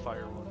 here come the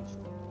fire ones.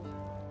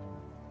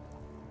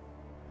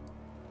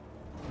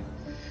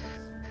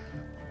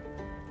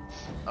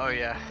 Oh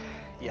yeah.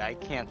 Yeah, I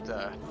can't,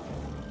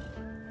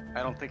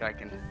 I don't think I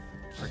can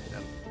hurt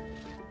them.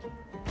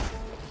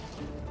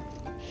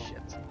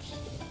 Shit.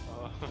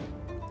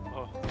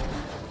 Oh.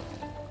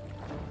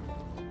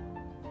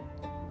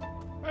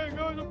 Hey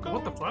guys, I'm coming.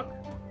 What the fuck?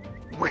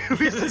 Where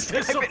is This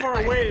guy's so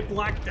far away, it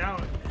blacked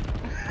out.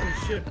 Holy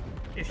shit.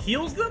 It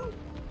heals them?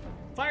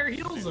 Fire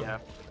heals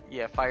them.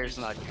 Yeah, fire's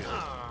not good.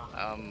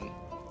 Ah.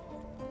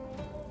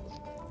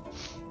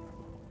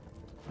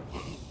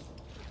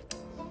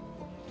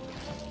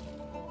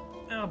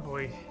 Oh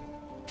boy.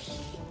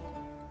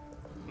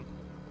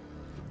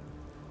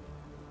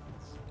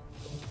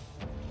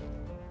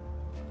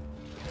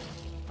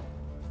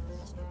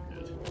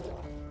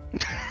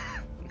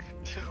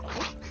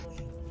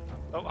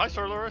 Oh, hi,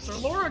 Sir Laura. Sir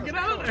Laura, get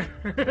out of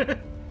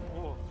there!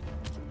 Oh.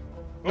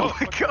 Oh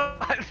my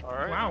god!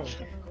 Alright. Wow.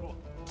 Cool.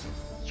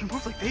 You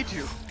move like they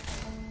do.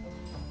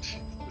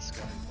 This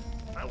guy.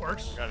 That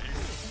works. I got it here.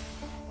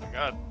 Oh my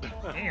god.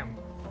 Damn.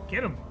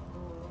 Get him.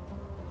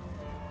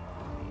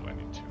 Oh, I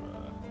need to,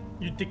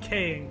 You're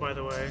decaying, by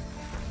the way.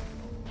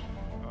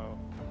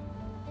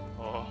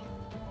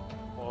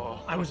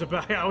 I was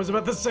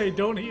about to say,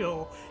 don't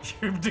heal.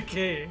 You're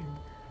decaying.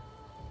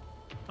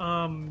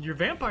 Your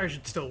vampire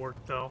should still work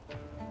though.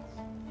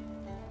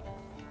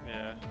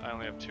 Yeah, I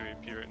only have 2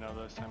 AP right now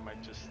though, so I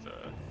might just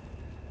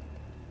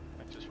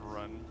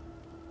run.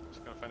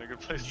 Just gotta find a good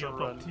place Jump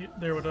to run. up to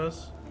there with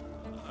us.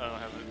 I don't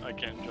have it. I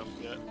can't jump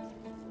yet.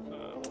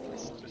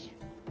 Let's just.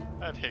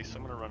 I have haste, so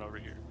I'm gonna run over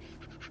here.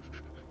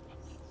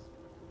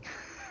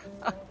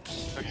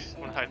 Okay,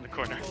 I'm gonna hide in the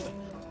corner.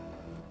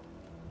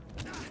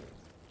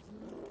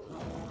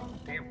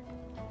 Damn.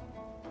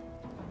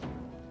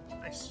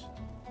 Nice.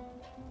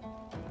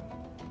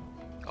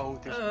 Oh,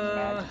 there's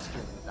Magister.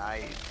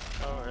 Nice.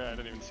 Oh yeah, I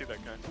didn't even see that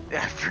guy.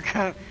 Yeah, I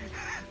forgot.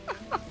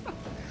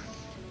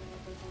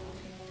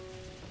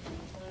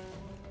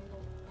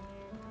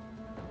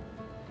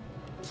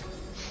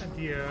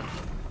 Idea.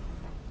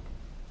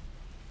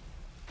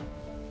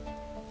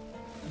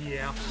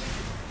 Yeah.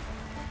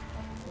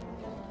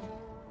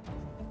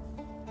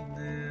 And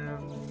then...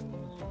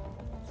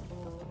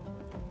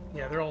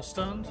 Yeah, they're all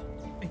stunned,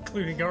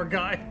 including our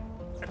guy.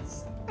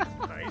 That's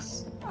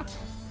nice.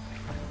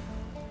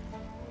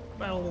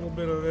 About a little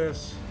bit of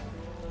this.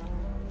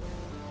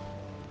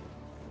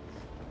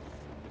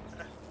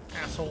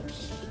 Asshole.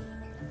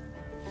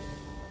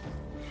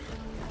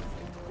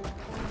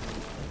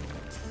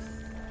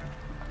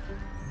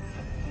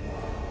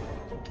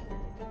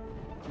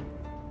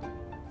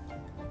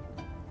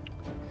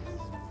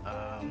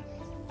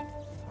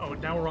 Oh,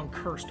 now we're on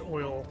cursed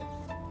oil.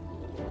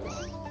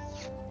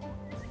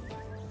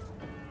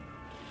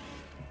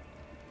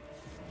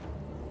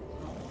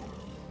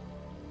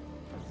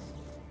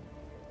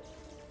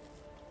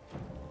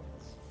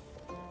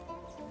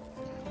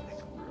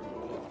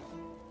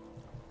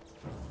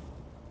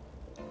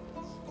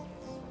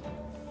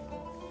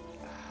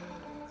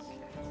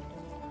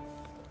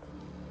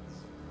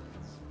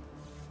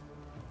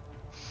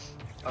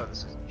 Oh,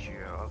 this is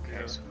Geo. Okay,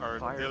 Yeah, so the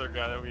fire. other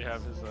guy that we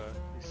have is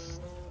he's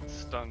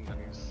stunned and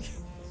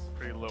he's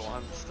pretty low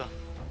on stuff.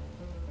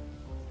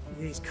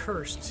 He's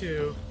cursed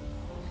too.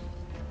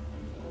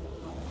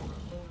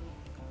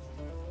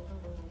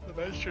 The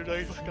Magister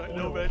Knight's got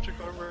no magic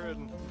armor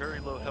and very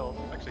low health.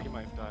 Actually, he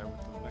might die with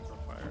the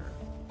necrofire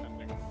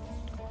ending.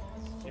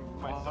 He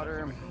might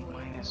Water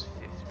minus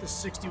 50. The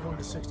 61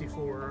 to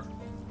 64.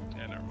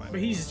 Yeah, never mind. But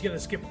he's just gonna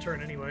skip a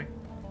turn anyway.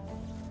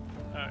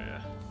 Oh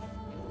yeah.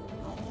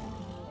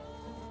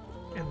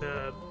 And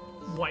the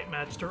White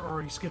Magister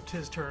already skipped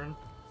his turn.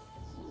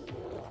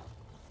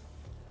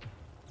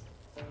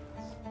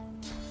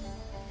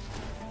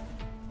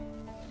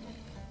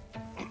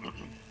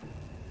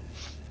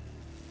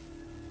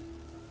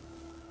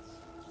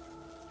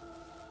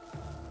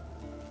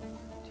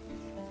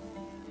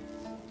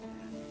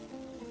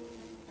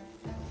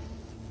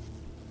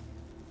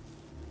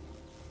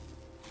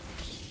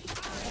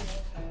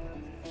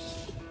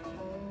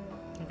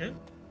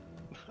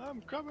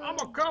 I'm coming. I'm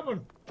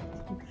a-coming!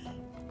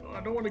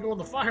 I don't want to go in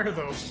the fire,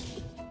 though.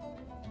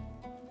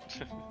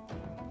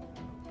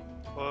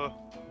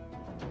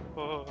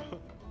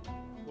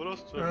 What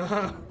else?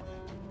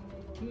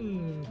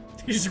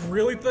 He's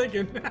really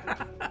thinking.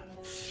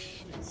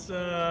 It's,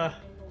 I'm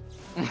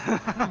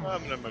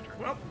gonna my turn.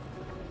 well,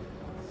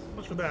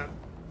 much for that.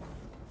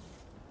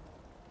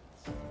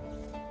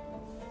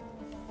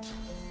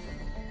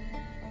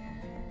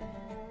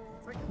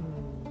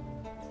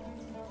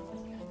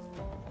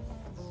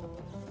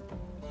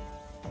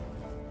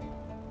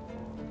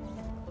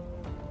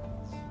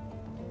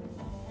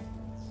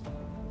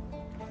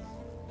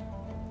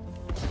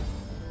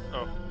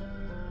 Oh.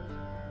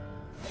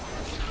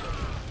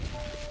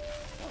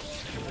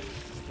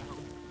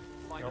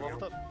 Y'all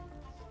leveled up.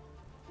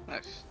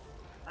 Nice.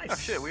 Nice. Oh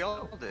shit, we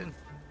all did. I'm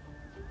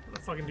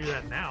gonna fucking do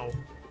that now.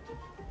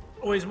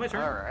 Oh, wait, is it my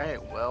turn?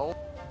 Alright, well.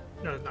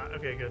 No, it's not.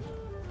 Okay, good.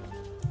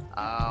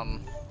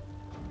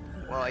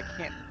 Well, I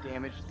can't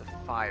damage the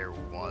fire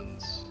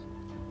ones.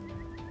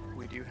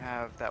 We do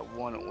have that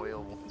one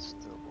oil one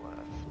still left.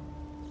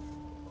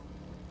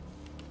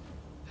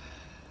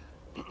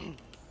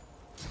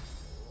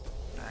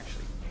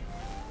 Actually,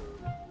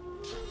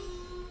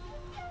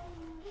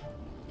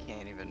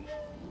 can't even.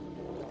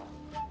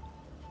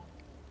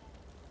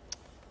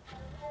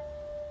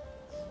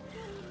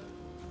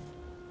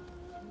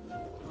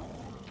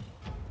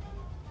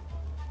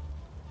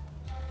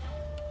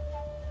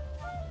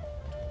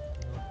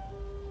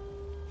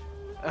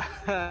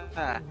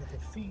 With the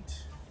feet.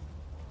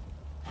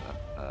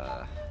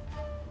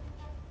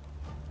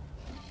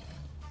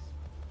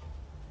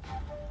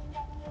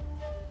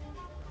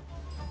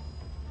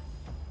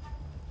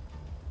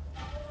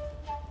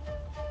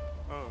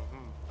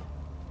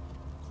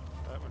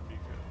 That would be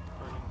good.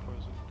 Burning,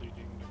 poison,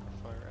 bleeding,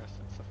 necrofire,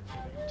 acid,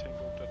 suffocating,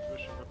 entangled, death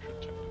wish, and ruptured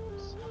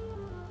tendons.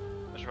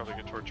 I should probably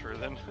get torture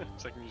then,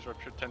 so I can use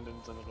ruptured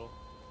tendons and it'll...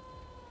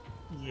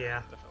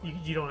 Yeah,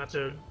 you don't have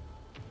to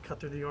cut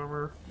through the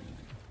armor.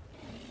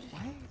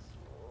 What?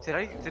 Did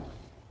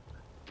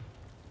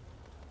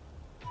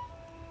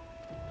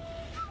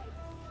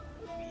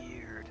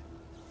Weird.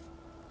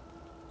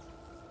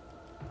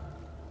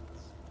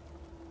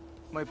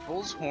 My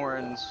bull's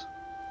horns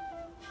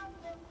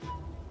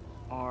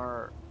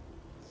are...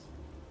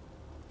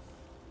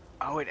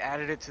 Oh, it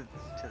added it to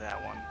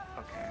that one.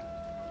 Okay.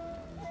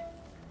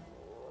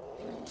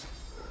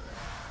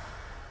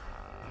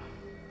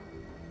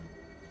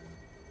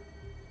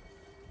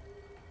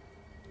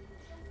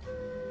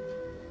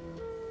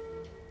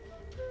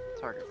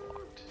 Target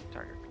blocked.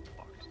 Target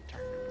blocked.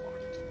 Target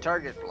blocked.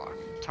 Target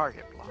blocked.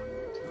 Target blocked.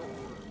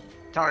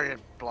 Target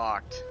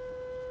blocked.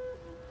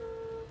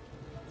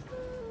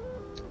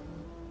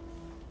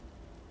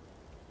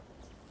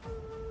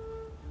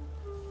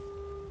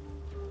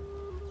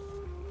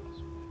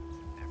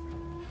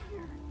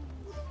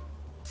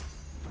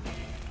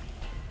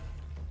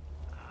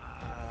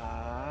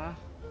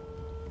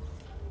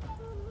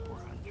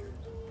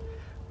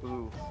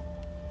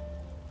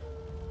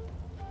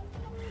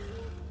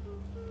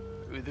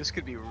 This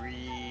could be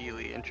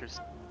really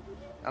interesting.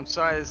 I'm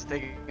sorry it's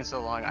taking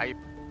so long. I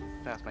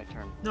passed my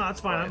turn. No, that's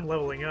fine. I'm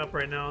leveling up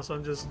right now, so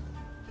I'm just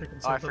picking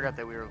something. Oh, I forgot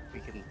that we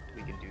can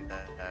do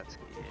that. That's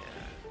yeah.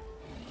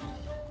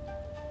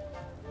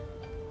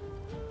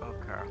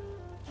 Okay.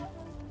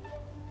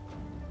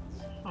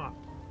 Huh.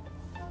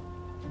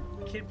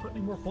 I can't put any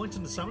more points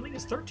into summoning.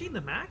 Is 13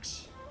 the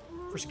max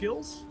for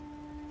skills?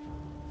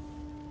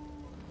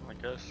 I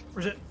guess. Or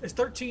is it? Is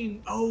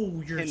 13?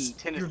 Oh, your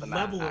 10 your is the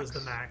level max. is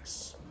the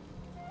max.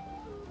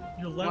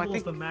 Your level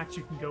is the max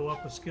you can go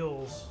up with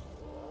skills.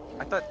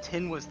 I thought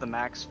 10 was the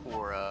max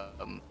for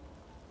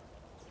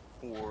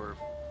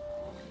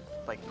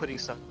like putting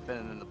stuff in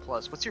and then the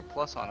plus. What's your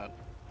plus on it?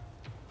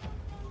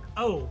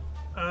 Oh,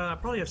 I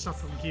probably have some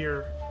from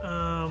gear.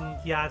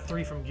 Yeah,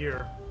 3 from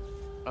gear.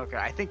 Okay,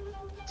 I think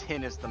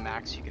 10 is the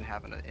max you can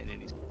have in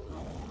any.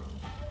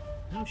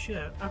 Oh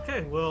shit.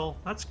 Okay, well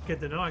that's good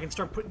to know. I can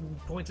start putting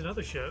points in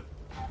other shit,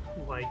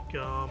 like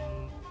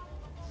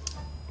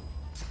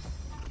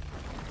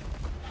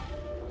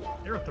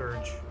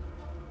Aerothurge.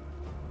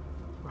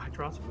 Or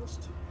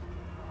Hydrocephalus.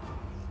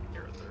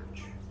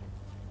 Aerothurge.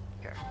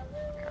 Okay.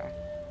 Okay.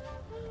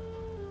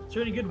 Is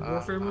there any good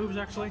warfare moves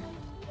actually?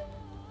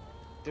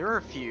 There are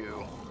a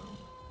few.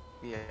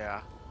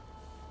 Yeah.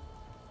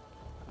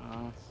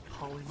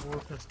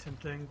 Polymorph, that's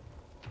tempting.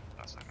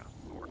 That's not gonna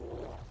work.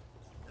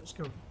 Let's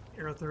go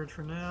Aerothurge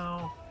for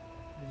now.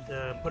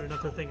 And put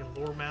another thing in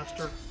Lore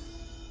Master.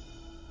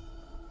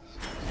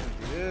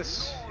 Do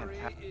this.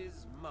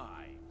 Is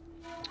mine.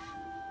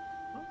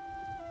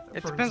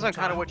 It depends on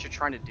kind of what you're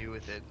trying to do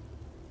with it.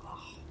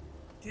 Oh,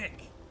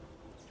 dick.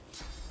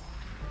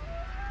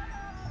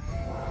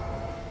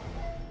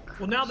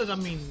 Well, now that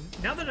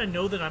I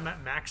know that I'm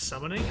at max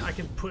summoning, I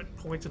can put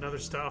points in other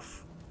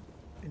stuff,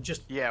 and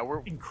just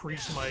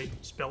increase my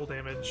spell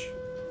damage.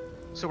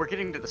 So we're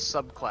getting to the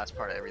subclass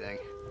part of everything.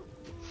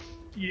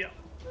 Yeah.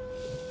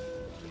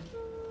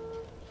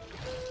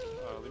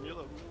 Leave me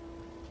alone.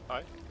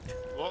 Hi.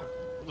 Well.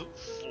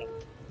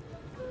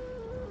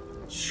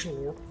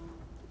 Sure.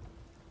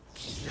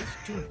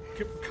 Dude,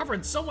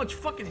 covering so much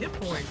fucking hit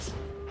points.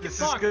 This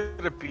Fuck. is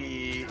gonna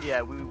be,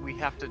 yeah, we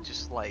have to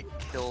just like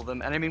kill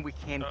them, and I mean we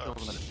can kill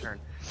them in a turn.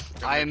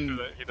 Make sure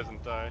that he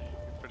doesn't die.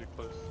 You're pretty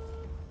close.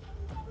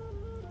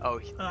 Oh,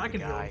 I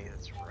can die. heal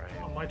That's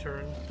right. on my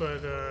turn,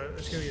 but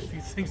there's gonna be a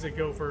few things that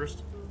go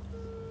first.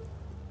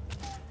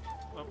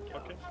 Oh,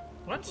 okay.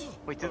 What?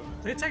 Wait, did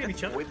they attacking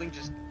each other? Voidling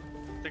just?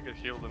 I think it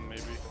healed him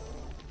maybe.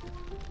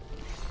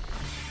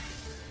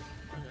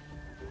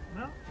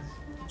 Well,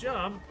 good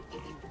job.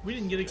 We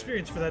didn't get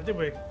experience for that, did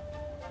we?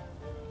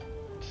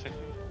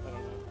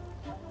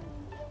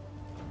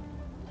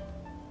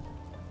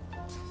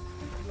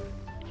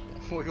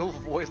 I don't know.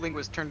 Voidling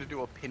was turned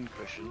into a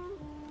pincushion.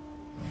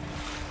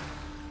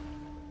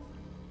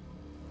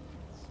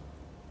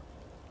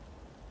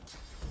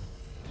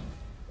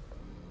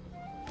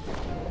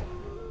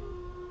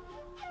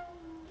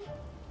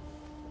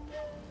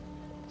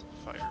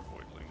 Fire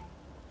Voidling.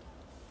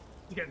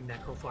 You got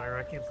Necrofire,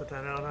 I can't put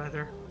that out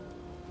either.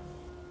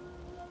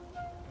 I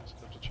just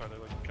have to try to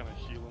like kind of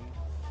heal him.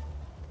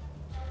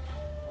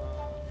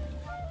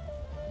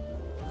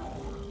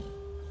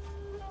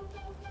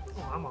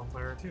 Oh, I'm on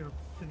fire too.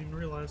 Didn't even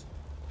realize.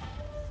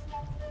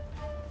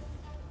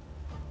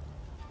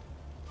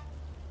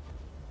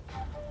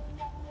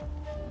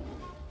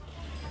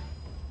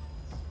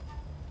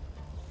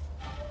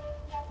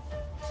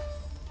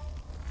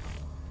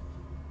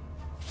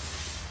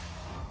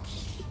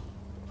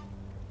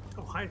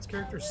 Oh, Hyatt's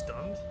character's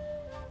stunned?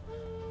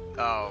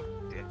 Oh,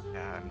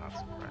 yeah, I'm not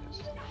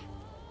surprised.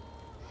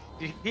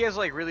 He has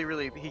like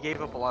really, he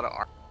gave up a lot of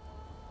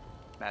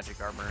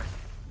magic armor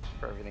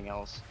for everything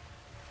else.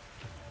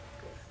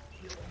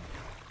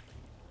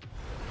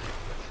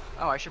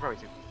 Oh, I should probably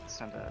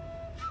send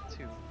that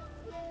too.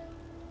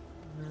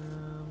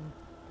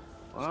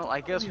 Well,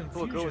 I guess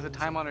we'll go with the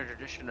time-honored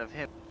tradition of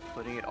him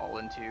putting it all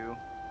into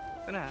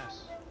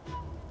finesse.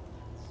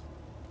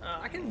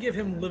 I can give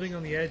him Living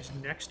on the Edge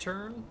next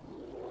turn.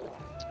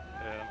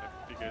 Yeah, that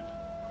might be good.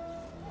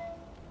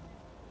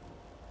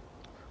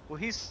 Well,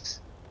 is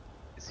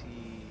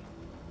he?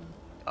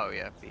 Oh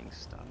yeah, being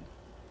stunned.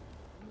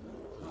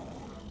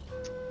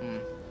 Hmm.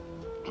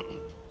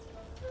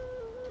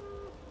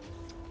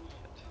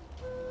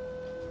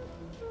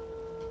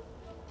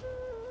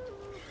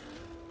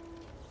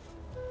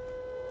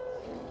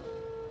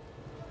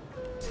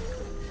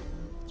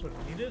 That's what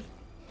he needed.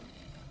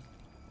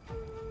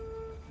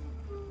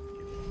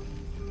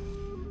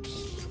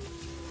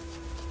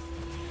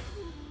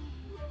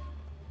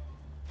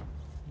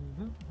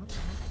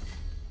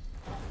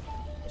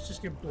 Let's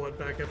just get blood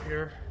back up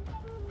here.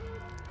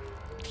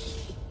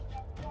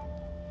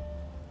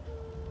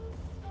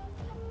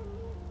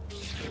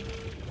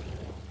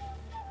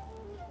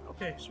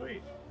 Okay,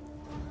 sweet.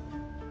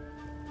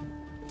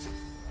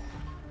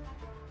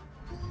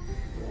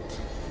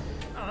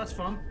 Oh, that's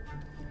fun.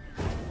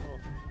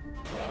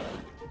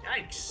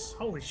 Yikes!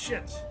 Holy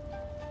shit!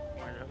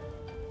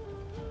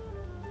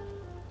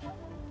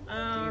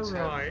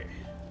 Alright.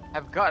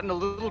 Have gotten a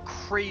little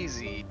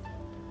crazy.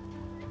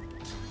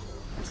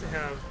 Yes, they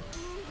have.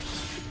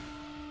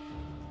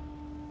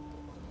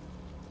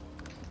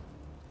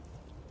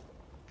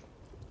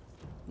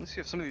 Let's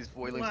see if some of these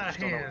voidlings just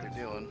don't know what they're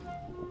doing.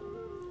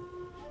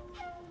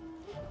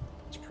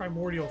 These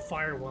primordial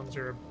fire ones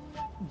are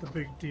the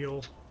big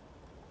deal.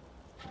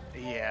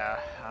 Yeah,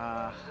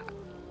 I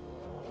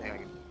think I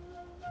can...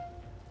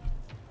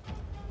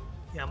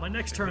 Yeah, my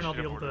next turn I'll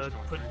be able to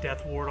put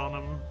Death Ward on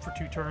him for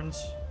 2 turns,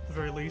 at the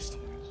very least.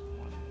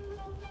 One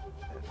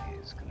that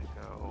is gonna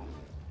go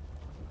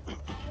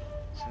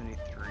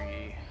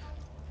 73.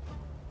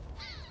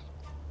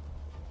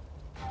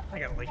 I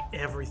got like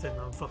everything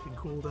on fucking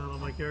cooldown on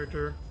my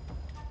character.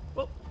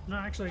 Well, no,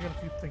 actually I got a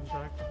few things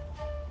back.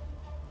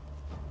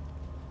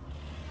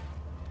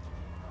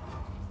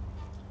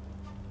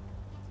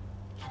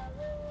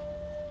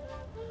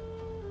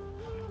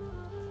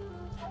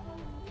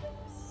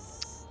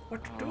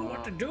 What to do,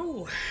 what to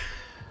do?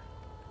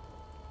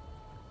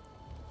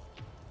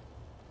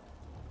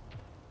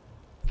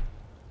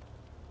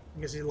 I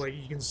guess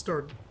you can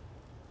start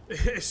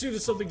as soon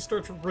as something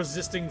starts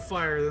resisting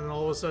fire, then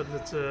all of a sudden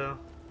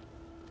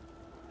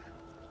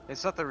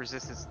it's not the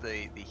resistance,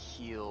 the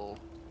heal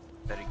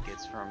that it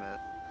gets from it.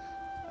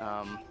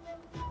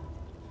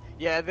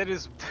 Yeah, that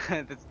is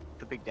that's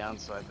the big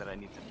downside that I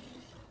need to.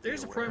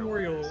 There's a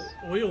primordial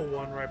oil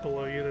one right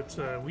below you that's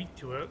weak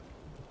to it.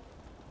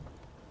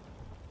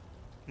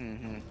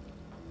 Mm-hmm.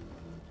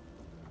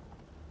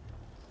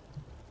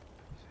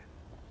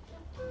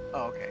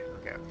 Oh, okay.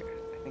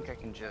 I think I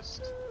can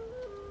just...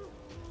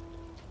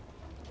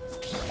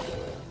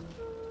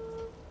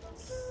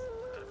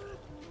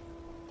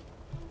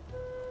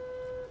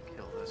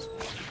 kill this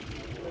one.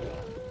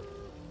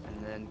 And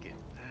then get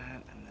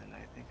that, and then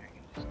I think I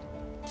can just...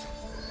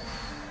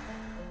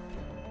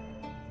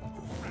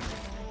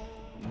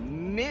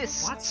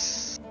 Missed! What?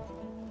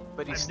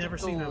 But he's I've never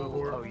seen that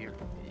before. Oh, yeah,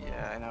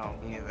 I know.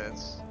 Yeah,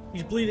 that's...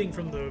 He's bleeding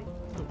from the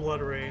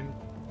blood rain.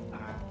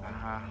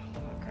 Uh-huh.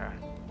 Okay.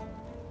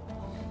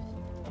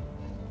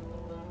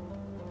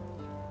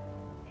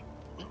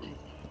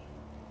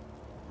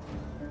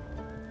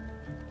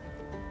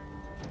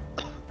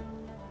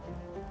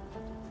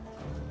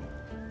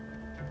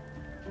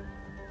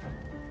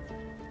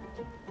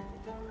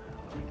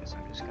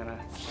 Just gonna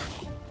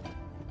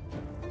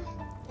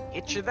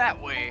hit you that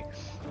way.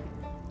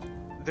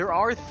 There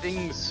are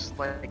things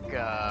like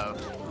Oh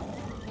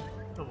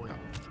boy.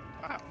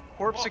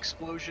 corpse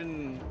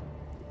explosion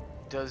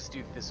does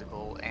do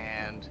physical,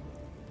 and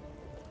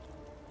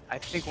I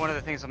think one of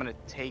the things I'm gonna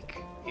take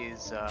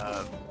is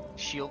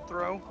shield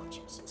throw. Oh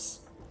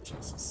Jesus.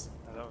 Jesus.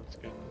 Oh, that one's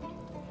good.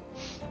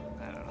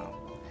 I don't know,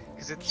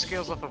 because it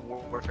scales off of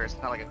warfare. It's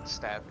not like a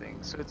stat thing,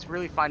 so it's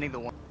really finding the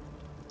one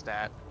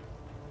stat.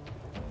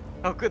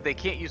 Oh, good. They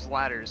can't use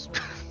ladders.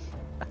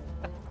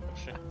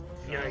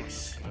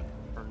 Yikes.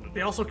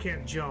 They also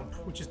can't jump,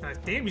 which is nice.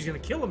 Damn, he's gonna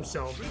kill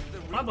himself.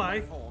 Bye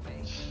bye.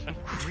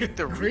 Greet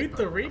the Greet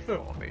the Reaper.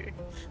 Reaper.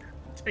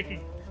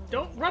 Taking.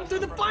 Don't run through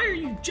the fire,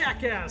 you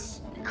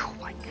jackass! Oh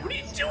my god. What are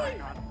you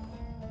doing?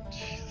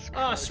 Jesus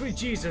Ah, Christ. sweet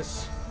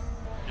Jesus.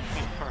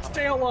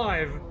 Stay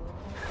alive.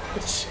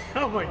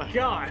 Oh my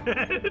god.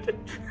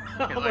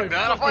 Oh He's my like,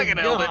 "Nah, if I fucking can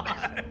help it."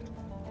 god.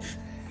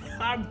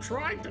 I'm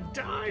trying to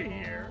die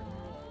here.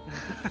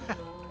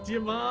 Do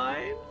you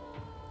mind?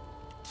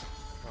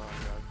 Oh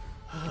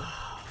god.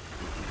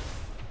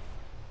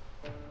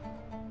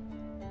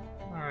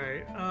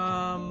 Alright,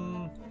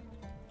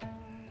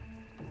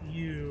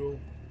 you.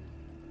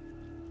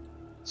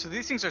 So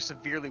these things are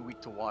severely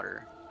weak to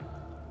water.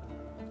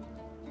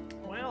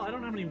 Well, I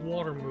don't have any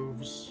water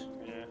moves.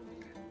 Yeah.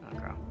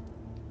 Okay.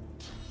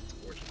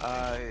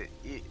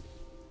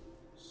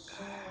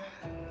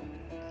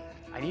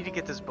 I need to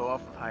get this bow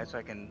off of high so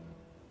I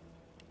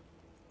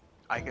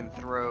can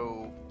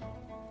throw,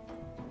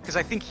 because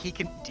I think he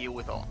can deal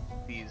with all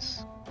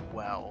these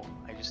well.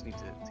 I just need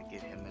to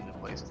get him in a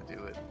place to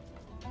do it.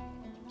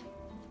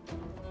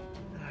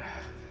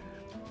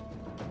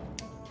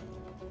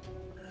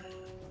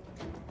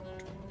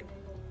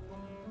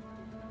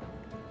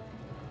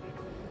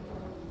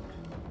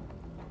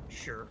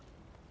 Sure.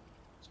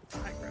 Let's get the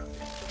high ground.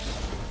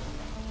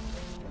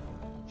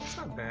 It's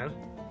not bad.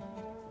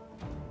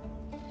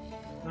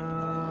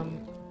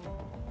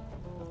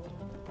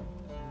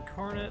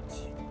 Incarnate.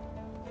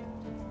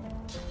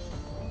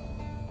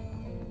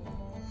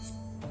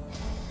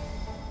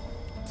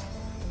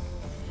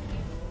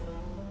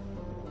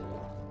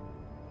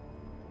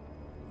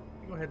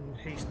 Go ahead and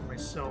hasten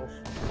myself.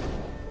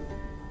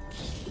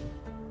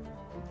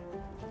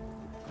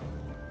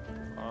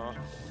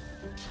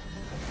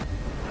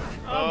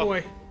 Oh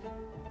boy.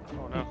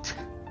 Oh no.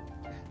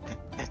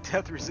 That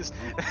death resist.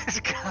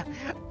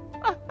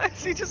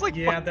 Is he just like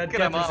Yeah, that fucking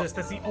death him up? resist.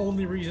 That's the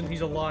only reason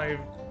he's alive.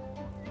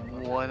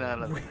 One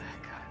out of God,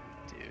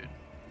 dude.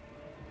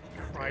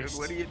 Christ. Dude,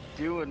 what are you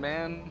doing,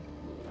 man?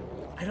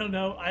 I don't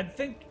know. I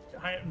think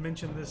I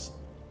mentioned this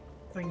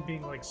thing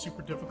being like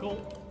super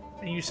difficult,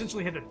 and you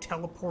essentially had to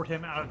teleport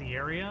him out of the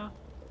area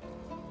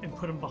and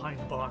put him behind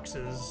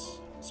boxes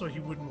so he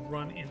wouldn't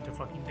run into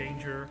fucking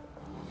danger.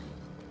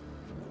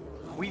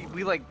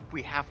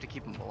 We have to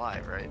keep him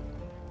alive, right?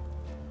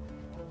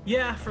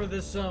 Yeah, for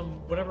this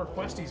whatever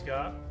quest he's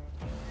got.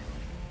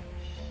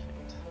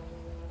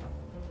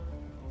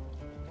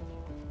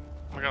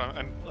 Oh my god,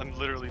 I'm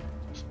literally,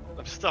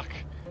 I'm stuck.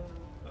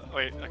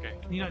 Wait, okay.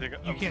 You I think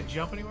you can't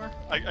jump anywhere?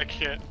 I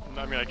can't.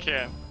 I mean, I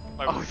can.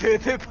 Oh,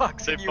 they're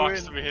boxing They you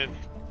boxed in. me in.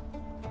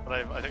 But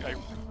I think I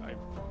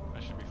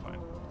should be fine.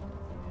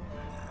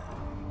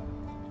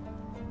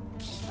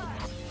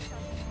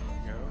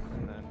 Go,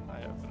 and then I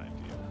have an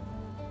idea.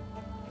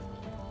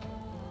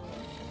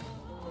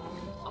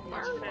 I'm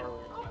burning!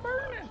 I'm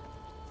burning!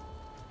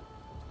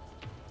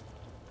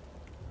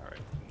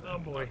 Alright. Oh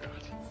boy.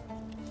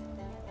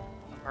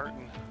 I'm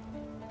hurting.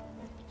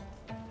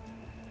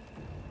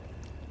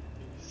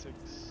 86.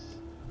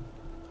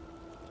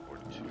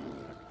 42.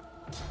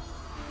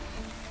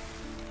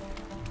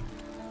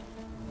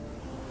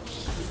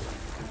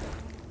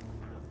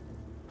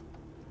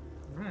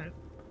 Alright.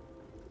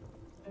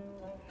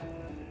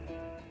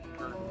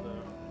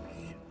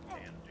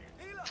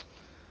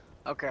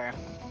 Okay.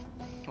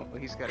 Well,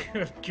 he's got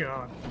Good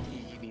God.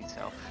 He needs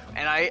help.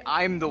 And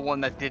I'm the one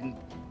that didn't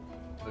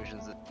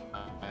illusions at the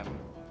time.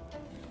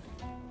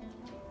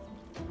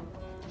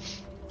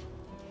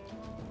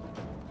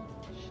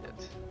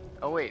 Shit.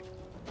 Oh wait.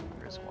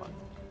 There's one.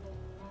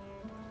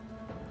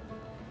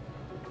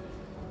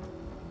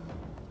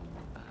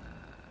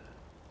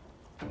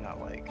 I'm not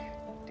like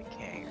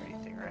decaying or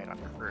anything, right? I'm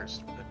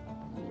cursed, but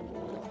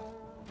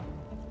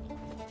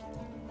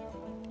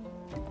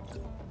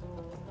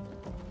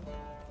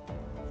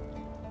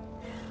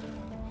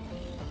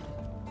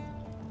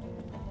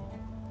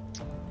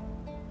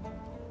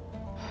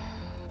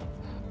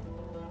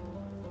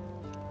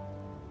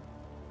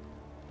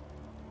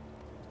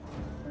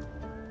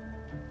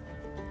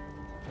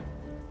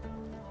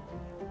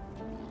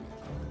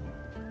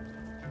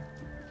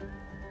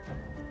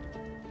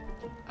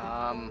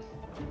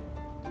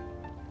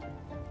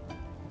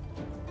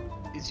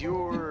is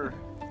your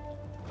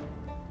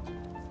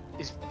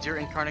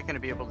incarnate going to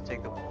be able to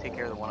take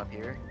care of the one up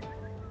here?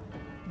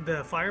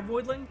 The fire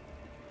voidling?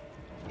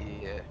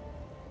 Yeah.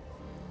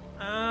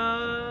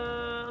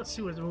 Let's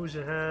see what moves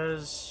it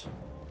has.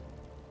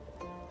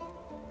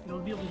 You'll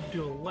be able to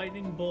do a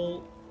lightning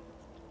bolt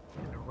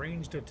and a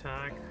ranged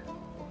attack,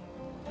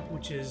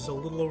 which is a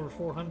little over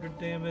 400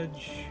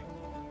 damage.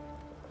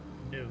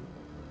 No.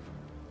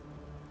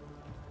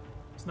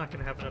 It's not going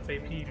to have enough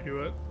AP to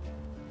do it.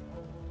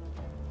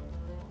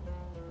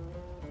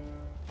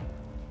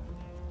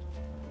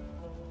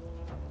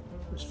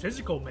 There's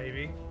physical,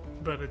 maybe,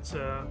 but it's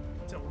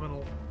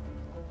elemental.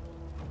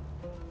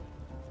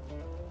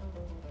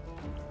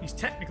 He's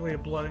technically a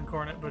blood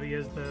incarnate, but he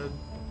has the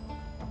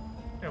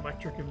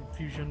electric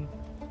infusion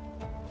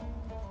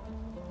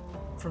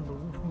from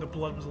when the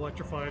blood was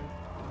electrified.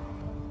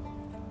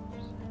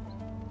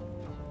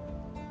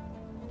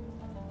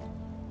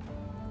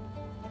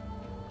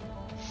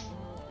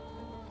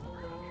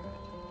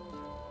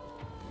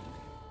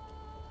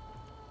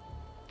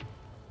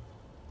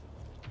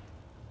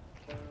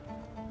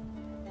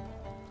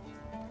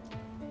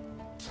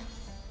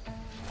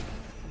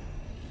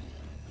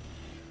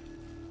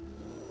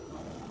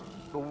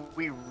 But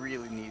we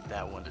really need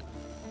that one to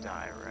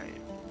die,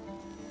 right?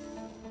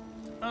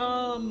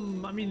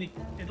 I mean,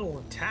 it'll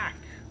attack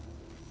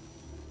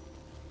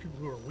people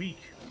who are weak.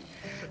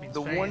 That means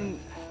The Fang. one.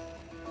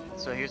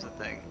 So here's the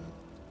thing.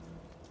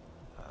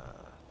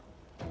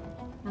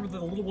 Remember,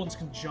 the little ones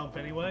can jump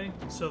anyway,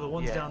 so the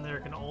ones Yeah. down there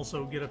can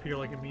also get up here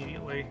like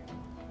immediately.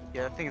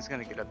 Yeah, that thing is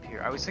gonna get up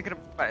here. I was thinking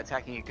about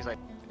attacking it because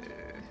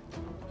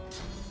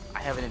I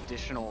have an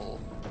additional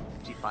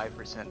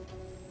 55%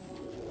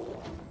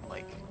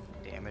 like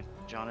damage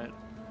on it.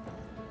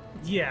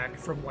 Yeah,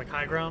 from like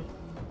high ground.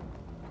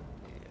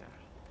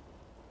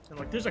 Yeah. And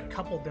like, there's a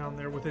couple down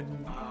there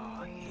within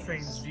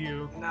Fane's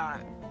view.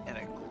 Not in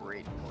a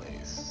great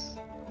place.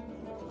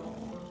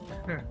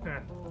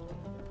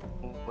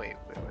 Wait.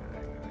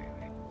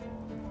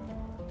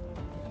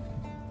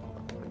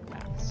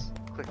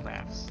 Quick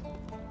maths.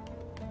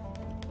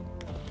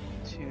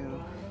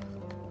 2.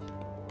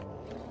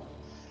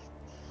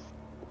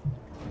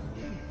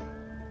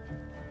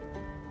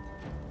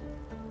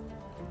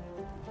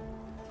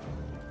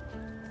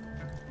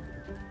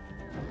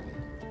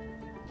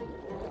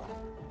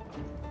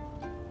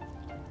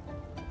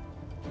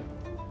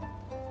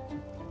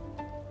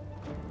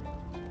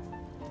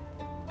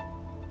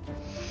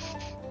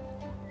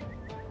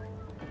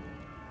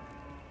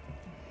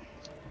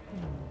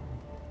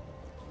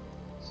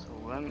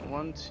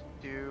 One,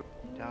 two,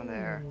 down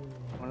there.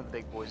 One of the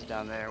big boys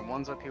down there.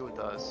 One's up here with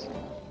us.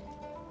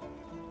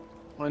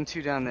 1,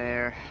 2 down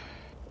there.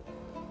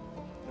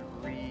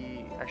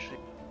 3, actually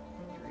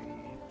 3.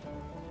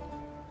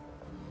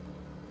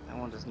 That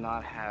one does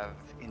not have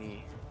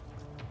any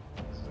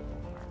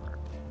armor.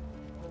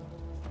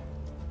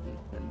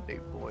 And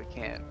big boy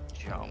can't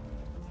jump.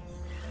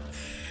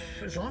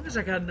 As long as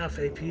I got enough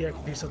AP, I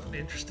can do something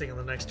interesting on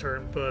the next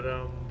turn, but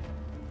I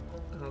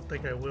don't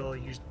think I will. I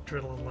used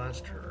Adrenaline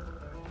last turn.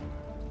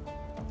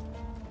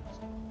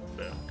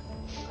 But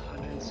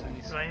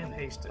I am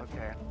hasted.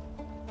 Okay.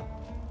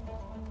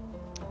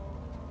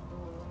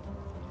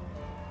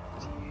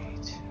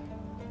 8.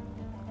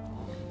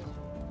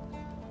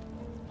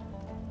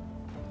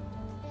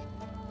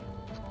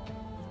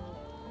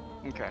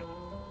 Okay.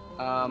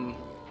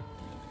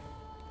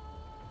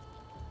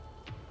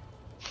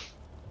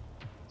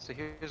 So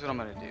here's what I'm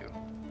gonna do.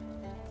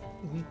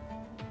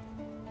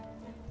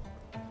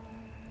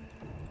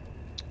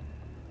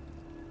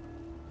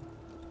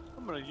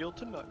 I'm gonna yield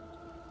to none.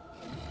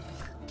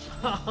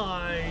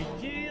 I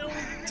yield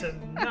to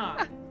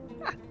none.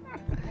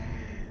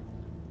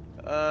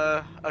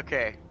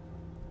 Okay.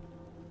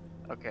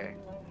 Okay.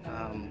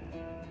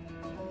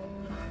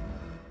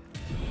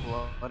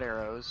 Blood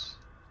arrows.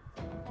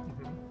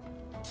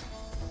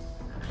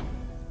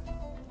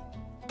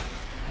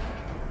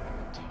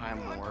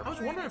 Time warp. I was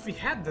wondering if he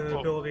had the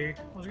ability.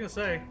 I was gonna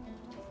say,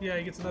 yeah,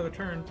 he gets another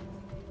turn.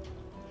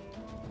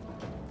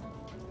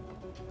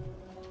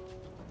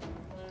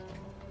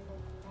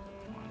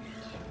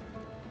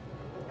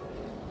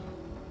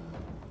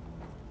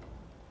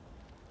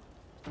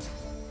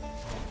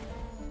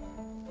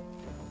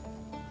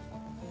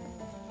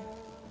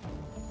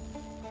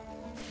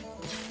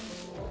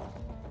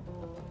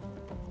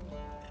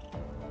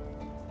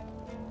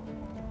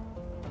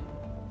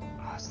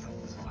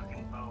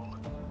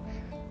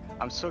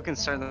 I'm so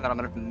concerned that I'm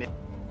gonna miss.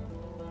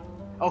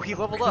 Oh, he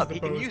leveled up.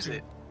 He can use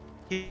it.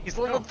 He's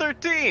level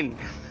 13.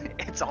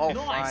 It's all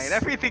Nice. fine.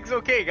 Everything's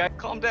okay, guys.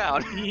 Calm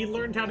down. He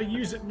learned how to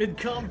use it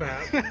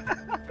mid-combat.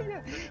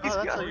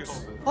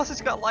 Plus,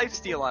 it's got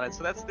lifesteal on it,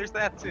 so there's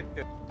that too.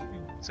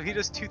 So he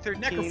does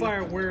 213.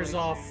 Necrofire wears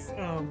off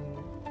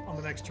on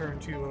the next turn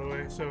too, by the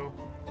way. So.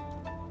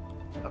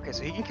 Okay,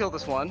 so he can kill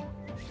this one.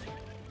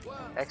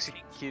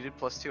 Executed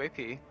plus 2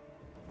 AP.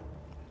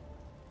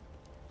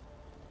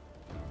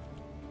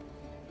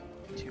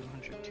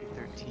 200,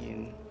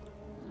 213.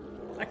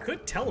 I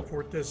could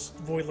teleport this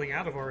voidling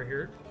out of our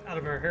hair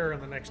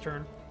on the next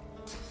turn.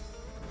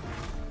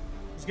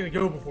 He's gonna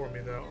go before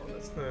me though.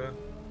 That's the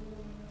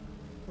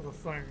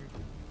thing.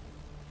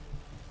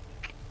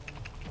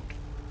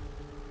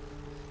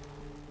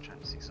 I'm trying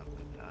to see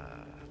something.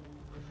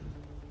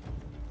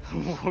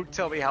 won't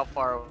tell me how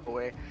far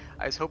away.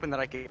 I was hoping that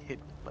I could hit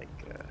like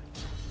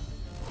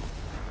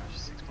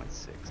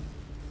 6.6,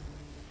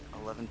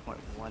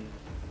 11.1.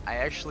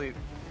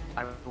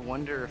 I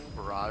wonder if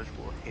Barrage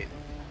will hit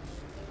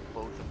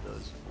both of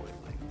those void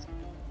lines.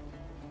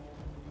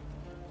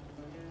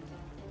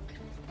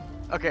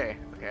 Okay.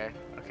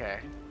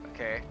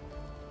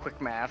 Quick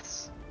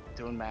maths.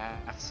 Doing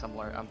maths.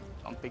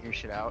 I'm figuring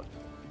shit out.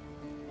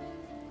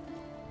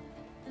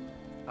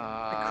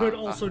 I could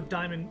also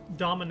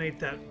dominate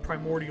that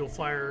primordial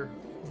fire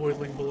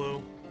voidling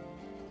below.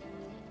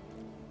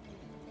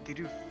 They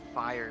do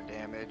fire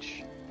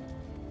damage.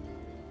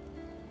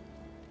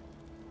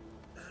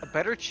 A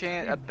better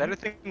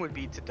thing would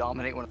be to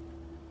dominate one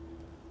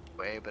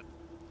way, but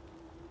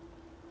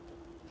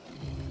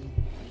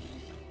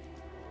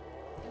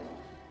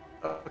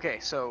okay.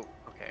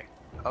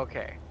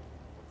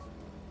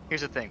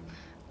 Here's the thing.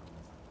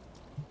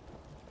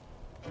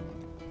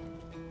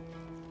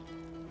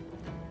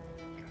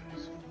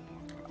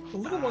 The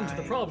little ones are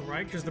the problem,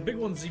 right? Because the big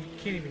ones you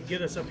can't even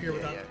get us up here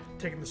without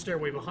taking the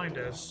stairway behind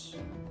us.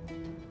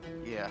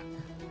 Yeah.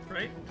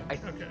 Right?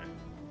 Okay.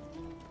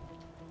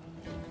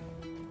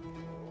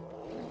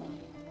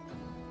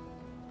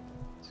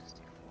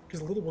 Because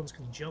the little ones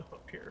can jump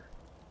up here.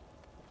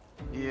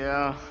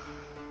 Yeah.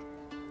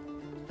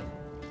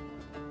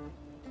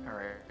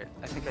 Alright,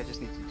 I think I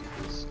just need to do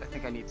this. I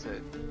think I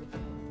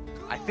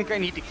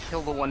need to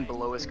kill the one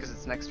below us because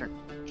its next turn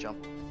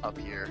jump up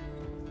here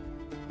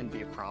and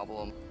be a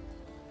problem.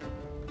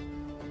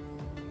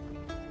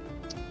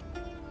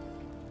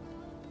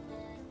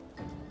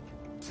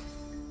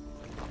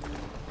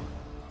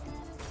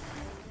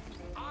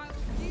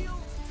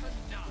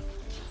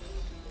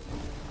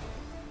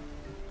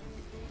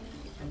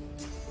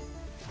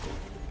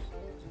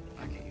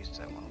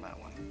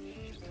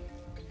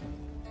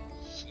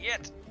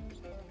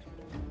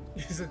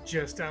 Is it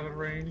just out of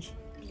range?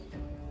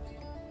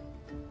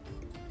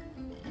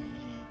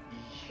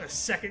 The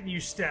second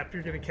you step,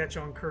 you're gonna catch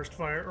on cursed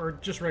fire, or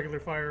just regular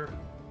fire.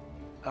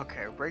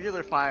 Okay,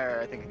 regular fire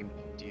I think I can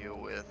deal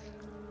with.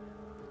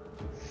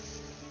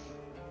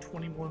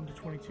 21 to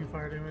 22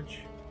 fire damage.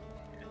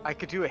 I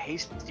could do a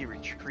hasty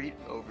retreat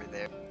over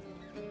there.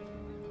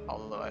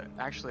 Although,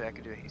 I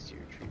could do a hasty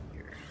retreat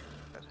here.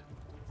 But...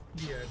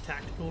 yeah,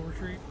 tactical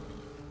retreat?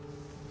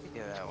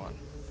 Yeah, that one.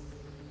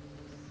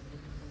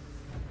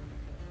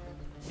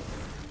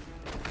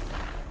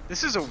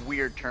 This is a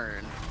weird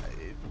turn,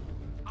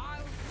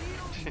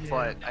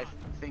 but I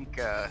think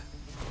you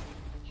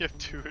have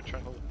two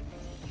adrenaline.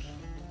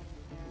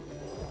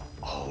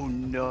 Oh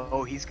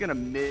no, he's gonna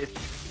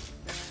miss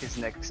his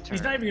next turn.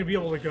 He's not even gonna be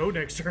able to go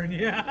next turn,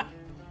 yeah.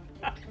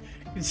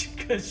 It's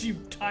because you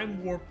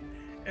time warp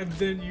and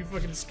then you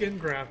fucking skin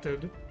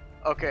grafted.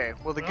 Okay,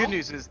 well the good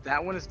news is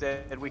that one is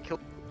dead. We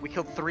killed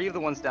 3 of the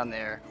ones down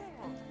there.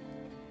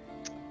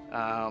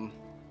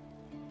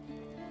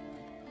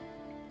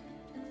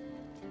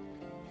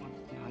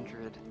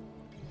 100.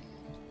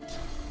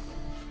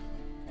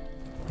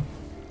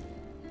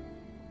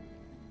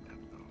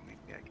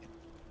 Maybe I can.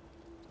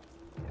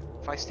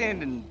 If I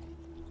stand in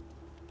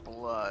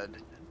blood,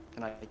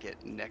 then I get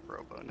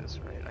necro bonus,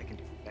 right? I can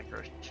do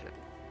necro shit.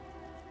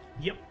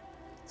 Yep.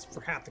 It's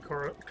for half the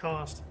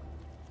cost.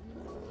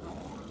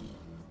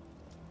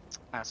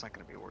 That's not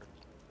gonna be worth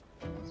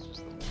it. It's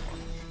just the one.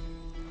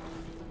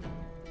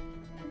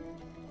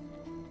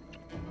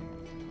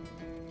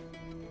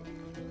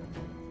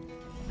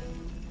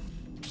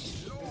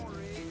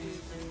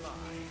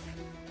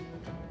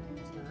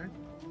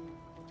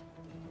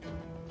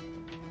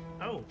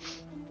 Oh.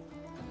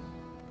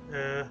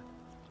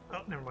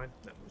 Oh, never mind.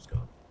 That was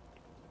gone.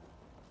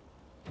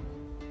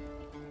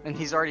 And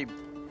he's already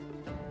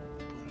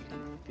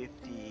bleeding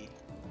 50.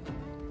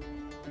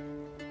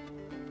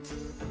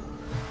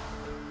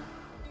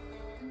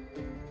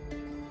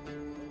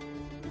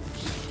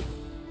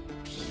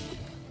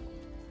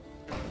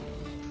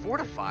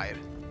 Fortified.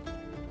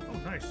 Oh,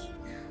 nice.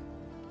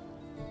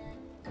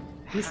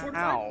 Who's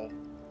fortified? How?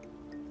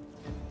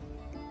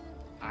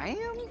 I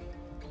am?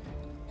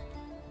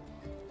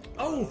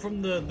 Oh,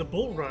 from the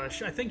bull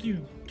rush. I think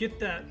you get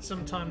that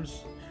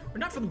sometimes, or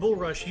not from the bull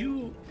rush.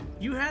 You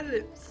had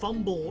it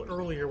fumble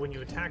earlier when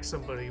you attack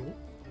somebody.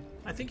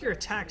 I think your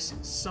attacks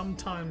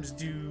sometimes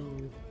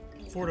do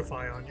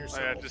fortify on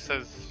yourself. Oh, yeah, it just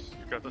says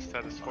you've got the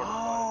status fortified.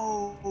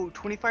 Oh,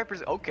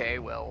 25%. Okay,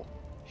 well,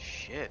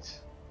 shit.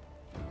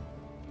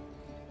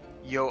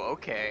 Yo,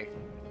 okay.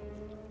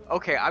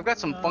 Okay, I've got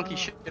some funky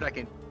shit I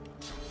can.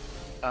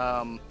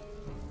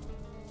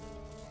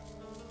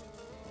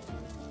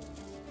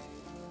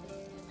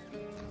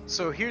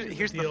 So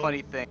here's the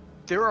funny thing.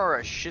 There are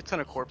a shit ton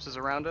of corpses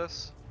around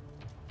us.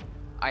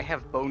 I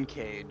have Bone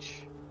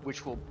Cage,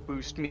 which will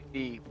boost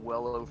me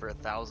well over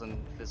 1,000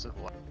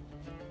 physical.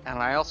 And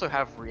I also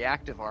have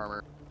Reactive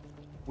Armor,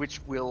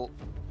 which will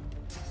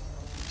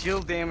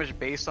deal damage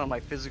based on my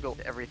physical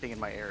everything in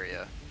my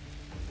area.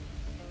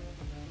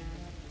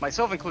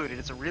 Myself included.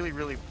 It's a really,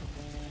 really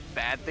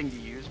bad thing to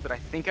use, but I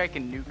think I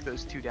can nuke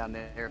those 2 down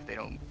there if they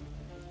don't.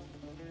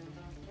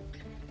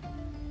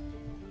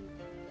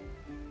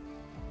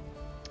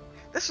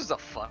 This is a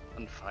fun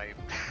fight.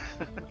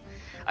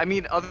 I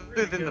mean, other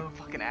than the go.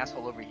 fucking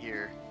asshole over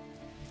here.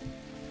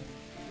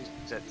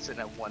 Who's sitting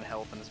at 1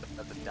 health and is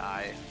about to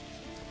die.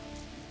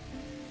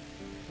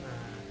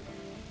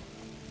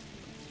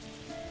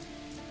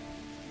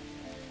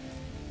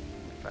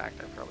 In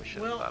fact, I probably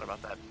should have thought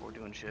about that before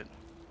doing shit.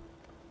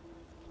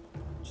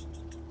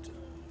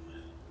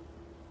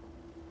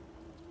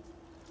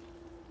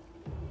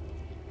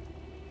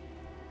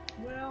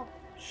 Well,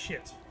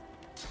 shit.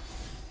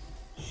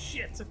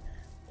 Shit.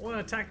 I want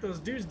to attack those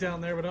dudes down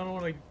there, but I don't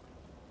want to...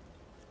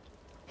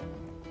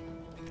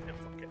 Yeah,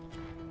 fuck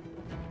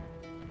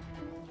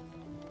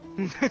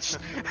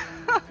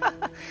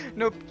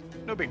it.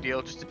 No big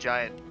deal, just a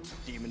giant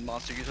demon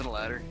monster using a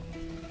ladder.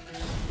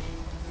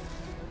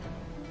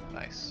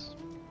 Nice.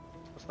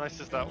 What's nice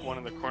is that one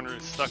in the corner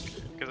is stuck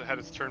because it had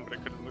its turn but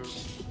it couldn't move.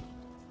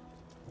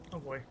 Oh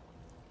boy.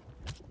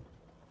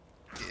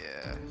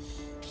 Yeah.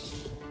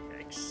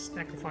 Yikes.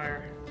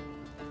 Necrofire.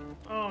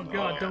 Oh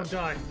god, don't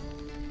die.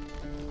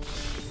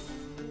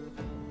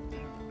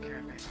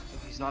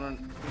 He's not on...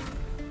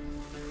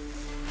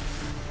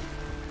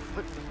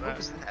 What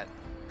was that?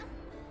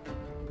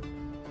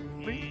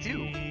 What did he do?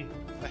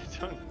 I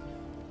don't...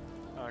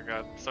 Oh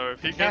god, so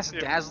if he cast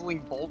gets... Dazzling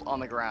Bolt on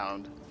the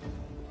ground.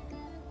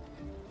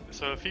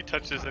 So if he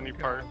touches any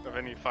part of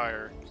any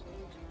fire,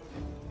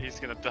 he's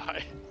gonna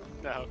die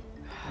now.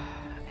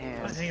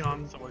 And hang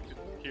on. Someone could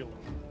heal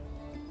him.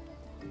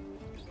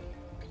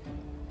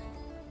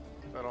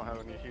 I don't have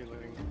any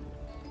healing.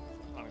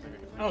 I don't think I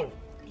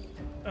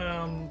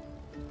can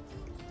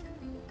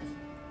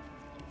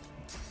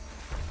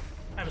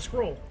I have a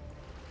scroll.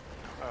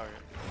 Oh yeah.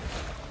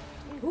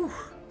 Whew.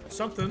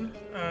 Something.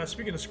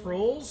 Speaking of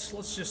scrolls,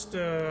 let's just keep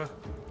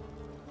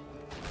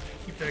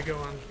that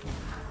going.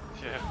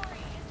 Yeah.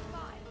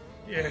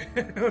 Yeah,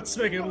 let's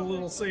make it a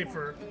little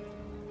safer.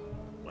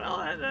 Well,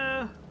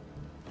 that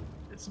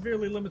it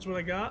severely limits what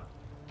I got.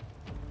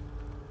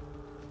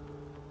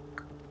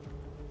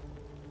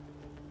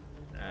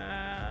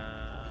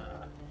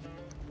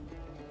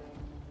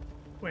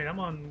 Wait, I'm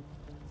on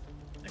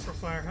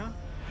Necrofire, huh?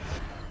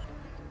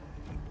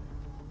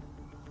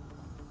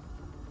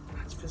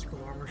 That's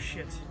physical armor,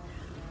 shit.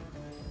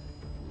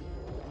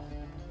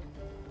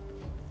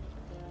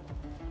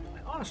 I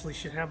honestly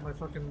should have my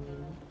fucking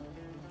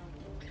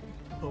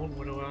Bone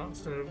Widow out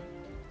instead of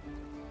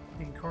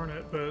the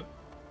Incarnate, but...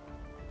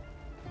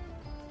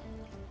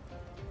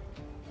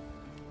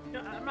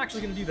 yeah, I'm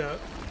actually gonna do that.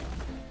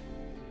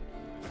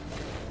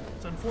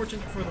 It's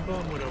unfortunate for the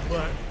Bone Widow,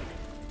 but...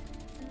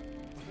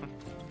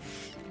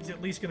 he's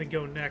at least gonna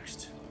go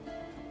next.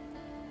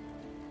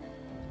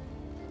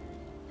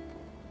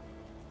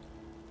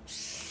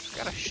 He's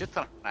got a shit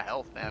ton of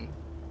health, man.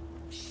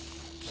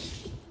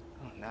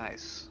 Oh,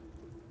 nice.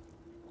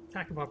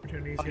 Attack of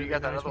opportunities. Oh, you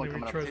got that other one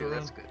coming up too,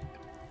 that's good.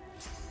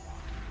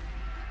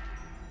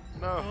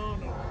 No. Oh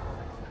no.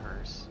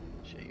 Hers.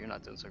 Shit, you're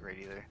not doing so great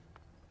either.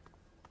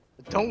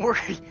 But don't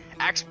worry,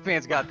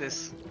 Axeman's got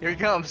this. Here he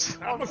comes.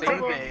 I'm a Save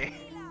cover. me.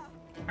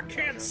 I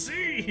can't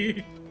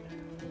see!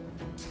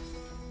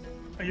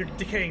 Oh, you're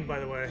decaying,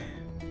 by the way.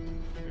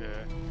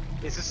 Yeah.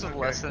 Is this a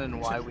lesson in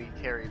why we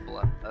carry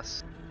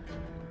Bless?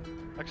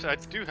 Actually, I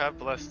do have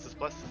Bless. Does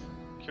Bless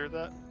cure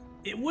that?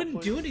 It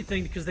wouldn't do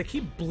anything because they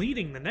keep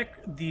bleeding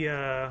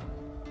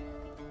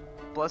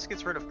Bless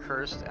gets rid of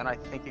Cursed, and I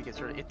think it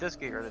gets rid of... it does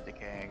get rid of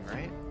Decaying,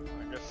 right?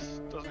 I guess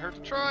it doesn't hurt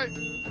to try.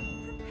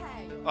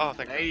 Oh,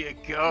 thank There you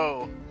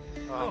go.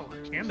 Oh,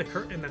 and the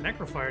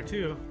Necrofire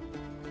too.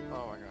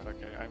 Oh my god,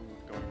 okay, I'm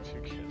going to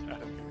get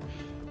out of here.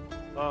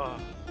 Oh,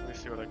 let me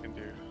see what I can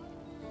do.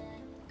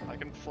 I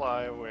can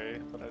fly away,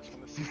 but I just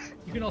want to see.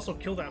 You can also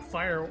kill that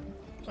fire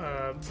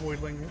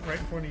voidling right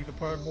in front of you, the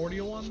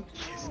primordial one.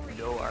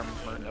 No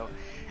armor, no.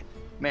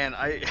 Man,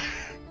 I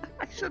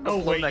shouldn't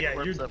have blown that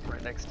corpse up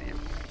right next to you.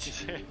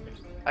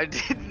 I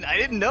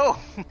didn't know.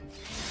 There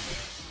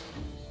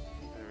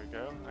we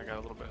go. I got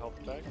a little bit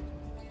health back.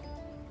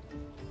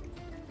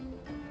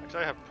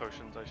 Actually, I have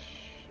potions. I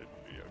should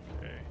be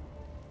okay.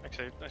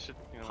 Actually, I should,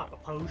 you know. Pop a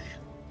potion.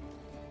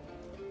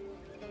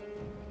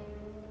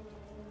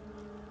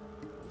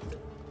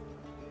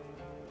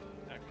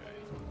 Okay.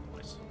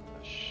 Nice.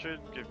 That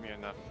should give me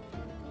enough.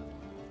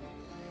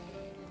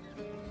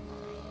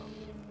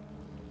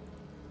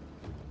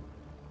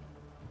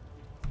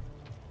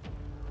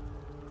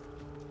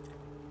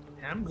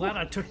 I'm glad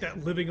I took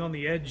that living on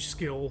the edge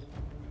skill.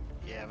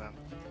 Yeah, man.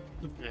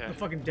 The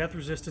fucking death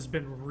resist has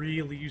been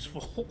really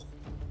useful.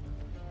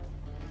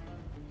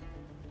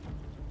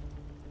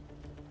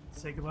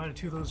 Say goodbye to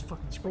 2 of those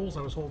fucking scrolls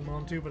I was holding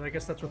on to, but I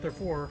guess that's what they're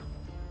for.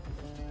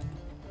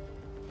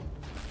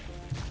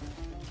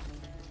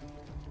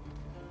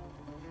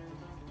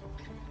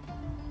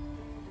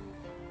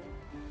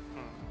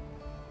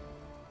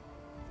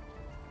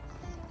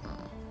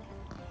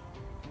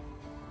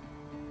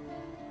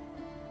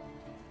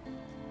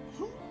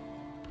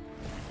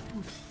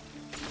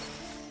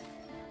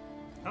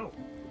 Oh,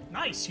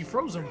 nice! You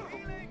froze him.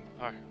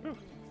 Alright.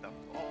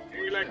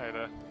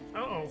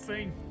 Uh-oh,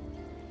 thing.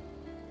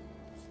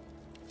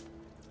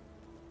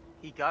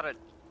 He got a.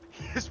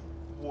 He has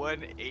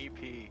 1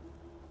 AP.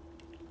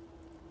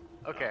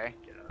 Okay.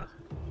 Yeah.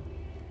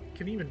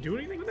 Can he even do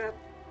anything with that?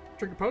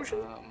 Drink a potion?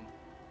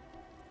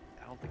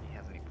 I don't think he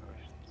has any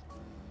potions.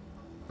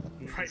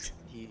 Right.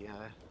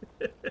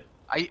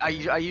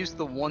 I used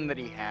the one that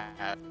he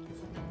had.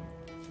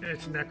 And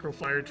it's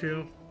Necrofire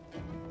too.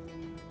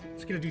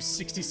 It's gonna do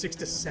 66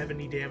 to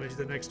 70 damage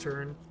the next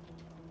turn.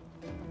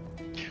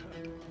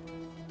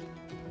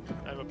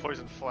 I have a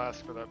poison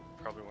flask, but that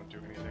probably won't do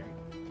anything.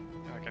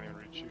 I can't even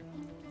reach you.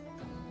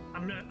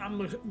 I'm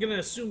gonna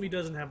assume he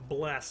doesn't have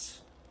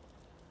Bless.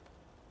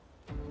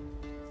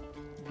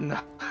 No.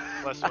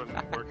 Bless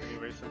wouldn't work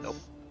anyway since... Nope.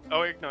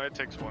 Oh wait, no, it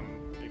takes 1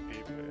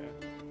 AP, but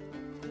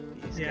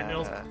He's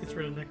Nels got, gets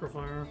rid of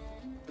Necrofire.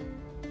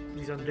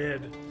 He's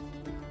undead.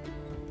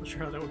 Not sure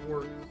how that would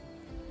work.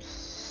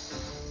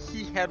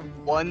 He had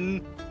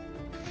 1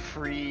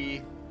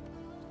 free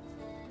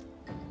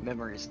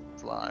memory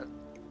slot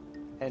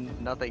and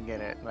nothing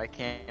in it, and I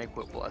can't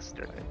equip Blessed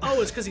in it.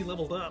 Oh, it's because he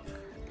leveled up.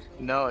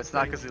 No, it's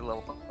not because he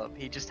leveled up.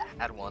 He just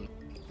had 1.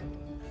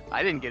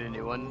 I didn't get a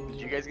new one.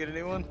 Did you guys get a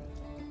new one?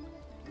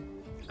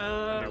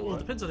 Well, it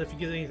depends on if you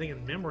get anything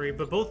in memory,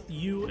 but both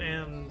you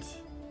and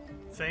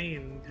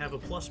Thane have a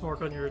plus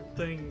mark on your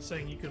thing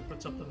saying you can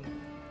put something,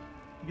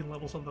 you can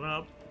level something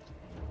up.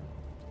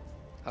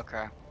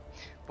 Okay.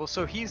 Well,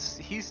 so he's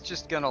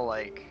just gonna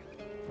like...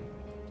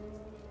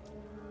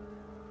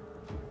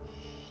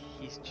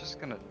 He's just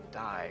gonna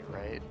die,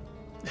 right?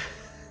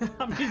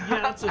 I mean,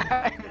 yeah,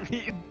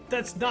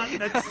 that's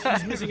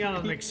he's missing out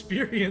on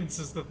experience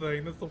is the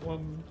thing. That's the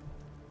one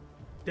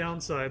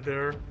downside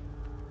there.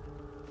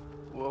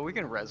 Well, we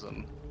can res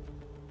him,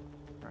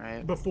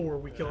 right? Before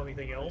we kill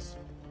anything else.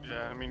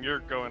 yeah, I mean, you're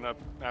going up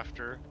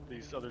after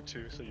these other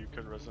 2, so you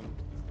could res them.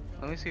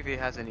 Let me see if he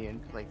has any,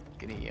 like,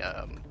 any,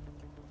 I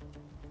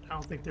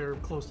don't think they're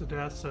close to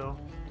death, so...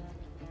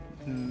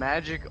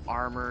 magic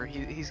armor.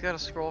 He's got a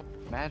scroll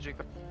magic.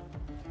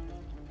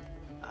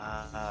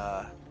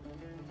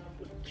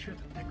 Cure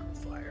the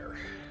Necrofire.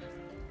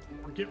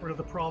 Or get rid of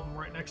the problem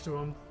right next to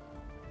him.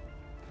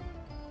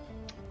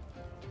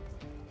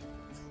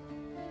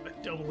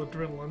 Double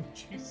adrenaline,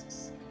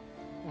 Jesus.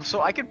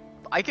 So I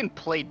can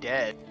play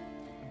dead,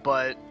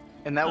 but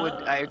that would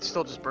I'd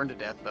still just burn to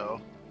death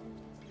though.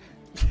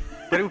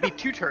 But it would be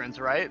 2 turns,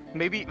 right?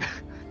 Maybe.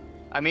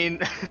 I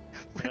mean,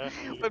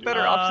 what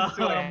better options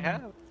do I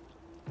have?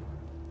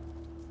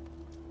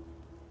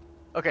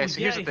 Okay, well, so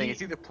here's the thing: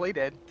 it's either play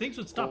dead. Things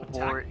would stop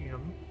attacking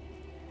him.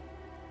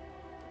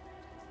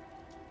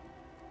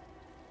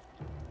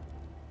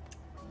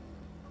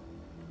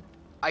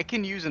 I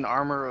can use an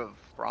Armor of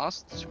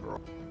Frost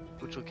scroll,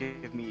 which will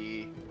give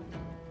me...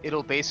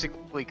 It'll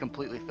basically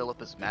completely fill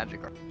up his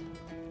magic armor.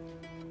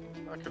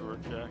 That could work,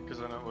 yeah, because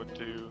then it would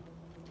do...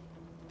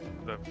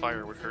 The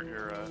fire would hurt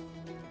your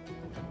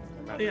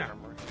magic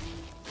armor.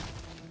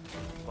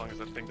 As long as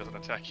that thing doesn't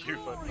attack you,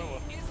 but oh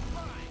well.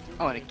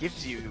 Oh, and it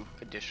gives you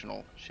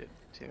additional shit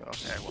too.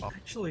 Okay, well.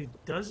 Actually,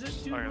 does it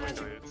do Alright,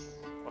 magic? it's...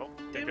 Well,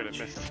 good, it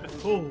missed.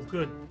 Oh,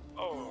 good.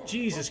 Oh,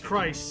 Jesus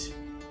Christ.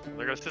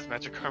 There goes his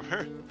magic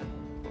armor.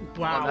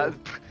 Wow. Well,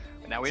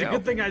 now we it's know. a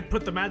good thing I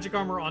put the magic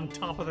armor on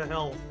top of the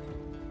health.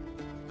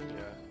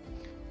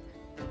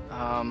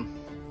 Yeah.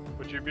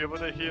 Would you be able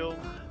to heal,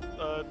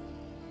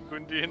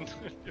 Gundian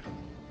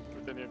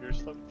with any of your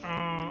stuff?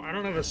 I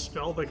don't have a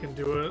spell that can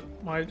do it.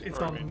 It's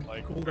or, on I mean,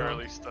 like, cooldown. or at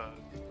least,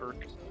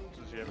 Urk.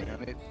 Does he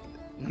have any?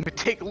 Let me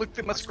take a look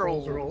at my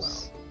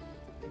scrolls.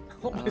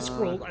 All my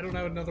scrolls. I don't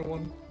have another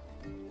one.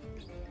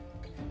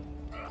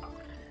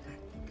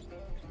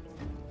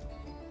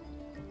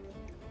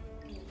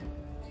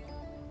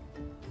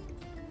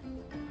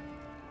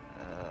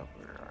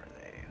 Where are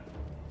they?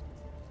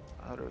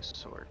 Auto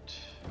sort.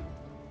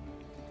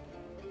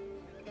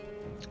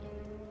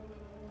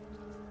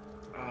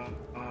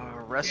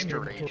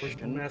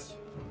 Restoration. Mess.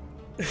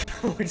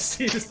 We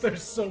see this.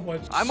 There's so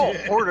much. I'm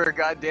shit. a hoarder.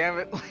 God damn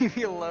it! Leave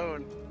me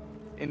alone.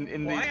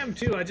 Well, I am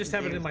too. I just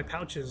have it in my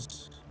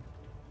pouches.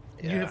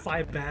 Yeah. You have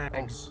 5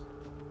 bags.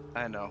 Oh,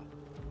 I know.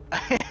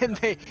 And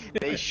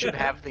they should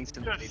have things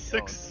in You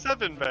have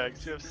 7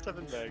 bags. You have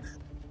 7 bags.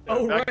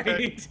 Oh backpack,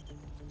 right.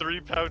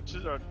 3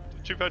 pouches, or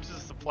 2 pouches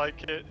of supply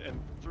kit, and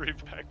 3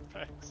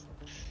 backpacks.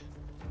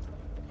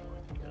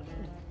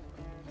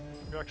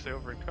 You're actually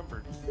over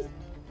encumbered.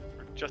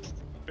 Or just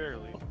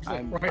barely.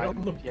 I'm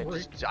on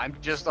I'm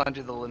just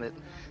under the limit.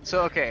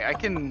 So okay, I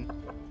can.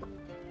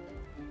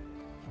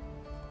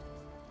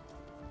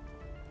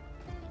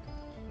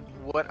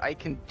 What I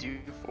can do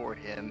for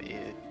him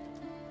is.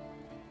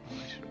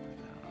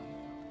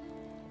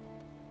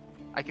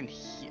 I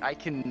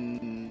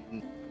can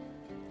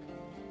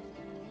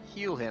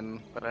heal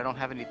him, but I don't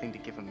have anything to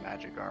give him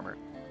magic armor.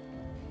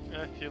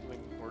 Yeah,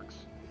 healing works.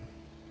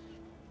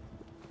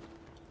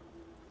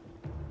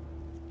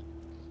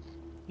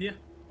 Yeah.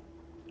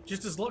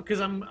 Just as long, because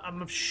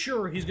I'm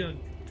sure he's gonna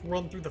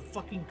run through the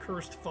fucking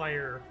cursed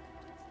fire,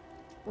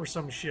 or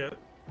some shit.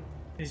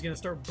 He's gonna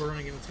start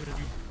burning, and it's gonna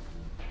do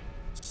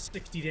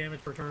 60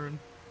 damage per turn.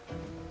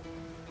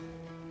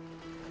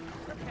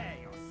 Prepare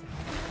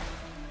yourself.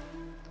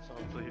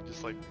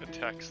 just like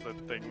attacks the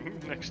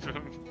thing next to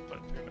him, but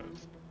who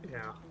knows.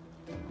 Yeah.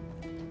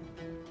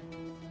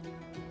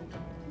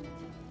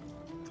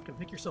 Fucking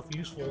make yourself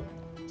useful.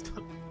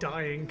 Stop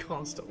dying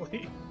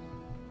constantly.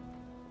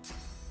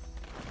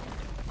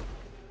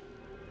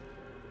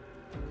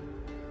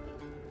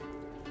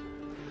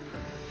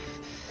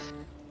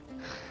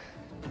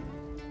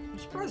 I'm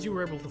surprised you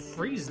were able to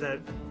freeze that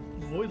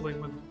voidling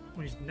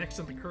when he's next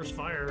to the cursed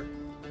fire.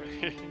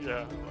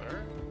 Yeah.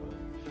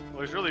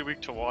 Well, he's really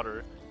weak to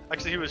water.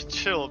 Actually, he was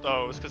chilled.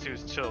 Oh, it was because he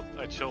was chilled.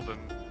 I chilled him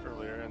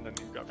earlier, and then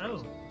he got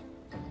frozen.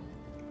 Oh.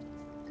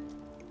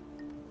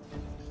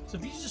 So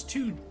if you use just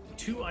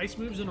two ice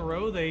moves in a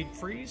row, they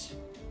freeze?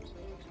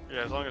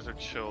 Yeah, as long as they're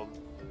chilled.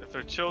 If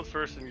they're chilled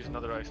first and use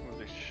another ice move,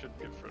 they should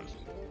get frozen.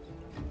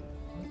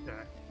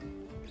 Okay.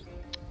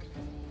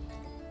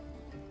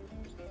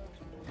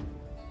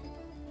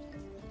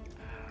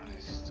 I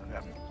still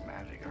got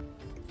magic.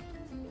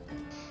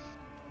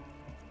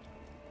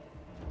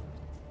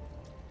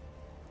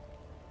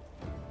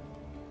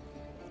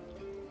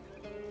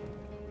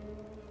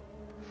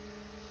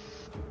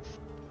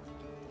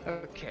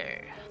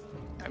 Okay.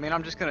 I mean,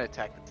 I'm just gonna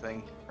attack the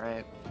thing,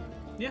 right?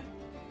 Yeah.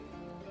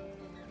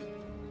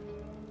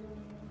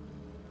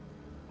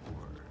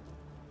 Or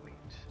wait.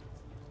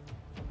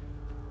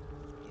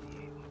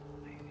 88,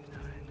 89.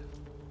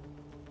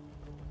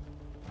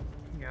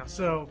 Yeah,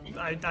 so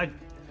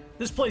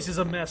this place is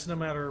a mess no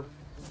matter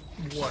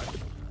what.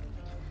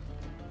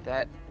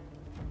 That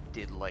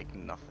did like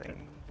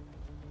nothing.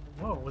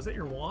 Whoa, was that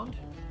your wand?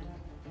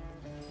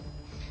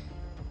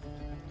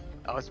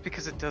 Oh, it's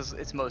because it does.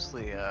 It's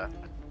mostly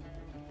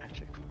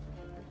magic.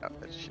 Oh,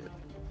 that shit.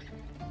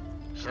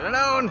 Should've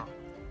known.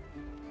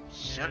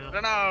 Should've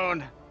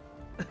known.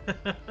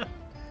 I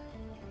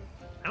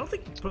don't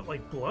think you can put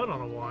like blood on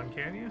a wand,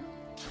 can you?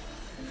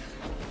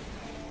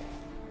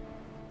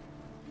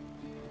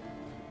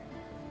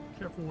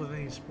 Careful with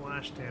any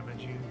splash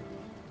damage. You.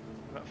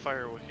 That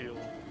fire will heal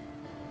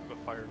the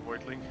fire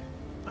voidling.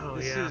 Oh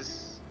This yeah.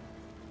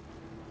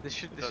 This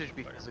should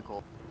be fire.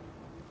 physical.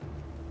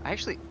 I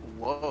actually,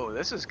 whoa,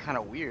 this is kind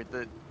of weird.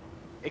 The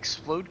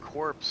explode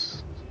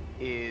corpse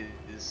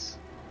is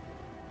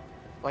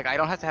like I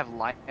don't have to have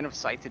line of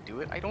sight to do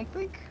it. I don't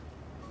think.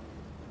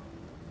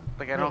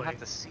 Like I don't Really? have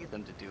to see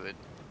them to do it.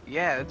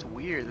 Yeah, that's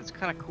weird. That's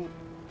kind of cool.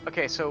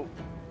 Okay, so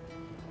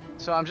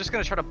I'm just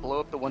gonna try to blow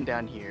up the one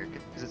down here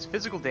because it's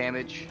physical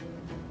damage.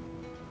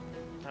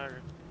 Alright.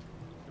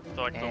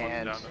 So like the one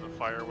And- down to the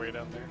fire way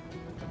down there.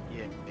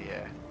 Yeah.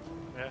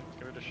 Yeah,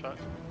 give it a shot.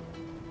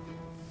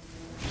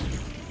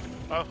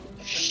 Oh.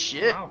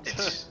 Shit! Wow.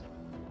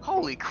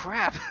 Holy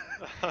crap!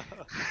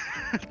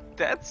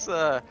 That's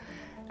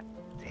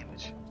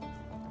damage.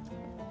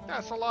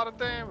 That's a lot of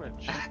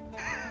damage.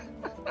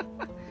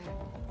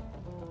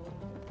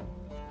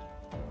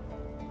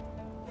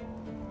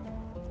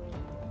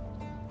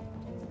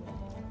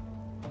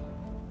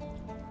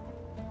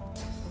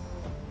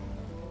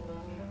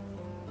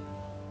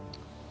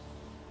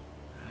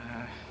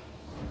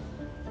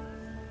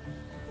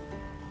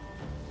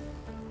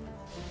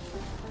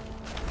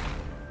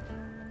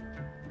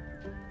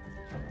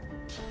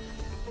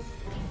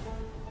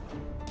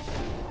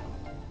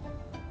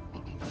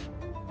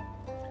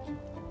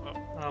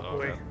 Oh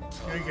boy,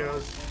 here he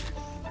goes.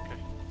 Okay.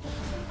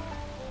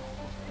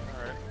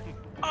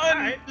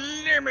 Alright.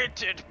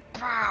 Unlimited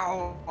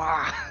power.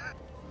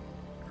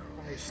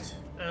 Christ.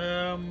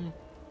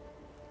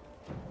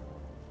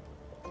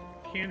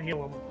 Can't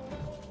heal him.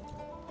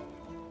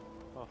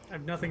 Oh. I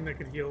have nothing that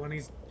could heal, and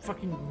he's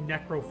fucking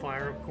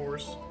necrofire, of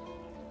course.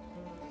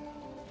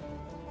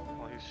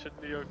 Well, he should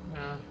be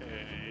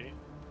okay.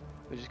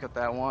 We just got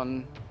that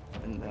one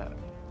and that.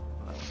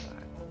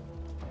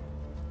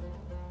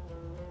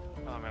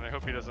 Oh man, I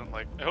hope he doesn't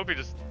like. I hope he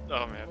just.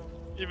 Oh man.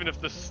 Even if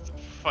this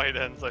fight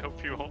ends, I hope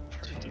he won't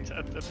burn to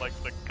death in like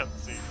the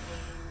cutscene.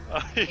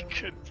 He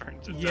could burn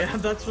to death. Yeah,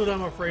 that's what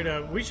I'm afraid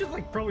of. We should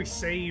like probably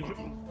save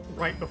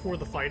right before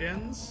the fight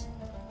ends,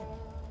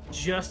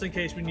 just in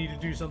case we need to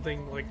do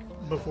something like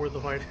before the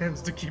fight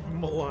ends to keep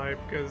him alive.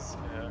 Because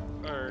Yeah.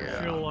 Or,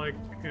 I feel like,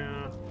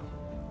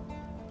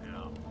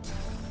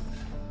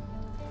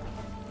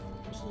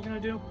 what's he gonna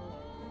do?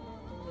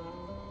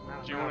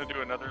 Do you want to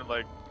do another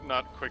like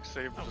not quick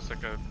save, but just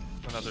like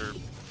another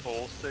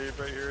full save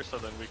right here, so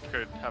then we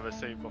could have a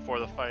save before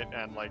the fight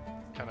and like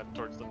kind of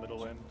towards the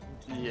middle end?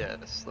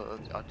 Yes,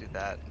 I'll do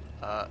that.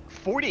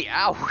 40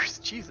 hours,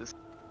 Jesus.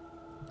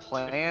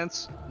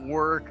 Plants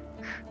work.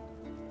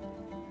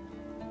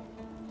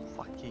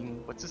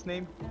 Fucking, what's his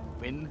name?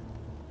 Win.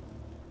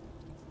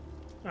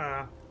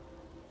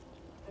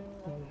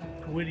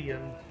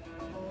 Gwydion.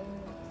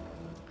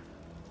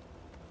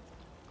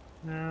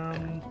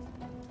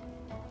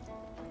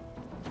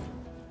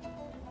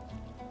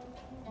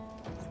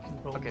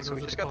 Okay, so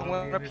we just got the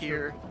one up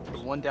here, the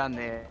one down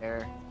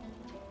there,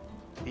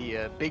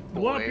 the big boy. The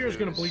one up here is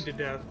gonna who's- bleed to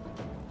death.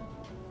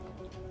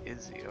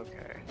 Is he?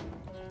 Okay.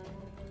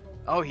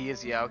 Oh, he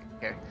is, yeah,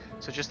 okay.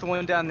 So just the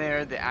one down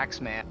there, the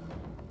Axeman,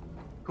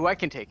 who I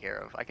can take care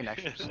of. I can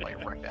actually just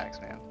like work the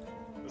Axeman.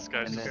 This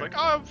guy's And just then- like,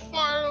 I'm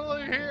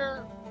finally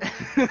here.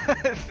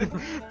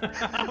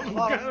 I'm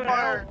lot of gonna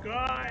fire. help,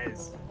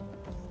 guys.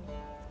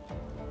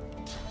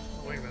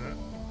 Oh, wait a minute.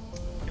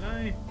 Can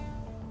I?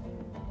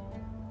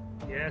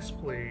 Yes,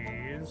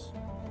 please.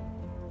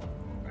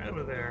 Right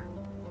over there.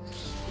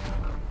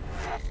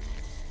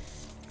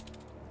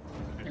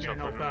 I can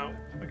help out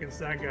against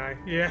that guy.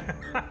 Yeah.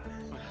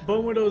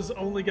 Bone Widow's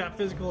only got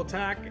physical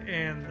attack,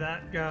 and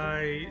that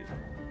guy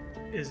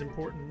is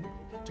important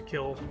to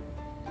kill.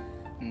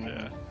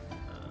 Yeah.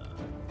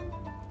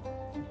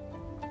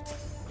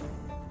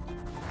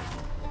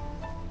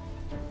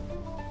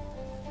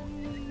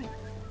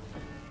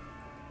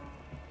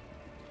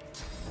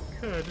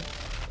 Could.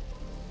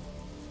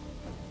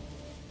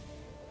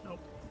 Nope.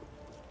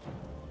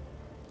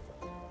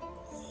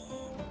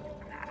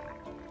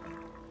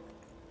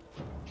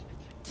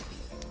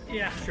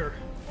 Yeah, sure.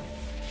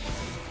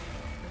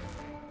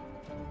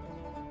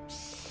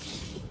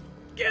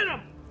 Get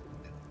him!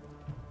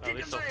 At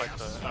least I'll fight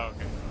the. Oh,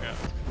 okay. Yeah.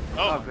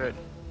 Oh, Oh, good.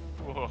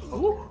 whoa.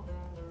 Ooh.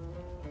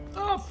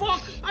 Oh,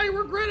 fuck! I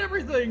regret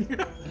everything!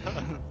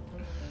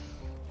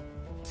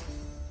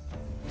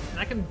 And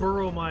I can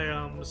burrow my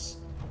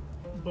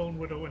Bone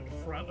Widow in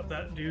front of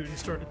that dude and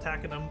start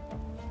attacking him.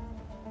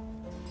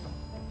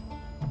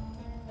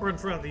 Or in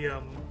front of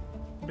the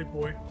big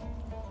boy.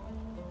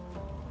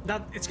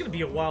 Now, it's gonna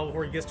be a while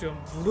before he gets to him.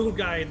 The little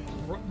guy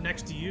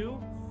next to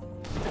you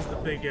is the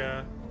big,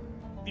 the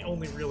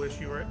only real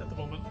issue right at the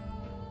moment.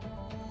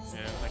 Yeah,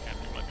 I can't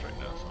do much right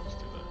now, so I'll just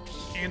do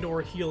that. And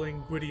or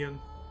healing Gwydion.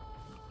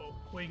 Oh,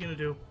 what are you gonna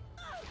do?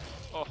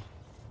 Oh.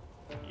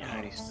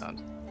 Yeah, he's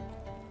stunned.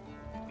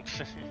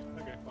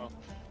 Okay, well.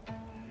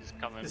 He's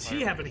coming. Does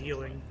he have any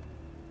healing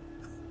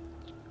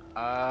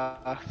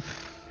I'm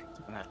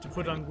gonna have to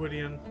put on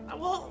Gwydion?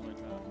 Well,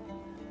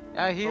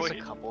 he has Oh, a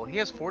couple. He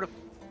has 4 to.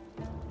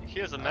 He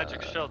has a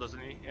magic shell, doesn't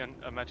he? And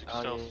a magic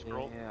shell yeah,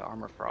 scroll. yeah,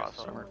 armor frost,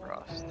 so- armor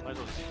frost. Might as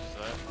well just use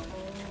that.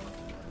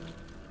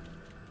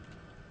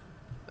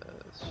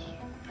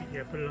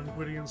 yeah, put it on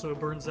Gwydion so it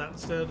burns that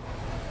instead.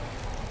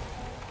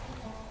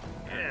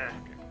 Yeah.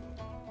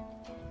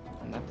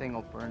 And that thing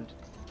will burn to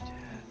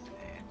death,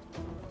 man.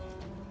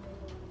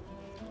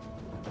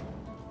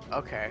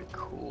 Okay,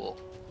 cool.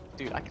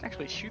 Dude, I can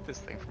actually shoot this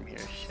thing from here.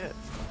 Shit.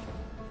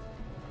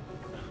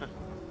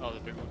 Oh, the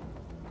big one.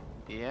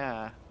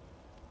 Yeah.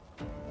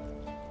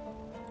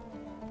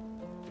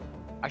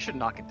 I should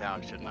knock it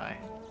down, shouldn't I?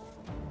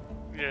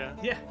 Yeah.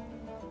 Yeah.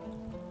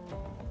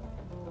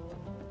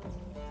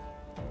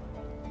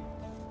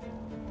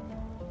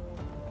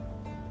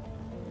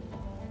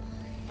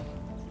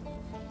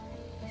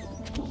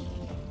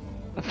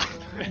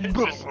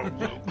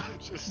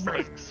 Just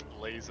like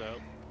lays out.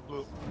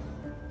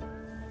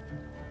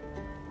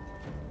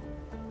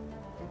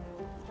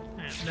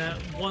 And that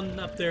one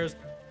up there is,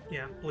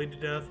 yeah, bleed to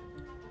death.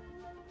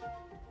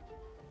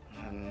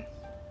 And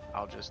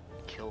I'll just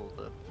kill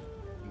the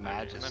And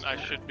Magus. then I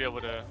should be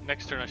able to.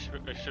 Next turn, I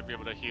should be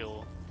able to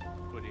heal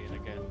Gwydion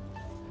again.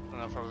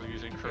 And I'll probably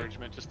use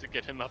encouragement just to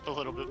get him up a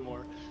little bit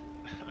more.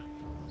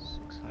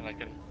 And I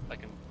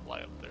can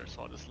fly up there,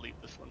 so I'll just leave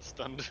this one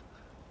stunned.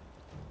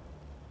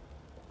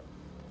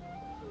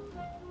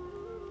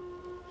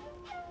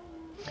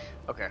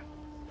 Okay.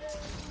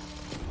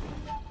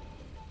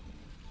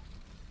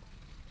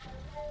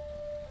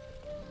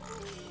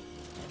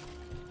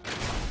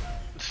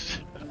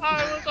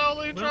 I was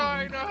only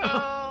trying to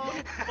help.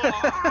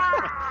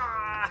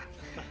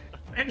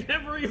 I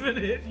never even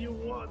hit you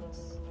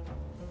once.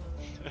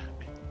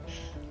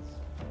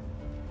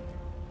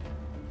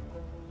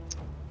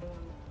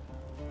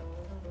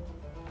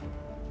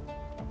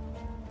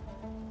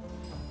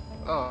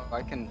 Oh,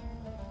 I can.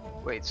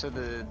 Wait. So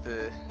the.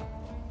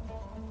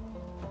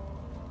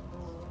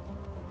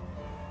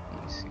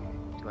 Let me see.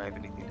 Do I have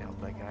anything to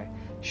help that guy?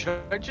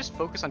 Should I just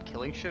focus on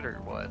killing shit or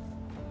what?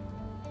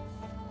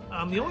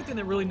 The only thing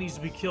that really needs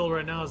to be killed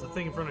right now is the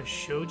thing in front of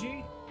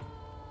Shoji,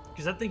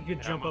 because I think you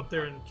could jump up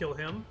there and kill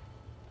him.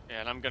 Yeah,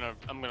 and I'm gonna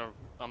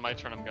on my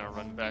turn I'm gonna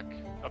run back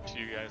up to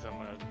you guys. I'm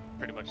gonna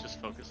pretty much just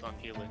focus on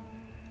healing.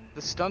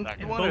 The stunned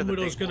And one or Bone the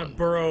Widow's big gonna one?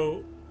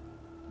 burrow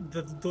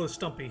the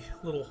stumpy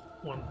little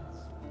one.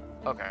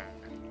 Okay.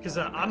 Because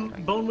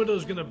Bone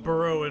Widow's gonna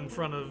burrow in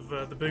front of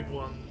the big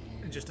one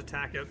and just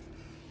attack it.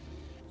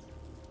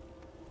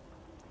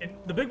 And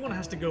the big one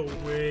has to go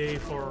way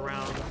far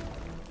around.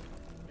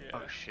 Yeah.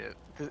 Oh shit.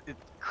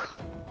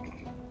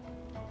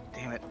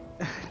 Damn it.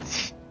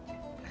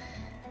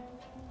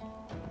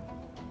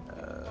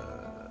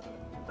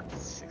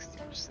 That's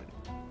 60%.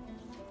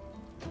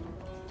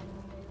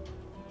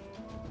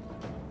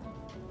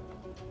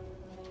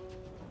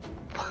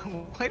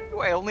 Why do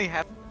I only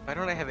have? Why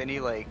don't I have any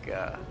like?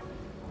 I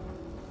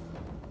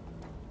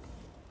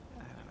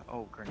don't know.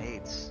 Oh,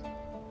 grenades.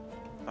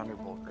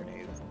 Thunderbolt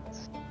grenades.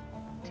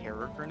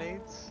 Terror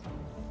grenades.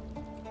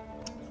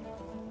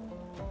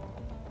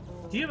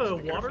 Do you have a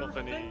Be careful water if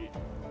any- thing?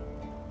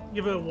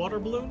 You have a water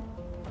balloon?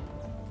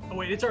 Oh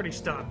wait, it's already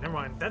stunned. Never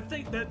mind. That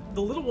thing,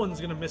 the little one's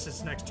gonna miss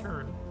its next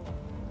turn.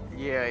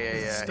 Yeah.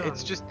 It's It's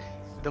stunned. just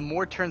the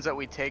more turns that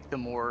we take, the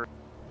more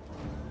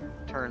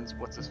turns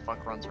what's his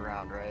fuck runs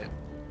around, right?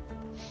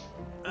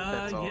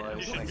 That's all I Yeah,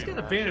 was well, he's thinking.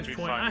 got a vantage Should be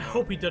point. fine, I though.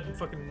 hope he doesn't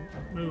fucking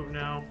move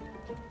now.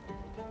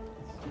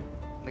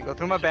 Let me go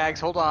through my bags.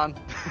 Hold on.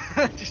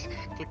 Just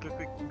click, click,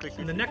 click, click.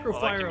 And the click.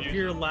 necrofire up use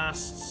here it.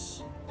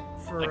 lasts I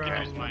for.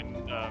 can use my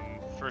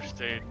first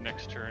aid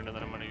next turn, and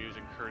then I'm going to use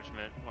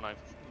encouragement when I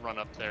run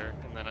up there,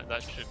 and then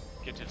that should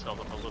get you held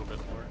up a little bit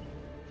more.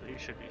 So you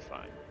should be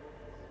fine.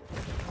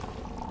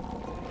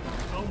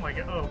 Oh my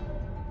god! Oh,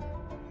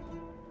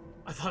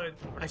 I thought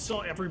I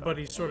saw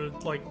everybody sort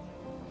of like.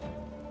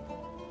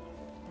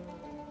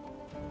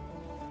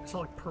 I saw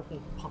like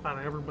purple pop out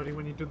of everybody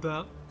when you did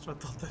that, so I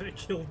thought that it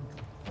killed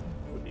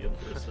Woodian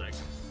for a sec.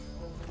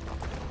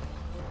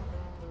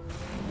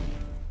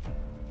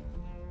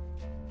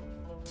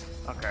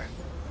 Okay.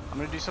 I'm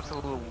gonna do something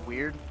a little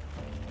weird,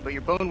 but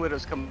your Bone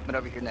Widow's coming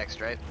over here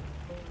next, right?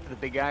 The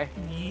big guy?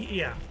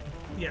 Yeah,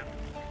 yeah.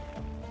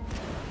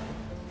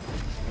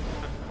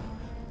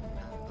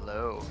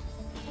 Hello.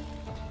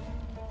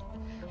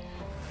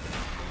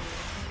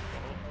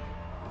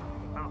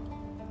 Oh.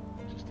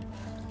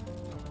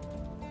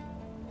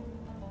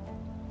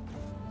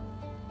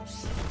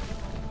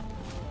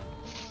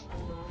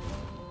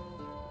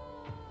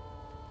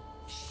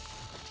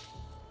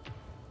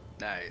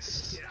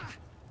 Nice.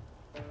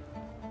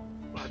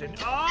 I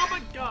didn't. Oh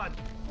my god!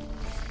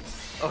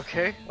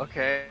 Okay,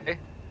 okay.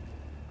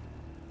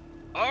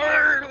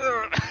 Alright.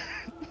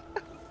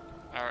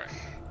 Alright.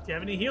 Do you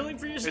have any healing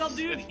for yourself,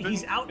 dude? It's been-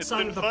 He's it's outside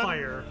been of the fun.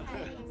 fire.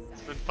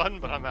 It's been fun,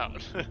 but I'm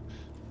out. I'm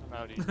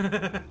outie. Do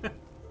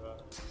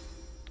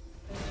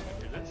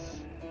this.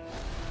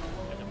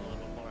 Get him a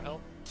little more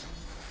health.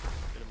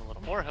 Get him a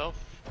little more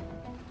health.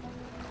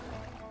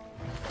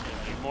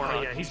 Yeah, more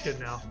Oh yeah, he's good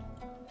now.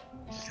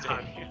 Stay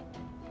God. here.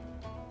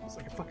 It's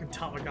like a fucking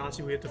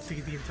Tamagotchi we had to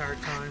feed the entire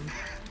time.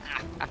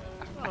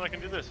 Oh, I can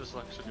do this. This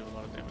will actually do a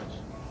lot of damage.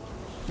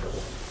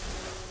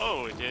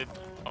 Oh, it did.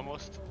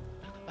 Almost.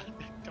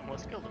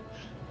 Almost killed him.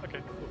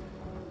 Okay,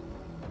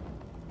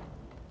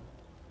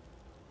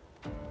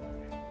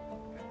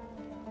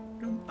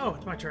 cool. Oh,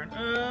 it's my turn.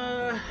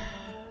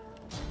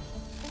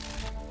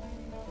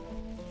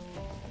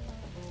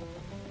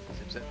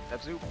 Zip, zip,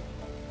 zap, zoop.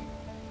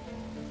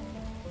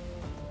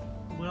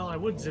 Well, I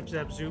would zip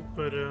zap zoop,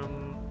 but of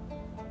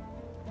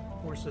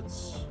course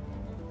it's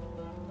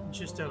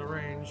just out of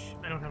range.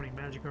 I don't have any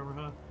magic armor,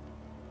 huh?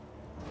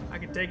 I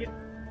can take it.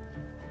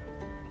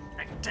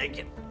 I can take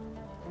it.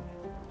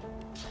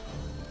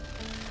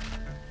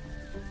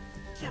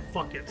 Yeah,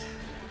 fuck it.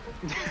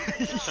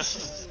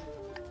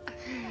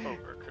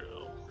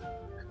 Overkill.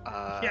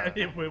 Yeah,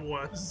 it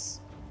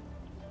was.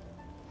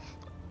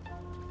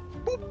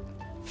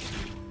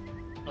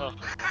 Oh.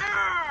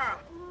 Ah!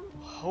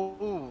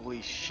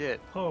 Holy shit.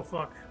 Oh,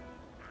 fuck.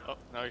 Oh,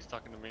 now he's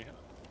talking to me.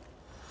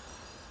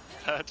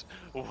 That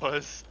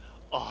was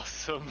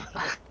awesome.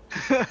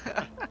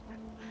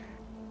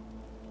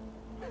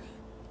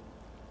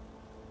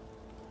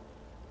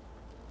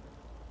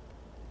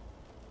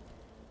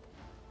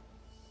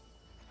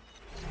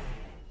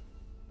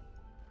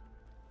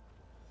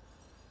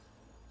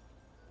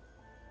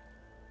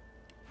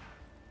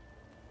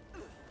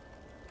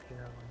 Get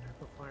out of my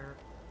amplifier.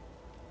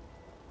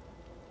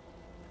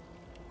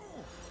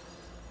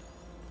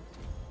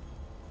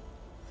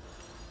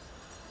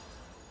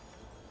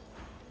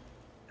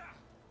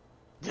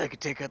 I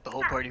could take out the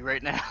whole party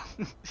right now.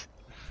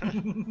 Yep.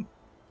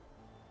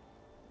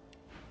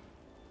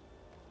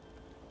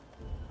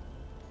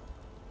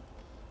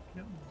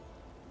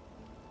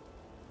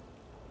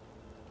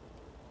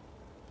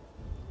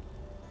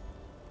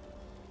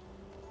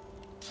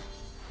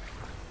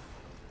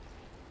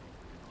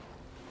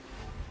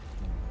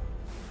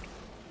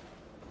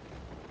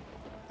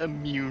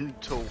 Immune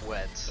to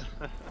wet.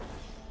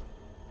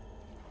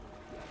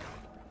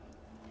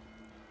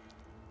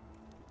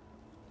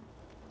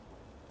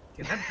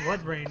 Yeah, that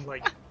blood rain,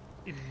 like,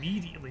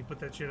 immediately put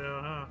that shit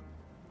out, huh?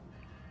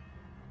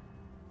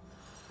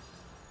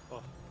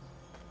 Oh.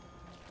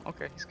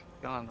 Okay, he's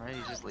gone, right?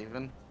 He's just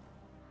leaving.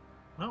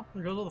 Well,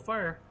 there goes all the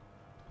fire.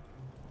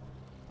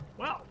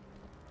 Well,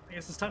 I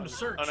guess it's time to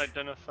search.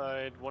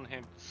 Unidentified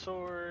one-handed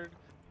sword,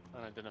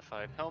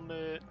 unidentified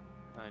helmet,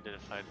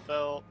 unidentified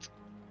belt.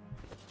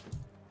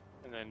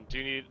 And then, do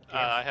you need?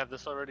 I have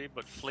this already,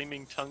 but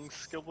Flaming Tongue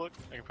skill book.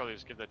 I can probably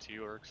just give that to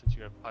you, Orc, since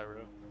you have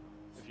Pyro.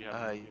 If you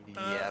have.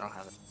 Yeah, I don't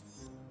have it.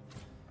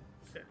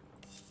 Okay.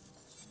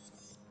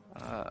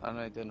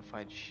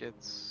 Unidentified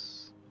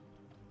shits.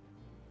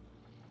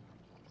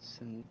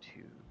 Send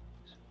to.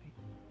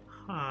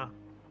 Huh.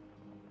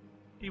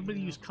 Anybody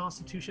use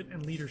Constitution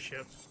and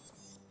Leadership?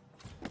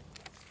 Yeah,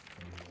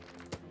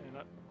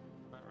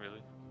 not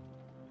really.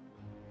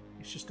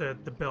 It's just the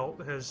belt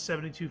that has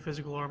 72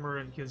 physical armor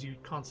and gives you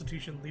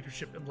Constitution,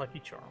 Leadership, and Lucky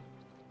Charm.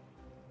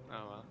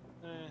 Oh well.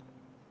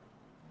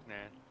 Nah.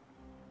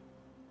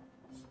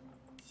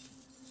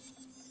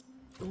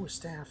 Ooh, a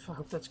staff. I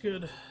hope that's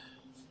good.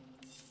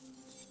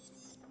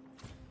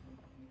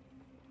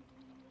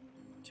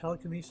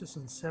 Telekinesis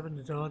and 7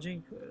 to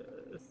dodging.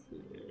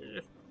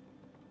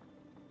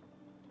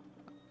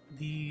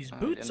 These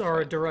boots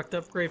are a direct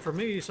upgrade for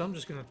me, so I'm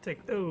just gonna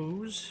take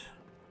those.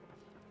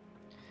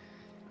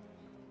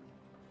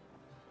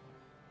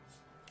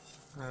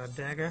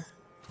 Dagger.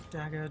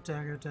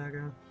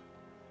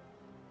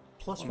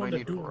 Plus 1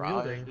 to dual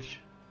wielding.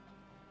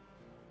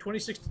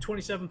 26 to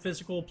 27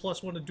 physical,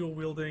 plus 1 to dual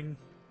wielding.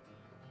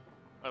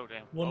 Oh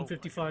damn.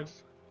 155.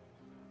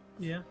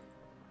 Yeah.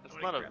 It's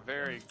not a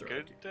very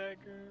good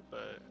dagger,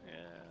 but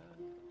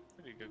yeah,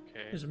 pretty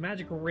okay. There's a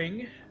magic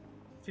ring,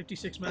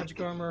 56 magic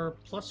armor,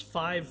 plus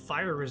 5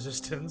 fire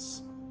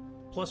resistance,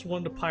 plus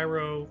 1 to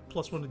pyro,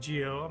 plus 1 to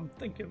geo. I'm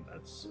thinking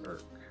that's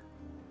Urk.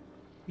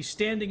 He's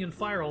standing in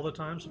fire all the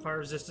time, so fire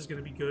resist is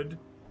going to be good.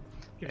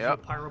 Gives you a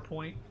pyro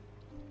point.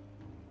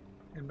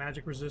 And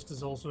magic resist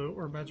is also,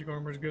 or magic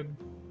armor is good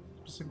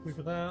specifically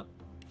for that.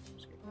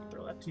 Just gonna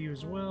throw that to you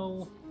as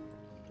well.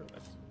 Throw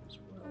that to you as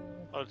well.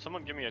 Oh, did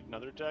someone give me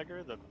another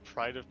dagger? The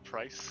Pride of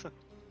Price?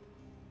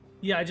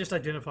 Yeah, I just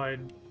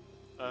identified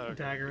a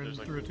dagger and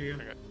like, threw it to you.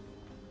 Okay.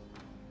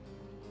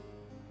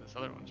 This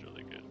other one's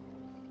really good.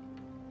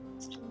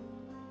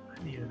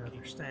 I need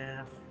another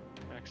staff.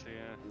 Actually,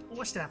 yeah. Well,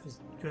 my staff is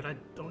good. I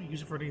don't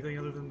use it for anything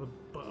other than the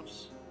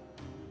buffs.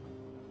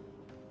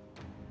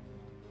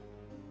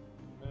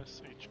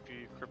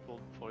 HP,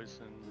 crippled,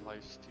 poison,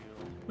 lifesteal.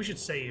 We should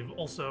save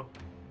also.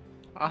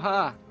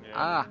 Yeah.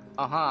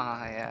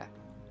 Yeah.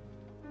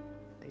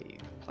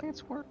 Save.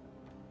 Plants work.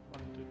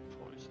 Blended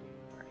poison.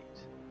 Right.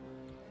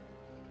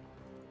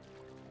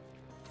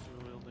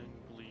 Wielding,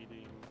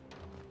 bleeding,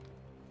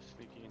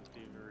 sneaky and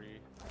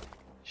thievery.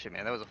 Shit,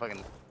 man, that was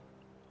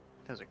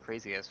a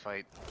crazy ass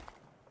fight.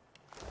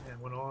 Yeah,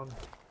 went on.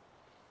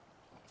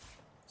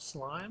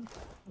 Slime?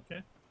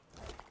 Okay.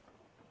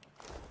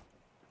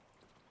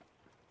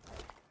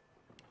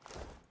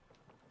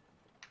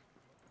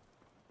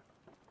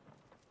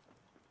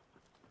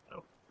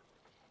 Oh.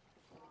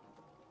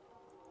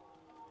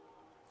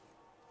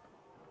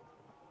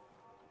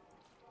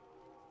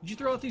 Did you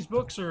throw out these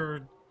books,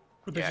 or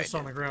were they just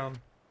on the ground?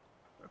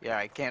 Yeah,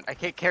 I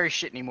can't carry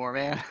shit anymore,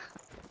 man.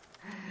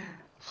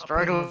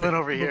 Struggling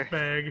over here.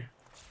 Bag.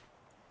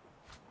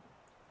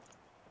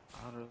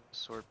 Auto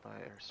sort by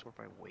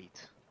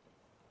weight.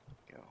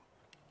 Go.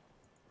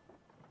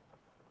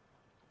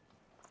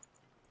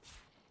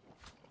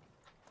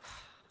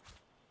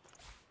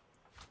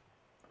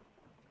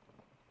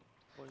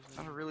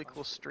 Not a really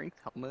cool strength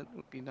helmet.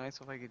 Would be nice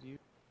if I could use.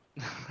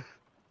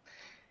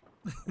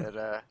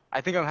 But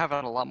I think I'm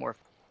having a lot more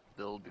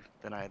build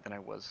than I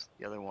was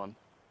the other one.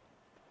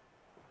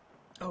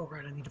 Oh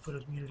right, I need to put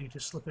immunity to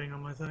slipping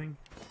on my thing.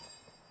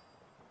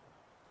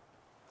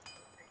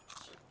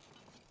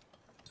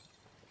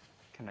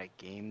 Can I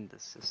game the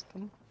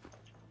system?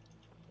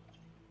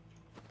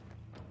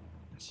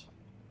 Yes.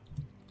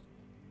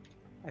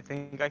 I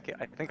think I can.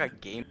 I think I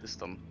gamed the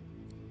system.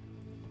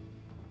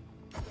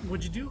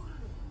 What'd you do?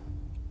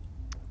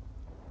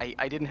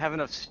 I didn't have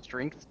enough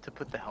strength to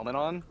put the helmet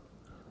on,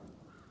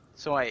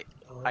 so I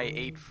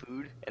ate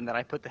food and then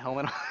I put the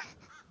helmet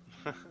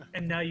on.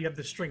 And now you have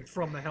the strength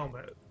from the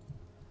helmet.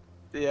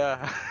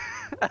 Yeah.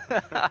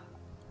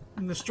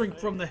 And the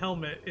strength from the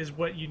helmet is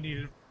what you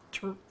needed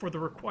for the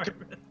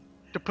requirement.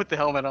 To put the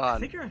helmet on. I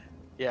think you're...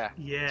 Yeah.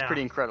 Yeah. It's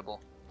pretty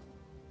incredible.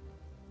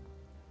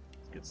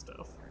 It's good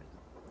stuff.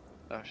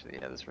 Actually,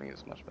 yeah, this ring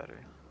is much better.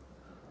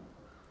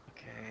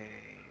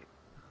 Okay.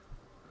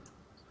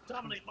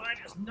 Dominate mine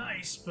is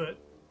nice, but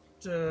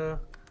oh,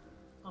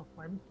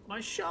 my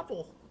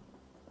shovel.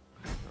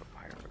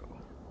 Pyro.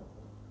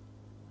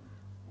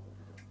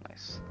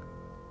 Nice.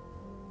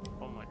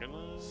 Oh my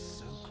goodness.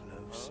 So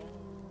close,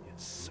 yet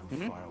so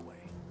Mhm. far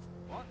away.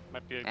 What?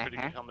 Might be a pretty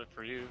good helmet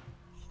for you.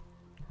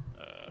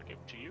 I'll give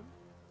it to you.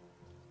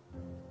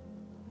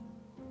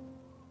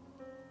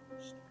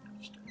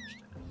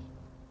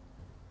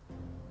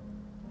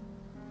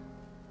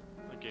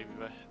 I gave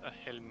you a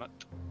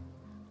helmet.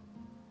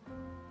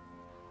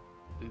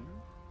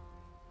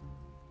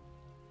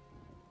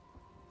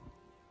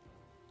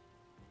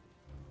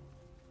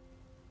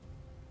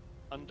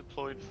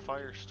 Undeployed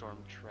firestorm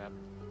trap.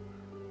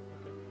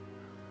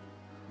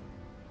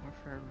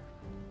 Warfare.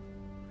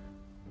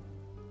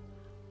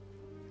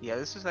 Yeah,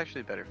 this is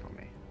actually better for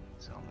me.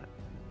 This helmet.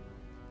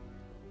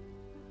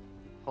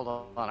 Hold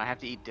on, I have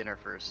to eat dinner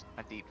first. I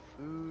have to eat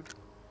food.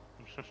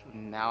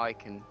 Now I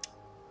can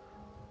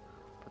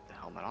put the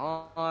helmet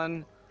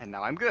on, and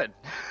now I'm good.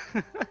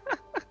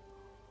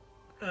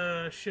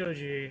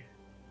 Shoji.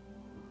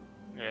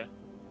 Yeah.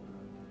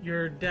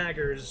 Your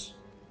daggers.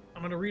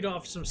 I'm gonna read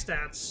off some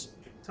stats.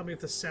 Tell me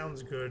if this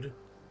sounds good.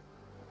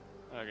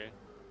 Okay.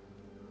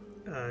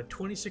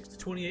 26 to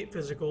 28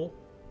 physical.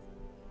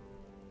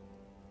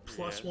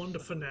 Plus Yes. 1 to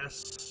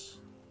finesse.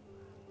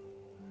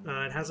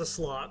 It has a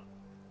slot.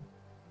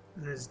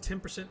 It has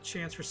 10%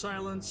 chance for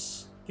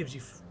silence. Gives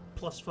you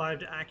plus 5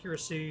 to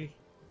accuracy.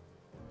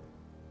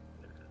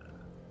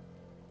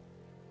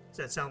 Does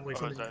that sound like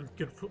something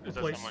you could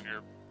replace?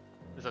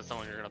 Is that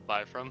someone you're gonna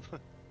buy from?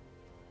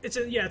 It's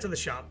in the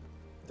shop.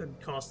 Doesn't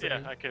cost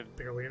Yeah, I could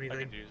barely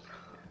anything.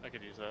 I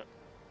could use that.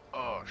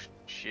 Oh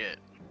shit.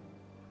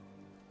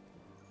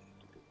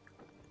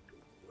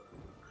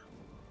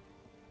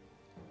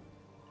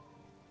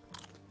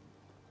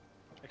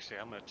 Actually,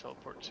 I'm gonna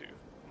teleport too.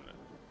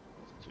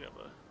 Since we have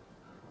a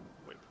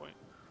waypoint.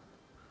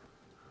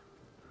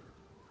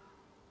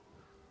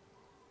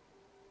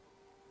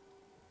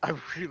 I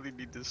really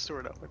need to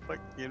sort out my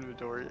fucking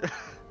inventory.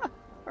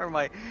 Or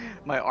my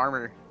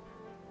armor.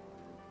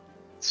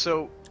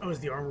 So... Oh,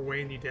 is the armor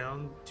weighing you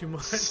down too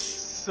much?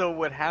 So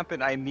what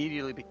happened, I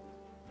immediately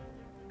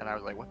and I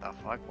was like, what the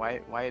fuck?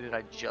 Why did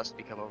I just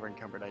become over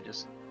encumbered?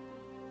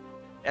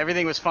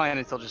 Everything was fine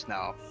until just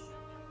now.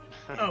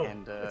 Oh,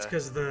 and, it's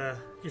because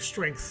your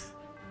strength.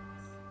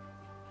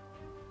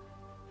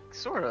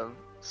 Sort of.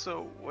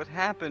 So what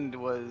happened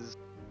was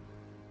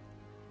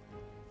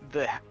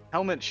the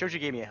helmet, Shoji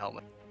gave me a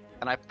helmet,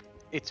 and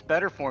it's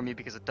better for me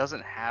because it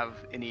doesn't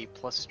have any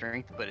plus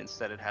strength, but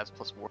instead it has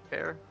plus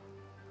warfare.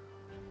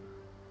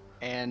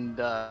 And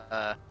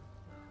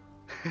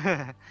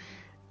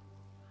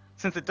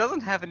since it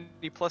doesn't have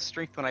any plus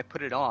strength when I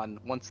put it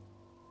on, once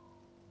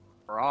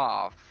we're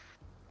off,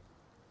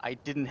 I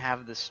didn't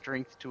have the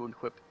strength to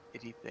equip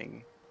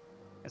anything.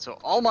 And so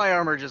all my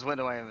armor just went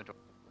to my inventory.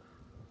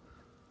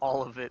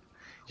 All of it.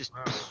 Just...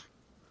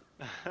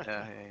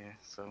 yeah.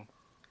 So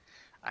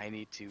I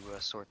need to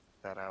sort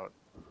that out.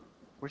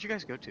 Where'd you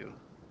guys go to?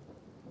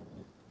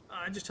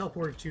 I just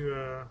teleported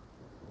to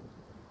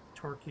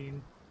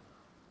Tarkeen.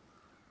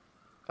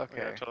 Okay.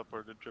 Yeah, I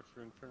teleported to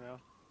Driftroon for now.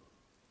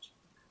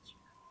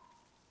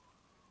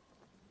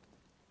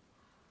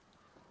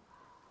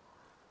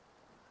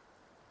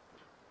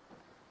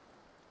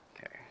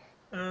 Okay.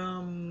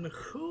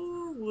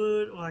 Who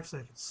would... Well, actually,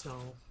 I could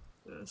sell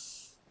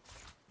this.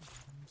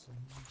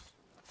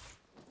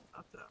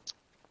 Not that.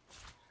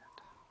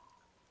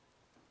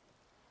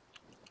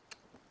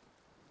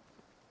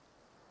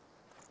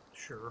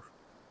 Sure.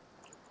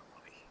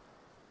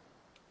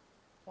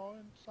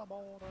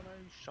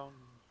 Insubordination.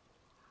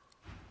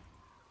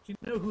 Do you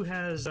know who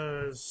has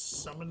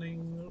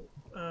summoning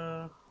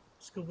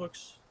skill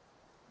books?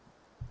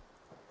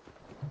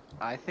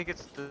 I think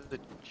it's the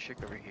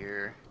chick over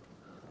here.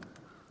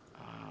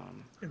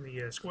 In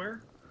the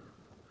square?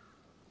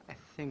 I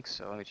think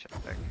so. Let me check.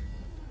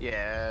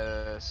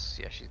 Yes.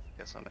 Yeah, she's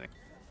got something.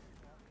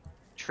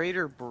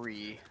 Trader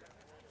Bree.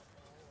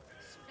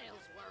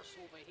 Smells worse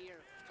over here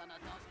than a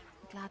dozen.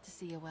 Glad to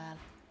see you well.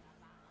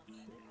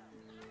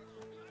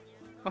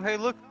 Oh, hey,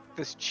 look.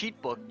 This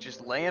cheat book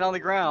just laying on the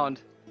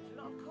ground.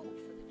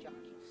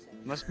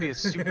 Must be a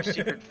super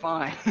secret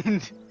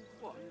find.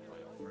 What?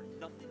 I offer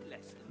nothing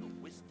less than the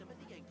wisdom of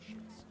the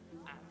ancients.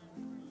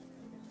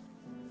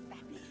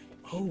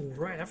 Oh,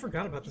 right. I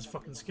forgot about this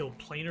fucking skill.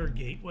 Planar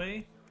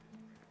Gateway.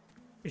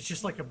 It's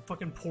just like a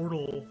fucking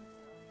portal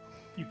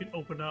you can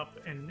open up,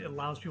 and it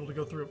allows people to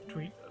go through it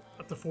between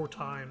up to 4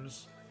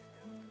 times.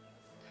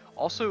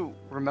 Also,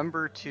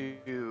 remember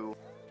to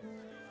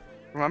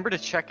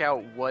check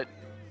out what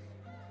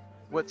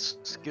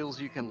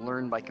skills you can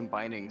learn by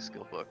combining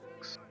skill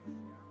books.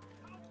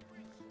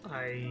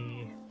 How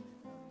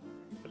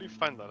do you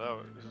find that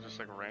out? Is it just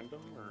like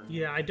random, or?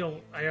 Yeah,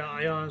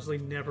 I honestly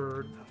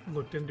never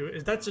looked into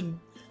it.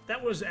 That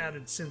was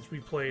added since we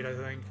played, I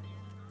think.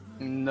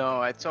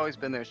 No, it's always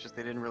been there. It's just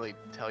they didn't really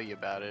tell you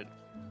about it.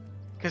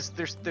 Because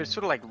there's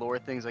sort of like lore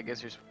things, I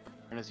guess, you're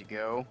learn as you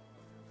go.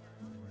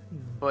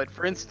 But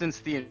for instance,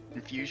 the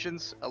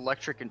infusions,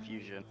 electric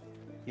infusion,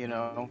 you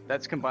know,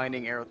 that's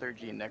combining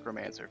aerothergy and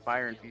necromancer,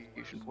 fire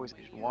infusion, poison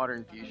infusion, water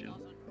infusion.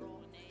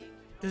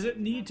 Does it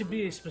need to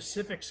be a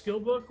specific skill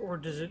book, or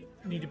does it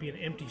need to be an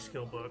empty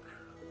skill book?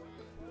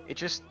 It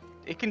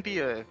can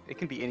be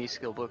any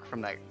skill book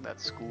from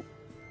that school.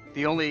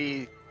 The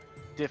only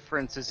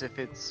difference is if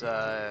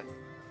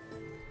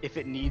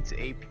it needs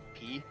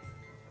AP,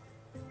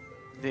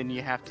 then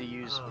you have to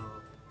use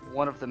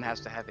one of them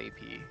has to have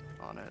AP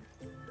on it.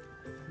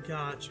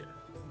 Gotcha.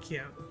 You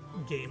can't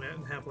game it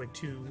and have like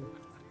 2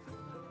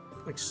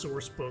 like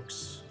source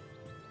books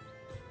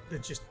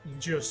that just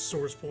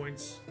source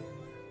points.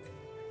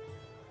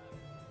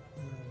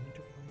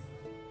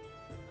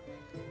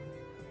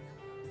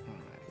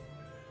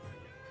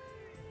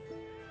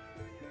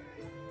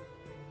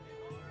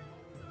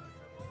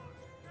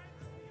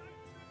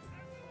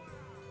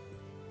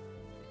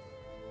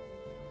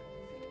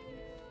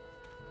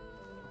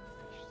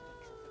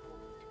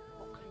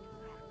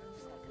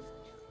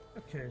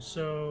 Okay,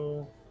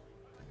 so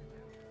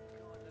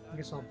I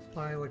guess I'll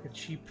buy like a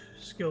cheap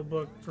skill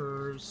book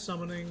for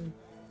summoning.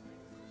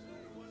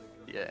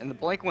 Yeah, and the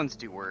blank ones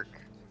do work.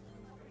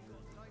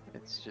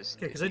 It's just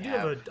okay, because I do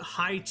have a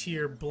high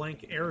tier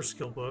blank air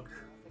skill book.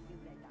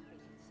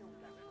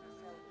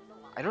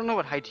 I don't know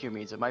what high tier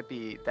means. That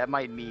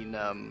might mean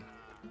one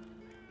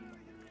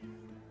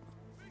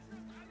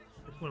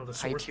of the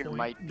high source tier point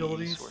might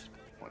abilities. Be source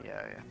point.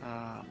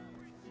 Yeah.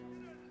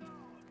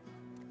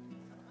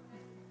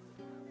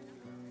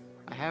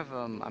 I have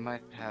I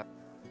might have.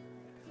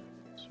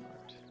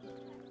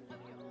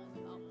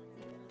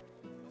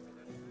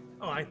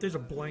 Oh, there's a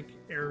blank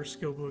air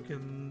skill book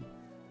in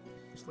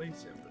this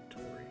lady's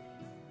inventory.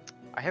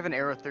 I have an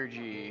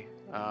aerothergy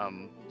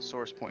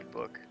source point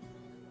book.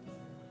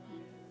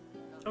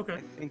 Okay. I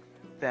think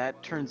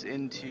that turns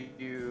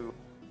into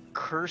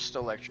cursed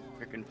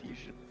electric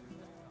infusion.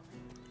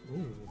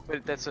 Ooh.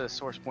 But that's a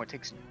source point. It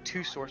takes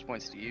 2 source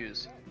points to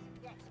use.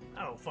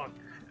 Oh, fuck.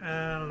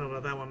 I don't know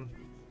about that one.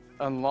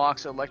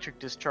 Unlocks electric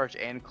discharge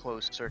and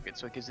closed circuit,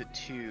 so it gives it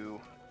 2.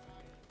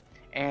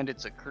 And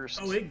it's a cursed.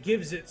 Oh, it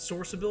gives it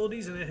source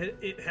abilities, and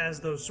it has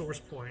those source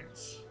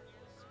points.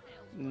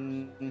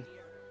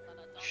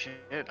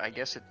 Shit, I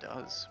guess it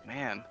does.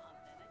 Man.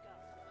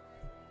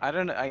 I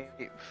don't know.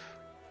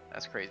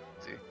 That's crazy.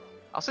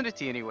 I'll send it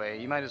to you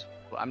anyway. You might as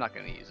well. I'm not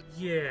going to use it.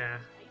 Yeah.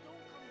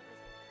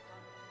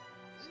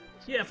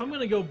 Yeah, if I'm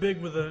going to go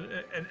big with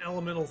an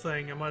elemental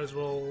thing, I might as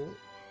well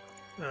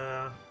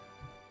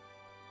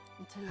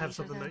have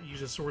something that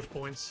uses source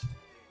points.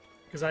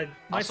 Because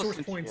my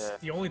source points,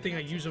 the only thing I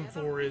use them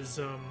for is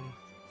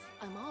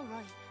I'm all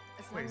right.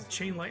 wait,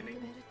 chain lightning.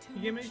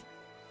 You get me?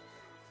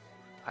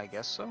 I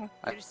guess so.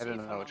 I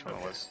don't know which one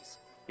it was.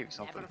 Give you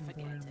something.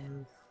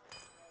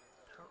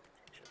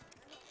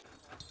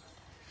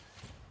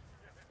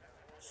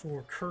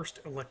 For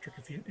cursed electric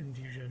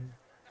infusion.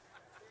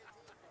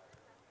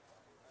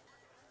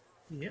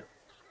 Yep.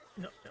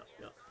 Yep.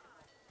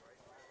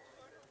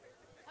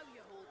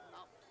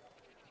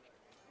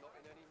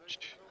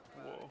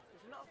 Whoa.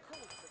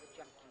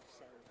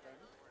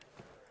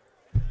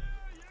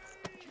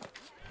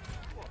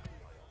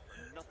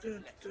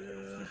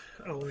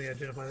 Oh, let me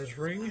identify this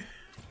ring.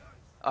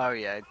 Oh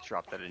yeah, I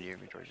dropped that in your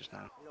inventory just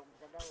now.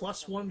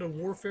 +1 to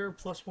warfare,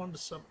 +1 to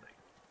summoning.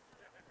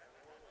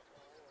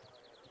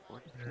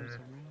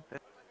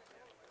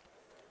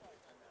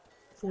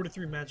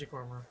 43 magic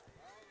armor.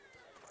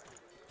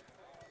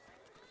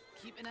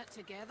 Keeping it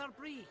together,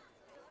 Bree?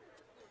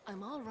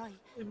 I'm all right,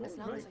 I'm as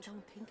all long as I right.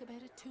 don't think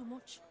about it too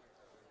much.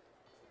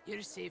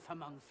 You're safe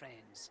among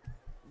friends.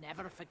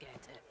 Never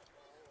forget it.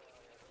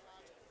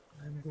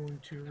 I'm going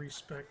to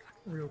respec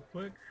real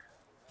quick.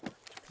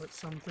 Put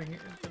something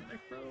into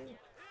necro.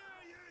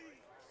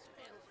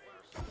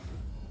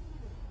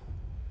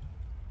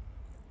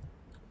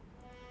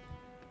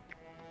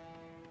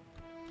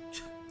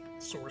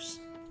 Source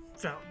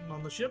fountain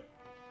on the ship.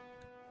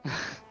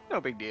 No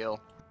big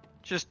deal.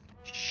 Just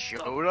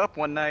showed up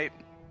one night.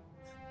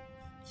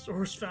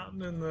 Source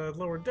fountain in the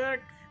lower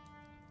deck.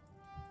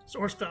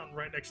 Source fountain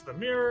right next to the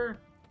mirror.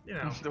 You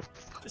know,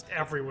 just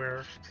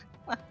everywhere.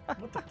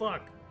 What the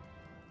fuck?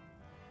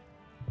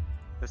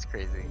 That's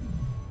crazy.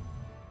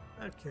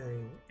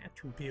 Okay,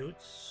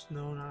 attributes.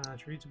 No, not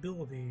attributes.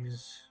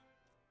 Abilities.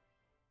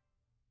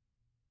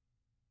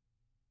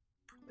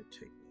 Probably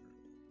take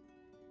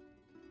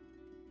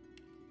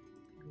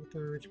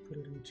Thirds, put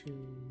it into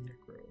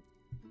necro.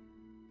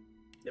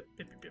 Yep.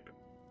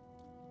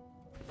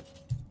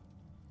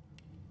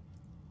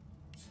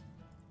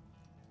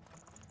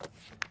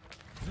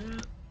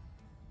 That.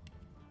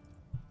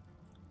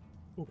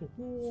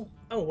 Cool.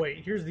 Oh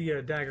wait, here's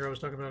the dagger I was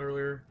talking about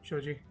earlier,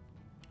 Shoji.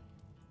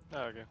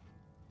 Oh, okay.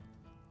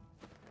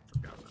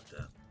 Forgot about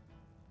that.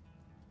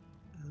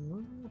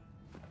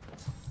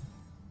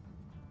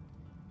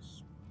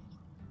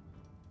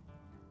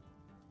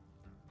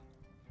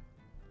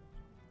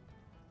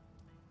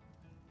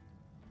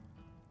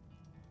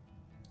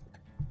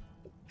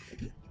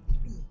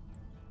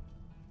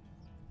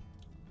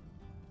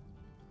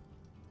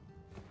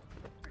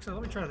 So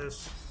let me try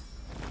this.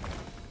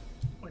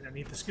 Wait, I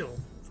need the skill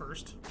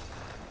first.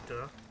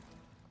 Duh.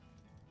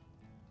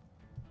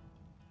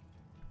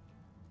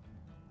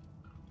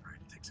 Alright,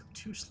 it takes up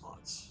 2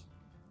 slots.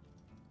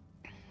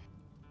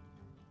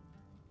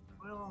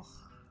 Well...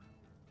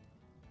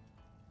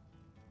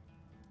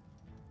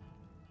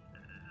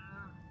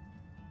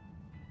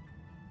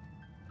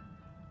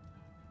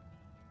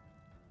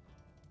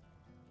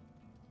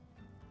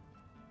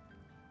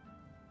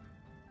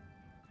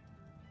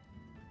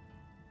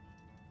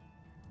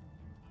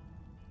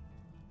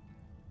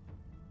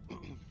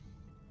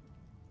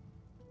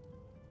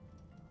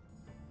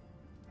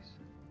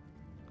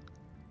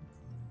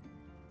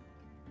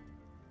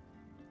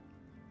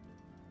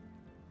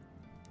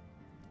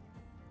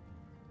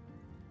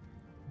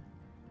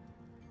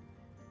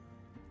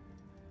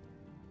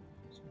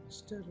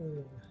 Instead of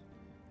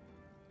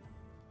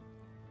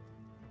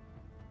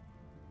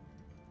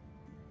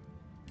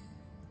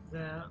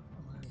that,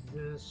 I'll have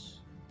this.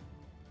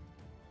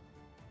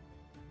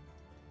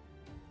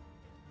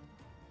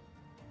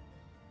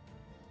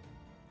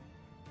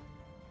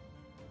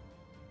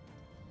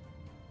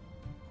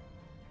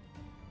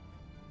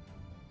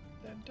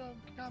 Then don't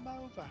come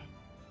over.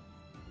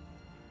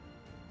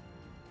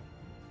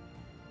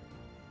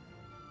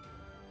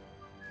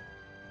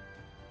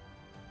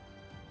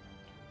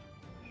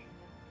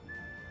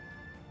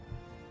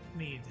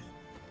 Need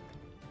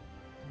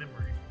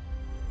memory.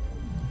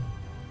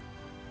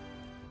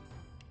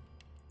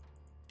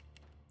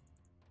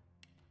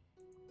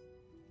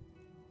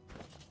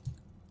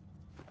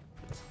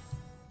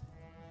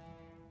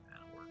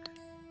 That'll work.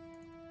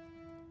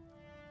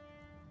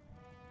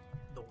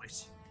 Noise.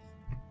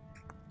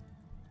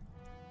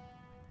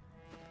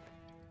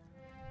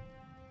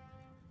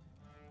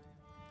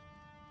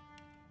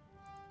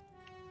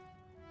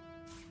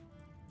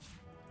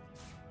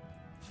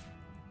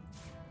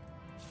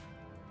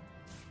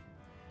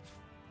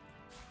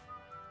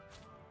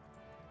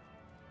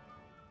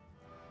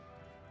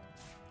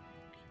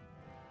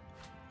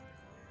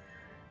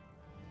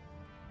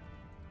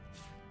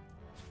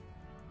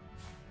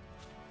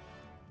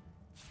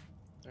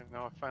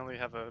 Now I finally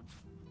have a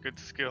good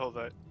skill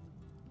that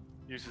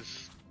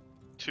uses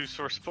 2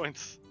 source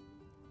points.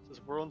 It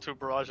says whirl into a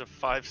barrage of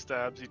 5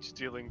 stabs, each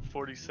dealing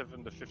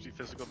 47 to 50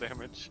 physical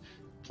damage,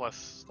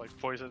 plus like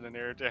poison and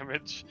air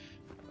damage.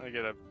 I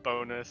get a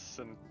bonus,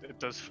 and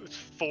it's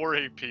 4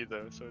 AP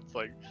though, so it's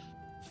like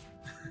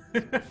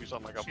he's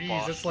on like a Jeez,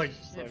 boss. it's like,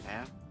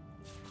 Yeah.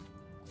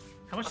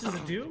 how much does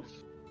it do?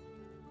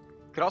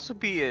 Could also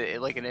be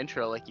like an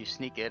intro, like you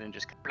sneak in and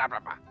just blah blah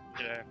blah.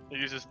 Yeah, it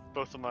uses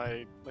both of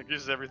my, like,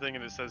 uses everything,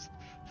 and it says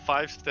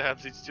 5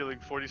 stabs, each dealing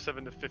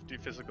 47 to 50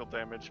 physical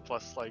damage,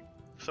 plus like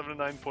 7 to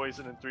 9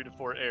 poison and 3 to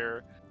 4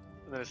 air.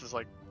 And then it says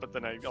like, but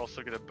then I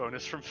also get a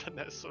bonus from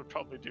finesse, so it'd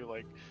probably do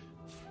like,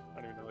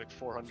 I don't even know, like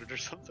 400 or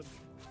something.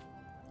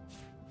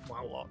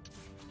 Wow. A lot.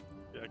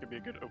 Yeah, it could be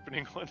a good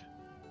opening one.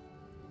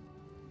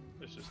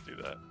 Let's just do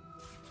that.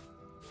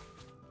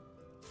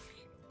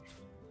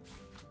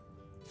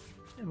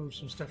 And move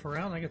some stuff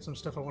around. I got some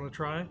stuff I want to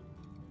try.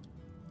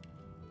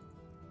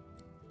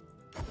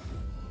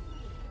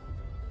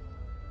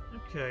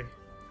 Okay.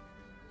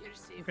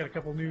 I've got a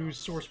couple new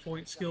source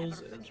point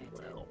skills as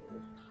well.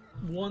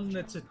 One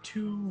that's a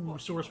 2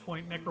 source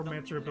point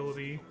necromancer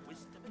ability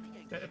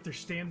that if they're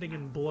standing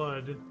in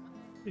blood,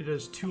 it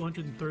does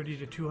 230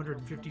 to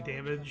 250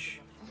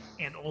 damage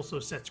and also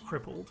sets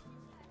crippled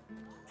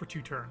for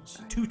 2 turns.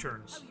 2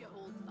 turns.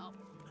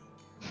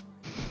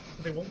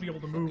 They won't be able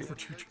to move for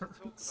 2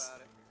 turns.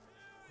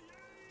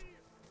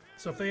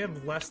 So if they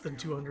have less than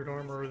 200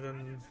 armor,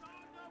 then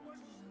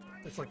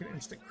it's like an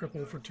instant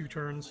cripple for 2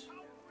 turns.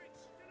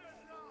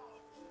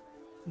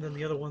 And then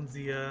the other one's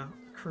the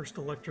Cursed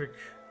Electric,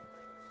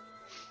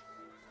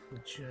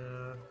 which,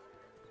 yeah,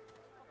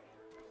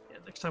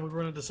 next time we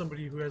run into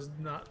somebody who has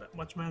not that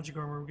much magic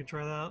armor, we can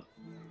try that.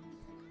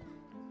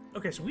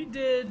 Okay, so we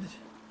did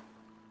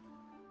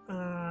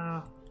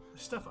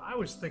stuff I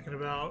was thinking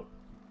about.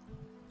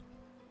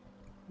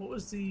 What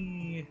was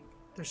the...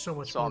 There's so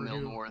much more to Sawmill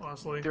do, North.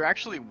 honestly. There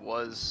actually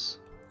was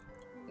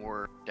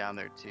more down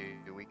there too.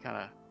 We kind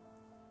of...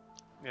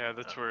 Yeah,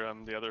 that's where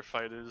the other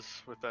fight is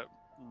with that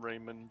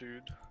Raymond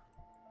dude.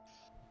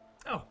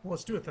 Oh, well,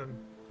 let's do it then.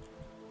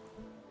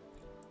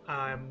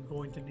 I'm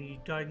going to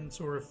need guidance,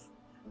 or if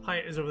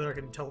Hyatt is over there, I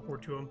can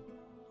teleport to him.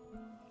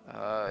 Yeah,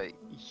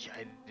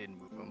 I didn't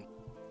move him.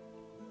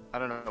 I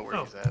don't know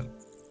where he's at.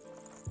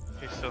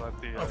 He's still at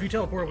the... Oh, if you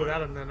teleport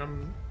without him, then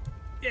I'm...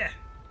 Yeah,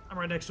 I'm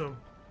right next to him.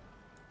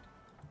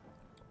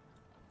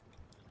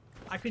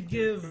 I could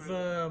give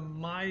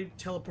my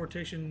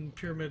teleportation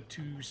pyramid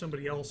to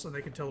somebody else, and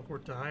they can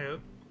teleport to Hyatt.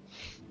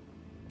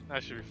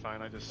 That should be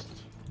fine. I just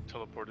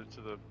teleported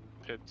to the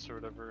pits or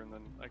whatever, and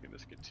then I can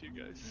just get to you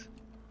guys.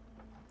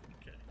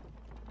 Okay.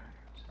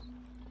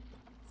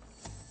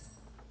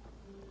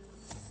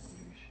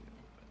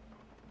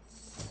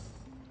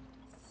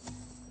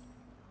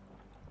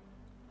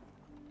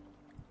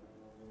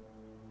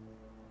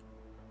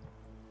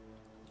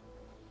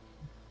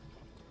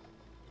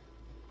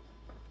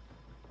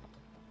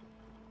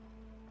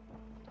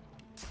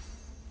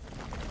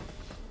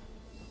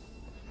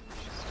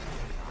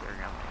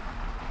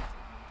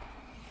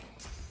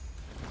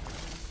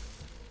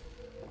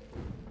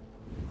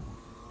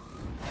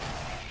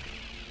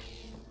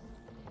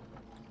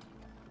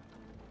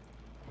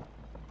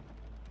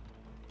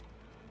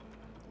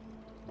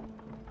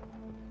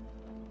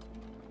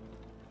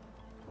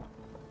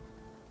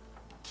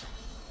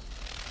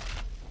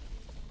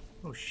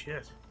 Oh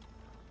shit.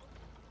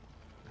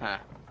 Huh.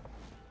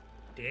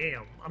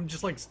 Damn. I'm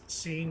just like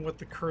seeing what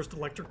the cursed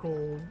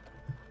electrical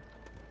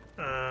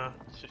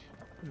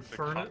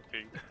inferno.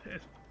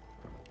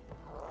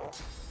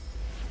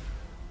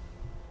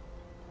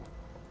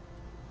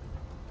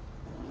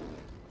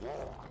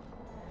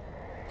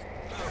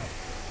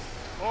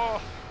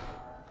 Oh!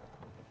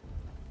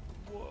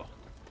 Whoa.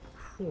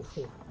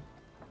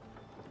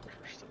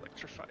 Cursed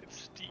electrified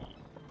steam.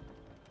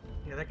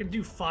 Yeah, that can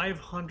do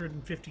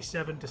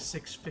 557 to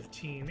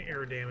 615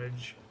 air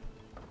damage.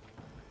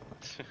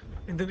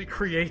 And then it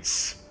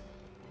creates...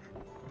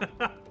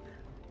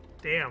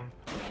 Damn.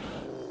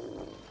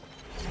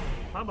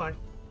 Bye-bye.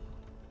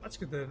 That's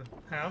good to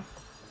have.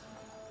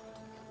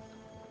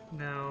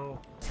 Now,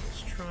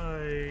 let's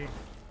try...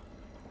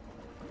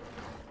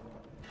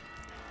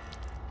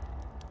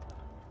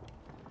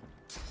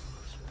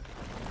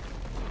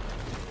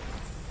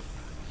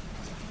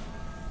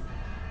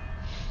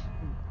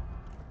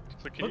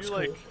 So can Looks you,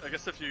 like, cool. I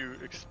guess if you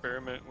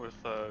experiment with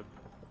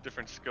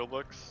different skill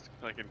books,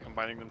 like in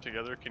combining them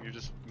together, can you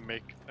just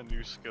make a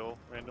new skill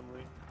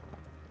randomly?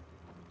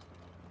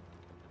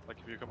 Like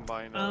if you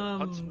combine a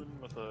Huntsman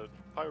with a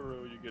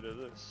Pyro, you get a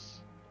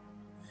this.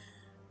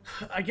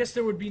 I guess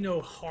there would be no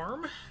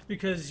harm,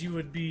 because you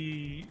would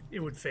be... it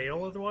would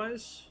fail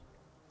otherwise.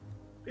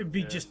 It'd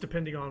be just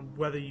depending on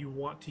whether you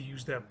want to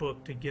use that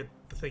book to get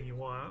the thing you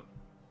want.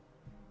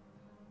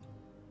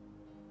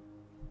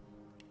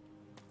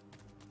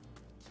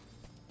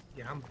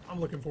 Yeah, I'm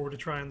looking forward to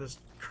trying this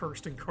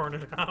Cursed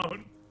Incarnate out.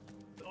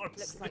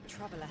 Looks like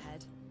trouble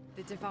ahead.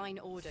 The Divine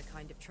Order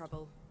kind of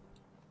trouble.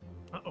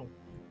 Uh-oh.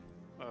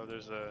 Oh,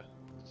 there's a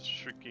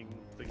shrieking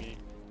thingy.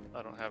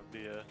 I don't have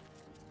the.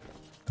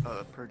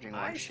 Purging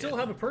wand. I still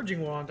have a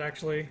purging wand,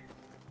 actually.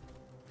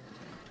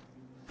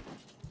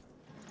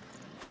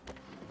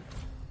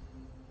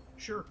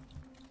 Sure.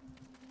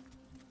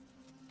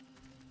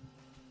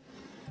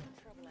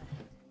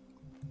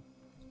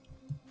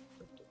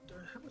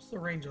 What's the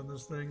range on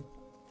this thing?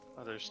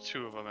 Oh, there's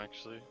 2 of them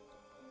actually.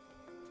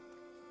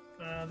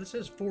 This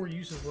has 4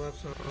 uses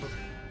left, so.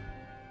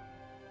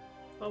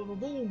 Bada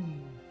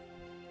boom.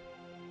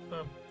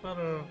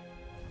 Bada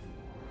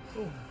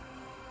boom.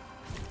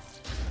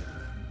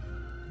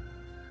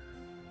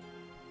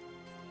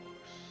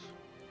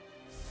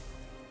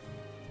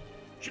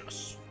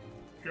 Yes.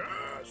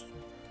 Yes.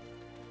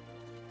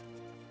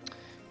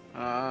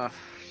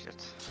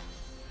 Shit.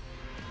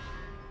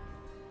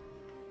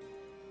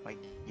 My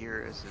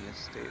gear is in a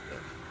state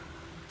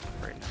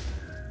of right now.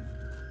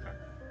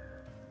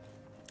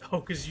 Oh,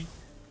 because you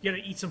gotta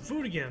eat some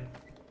food again.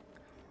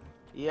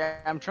 Yeah,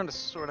 I'm trying to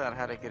sort out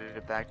how to get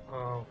it back.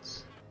 Oh,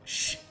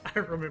 I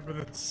remember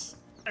this.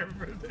 I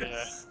remember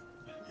this.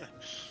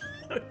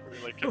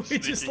 We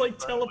just like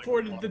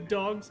teleported the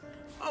dogs.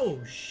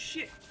 Oh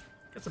shit!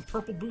 Got some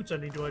purple boots I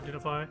need to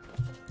identify.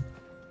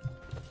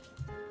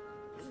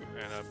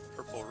 And a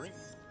purple ring.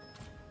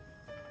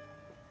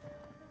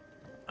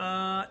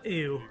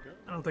 Ew.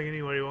 I don't think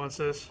anybody wants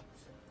this.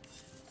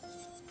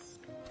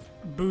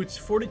 Boots,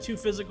 42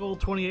 physical,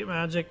 28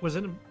 magic,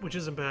 which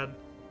isn't bad,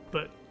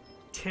 but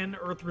 10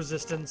 earth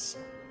resistance,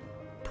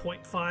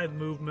 0.5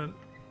 movement,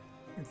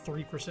 and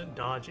 3%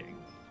 dodging.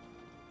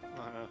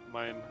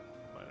 Mine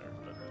are better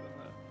than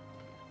that.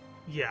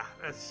 Yeah,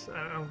 I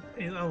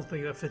don't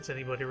think that fits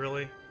anybody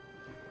really.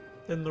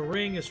 Then the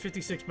ring is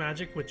 56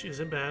 magic, which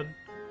isn't bad,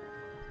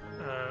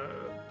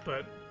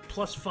 but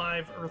plus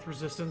 5 earth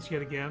resistance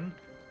yet again,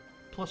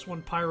 plus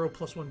 1 pyro,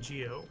 plus 1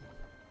 geo.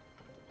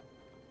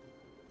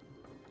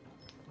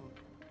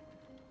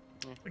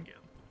 Again,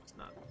 it's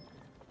not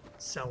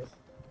sell.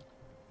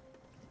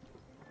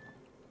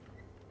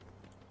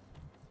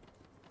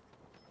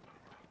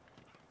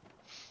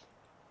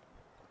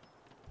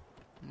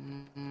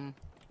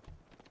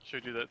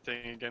 Should we do that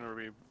thing again where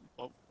we...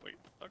 Oh, wait.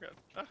 Oh, God.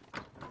 Ah.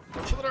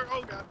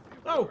 Oh, God.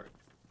 Oh!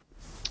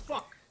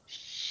 Fuck!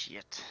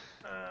 Shit.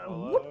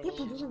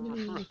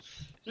 You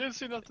didn't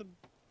see nothing.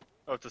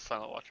 Oh, it's a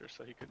silent watcher,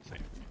 so he couldn't see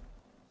anything.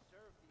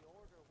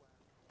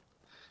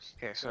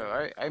 Okay,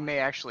 so I may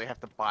actually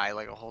have to buy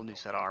like a whole new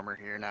set of armor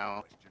here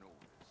now.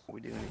 Before we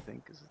do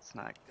anything, because it's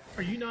not.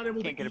 Are you not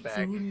able to get eat it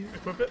back. food and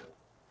equip it?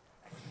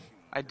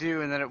 I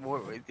do, and then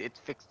it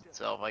fixed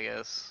itself, I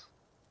guess.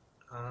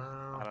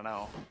 I don't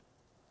know.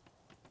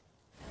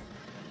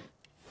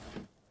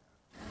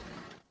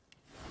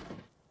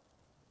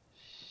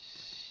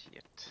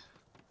 Shit.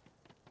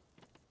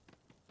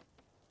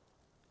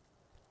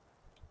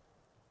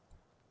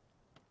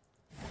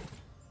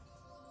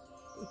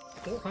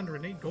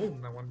 408 gold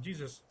in that one.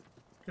 Jesus.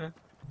 Okay.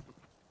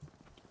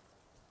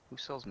 Who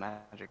sells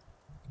magic?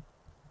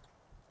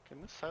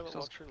 Can this silent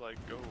watcher, like,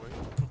 go away?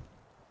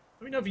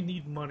 Let me know if you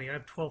need money. I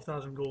have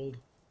 12,000 gold.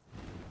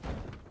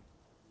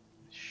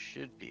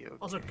 Should be okay.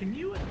 Also, can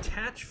you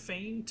attach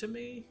Fane to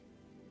me?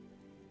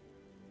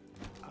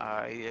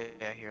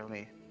 Yeah, here, let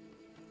me.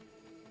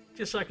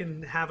 Just so I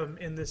can have him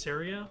in this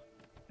area,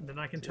 and then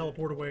I can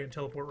teleport away and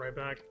teleport right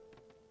back.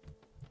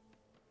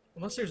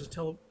 Unless there's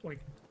an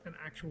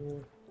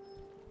actual...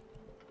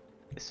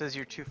 It says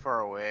you're too far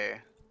away.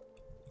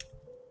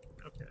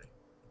 Okay.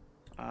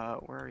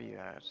 Where are you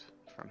at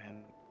from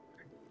him?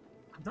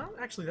 I'm not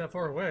actually that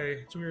far away.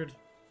 It's weird.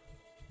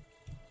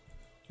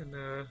 Can,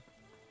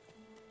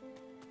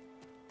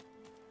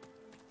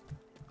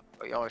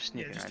 Oh, y'all are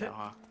sneaking right now,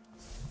 huh?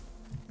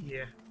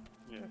 Yeah.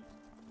 Yeah.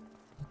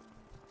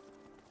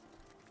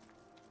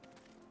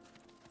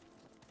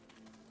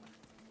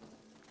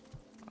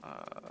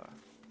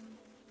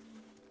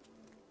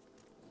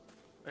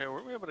 Hey,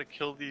 weren't we able to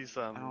kill these,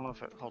 I don't know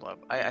if it... Hold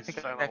up. I think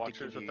I silent have to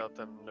watchers give you... without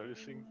them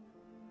noticing?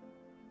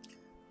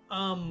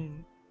 I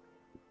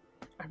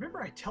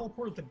remember I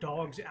teleported the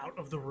dogs out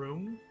of the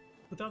room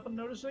without them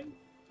noticing.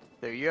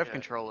 There, you have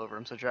control over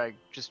him, so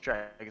just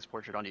drag his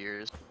portrait onto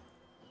yours.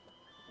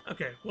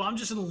 Okay, well, I'm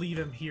just gonna leave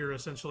him here,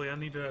 essentially. I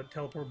need to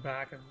teleport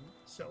back and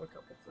sell a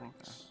couple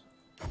things.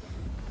 Okay.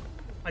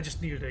 I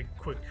just needed a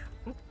quick...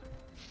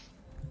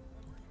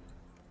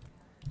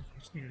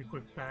 Just needed a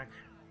quick back.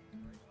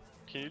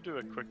 Can you do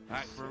a quick...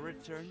 Back for a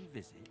return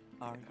visit,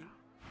 are you?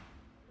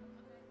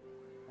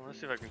 I want to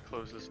see if I can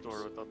close this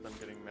door without them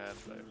getting mad,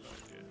 but I have no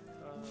idea.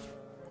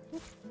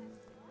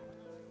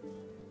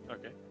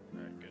 Okay,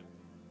 alright, good.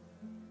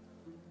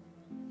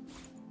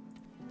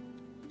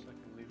 So I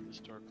can leave this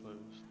door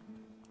closed.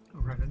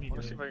 Alright, I need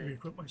to see if I can,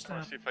 re-equip my I want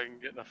staff. to see if I can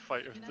get in a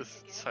fight with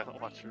this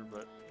silent watcher,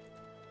 but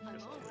I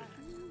guess I'll wait.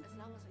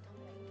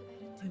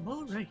 I'm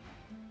alright.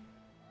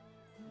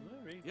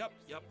 Alright. Yep.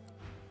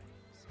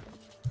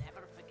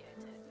 Never forget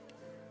it.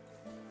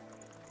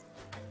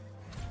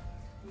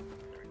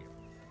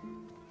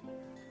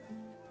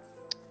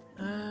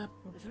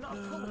 There's not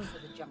a call for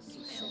the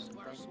junkie Smells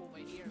worse over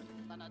here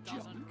than a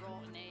dozen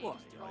rotten eggs. Why,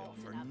 I dropped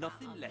offer in a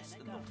nothing vat of less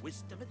than vinegar. the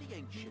wisdom of the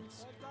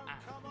ancients.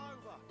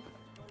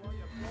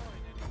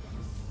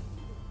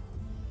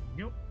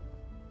 Yep.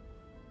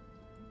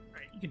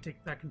 Alright, you can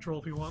take that control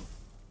if you want.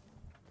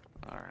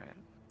 Alright.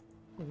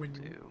 Or when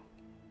you Do.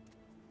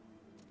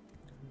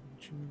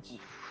 choose.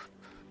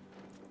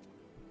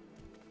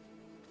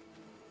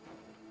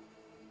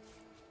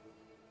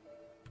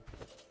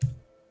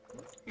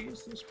 What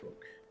is this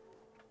book?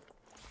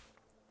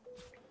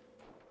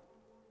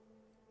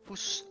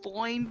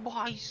 Stein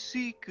by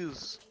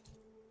Seekers.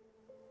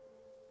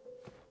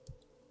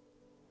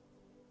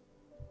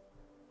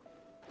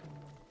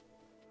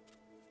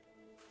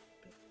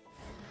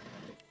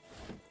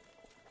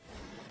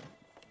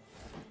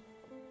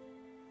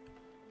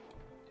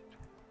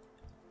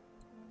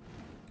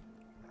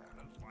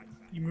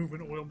 You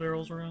moving oil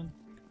barrels around?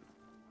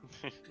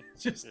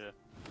 Just. Yeah.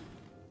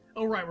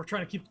 Oh right, we're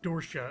trying to keep the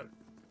door shut.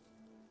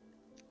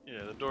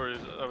 Yeah, the door is.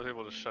 I was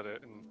able to shut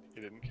it, and he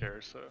didn't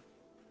care. So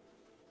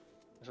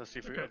let's see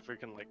if, Okay. if we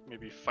can like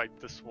maybe fight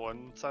this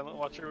one silent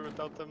watcher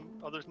without them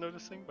others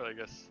noticing. But I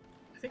guess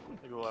I think we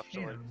maybe we'll have to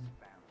like can.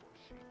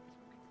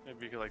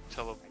 maybe you can like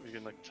we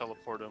can like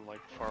teleport him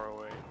like far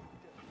away.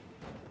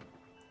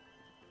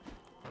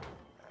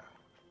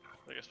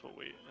 I guess we'll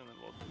wait, and then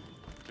we'll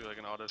do like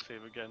an auto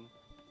save again.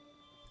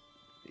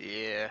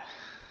 Yeah.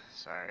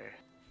 Sorry.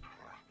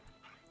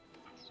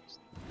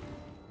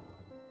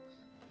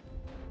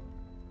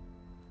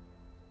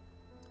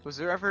 Was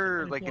there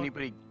ever like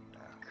anybody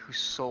who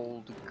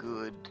sold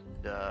good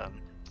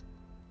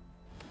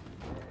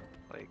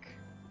like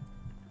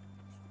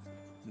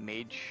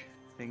mage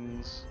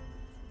things?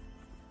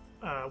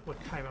 What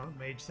kind of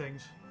mage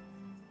things?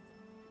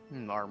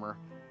 Armor.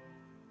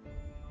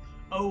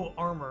 Oh,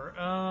 armor.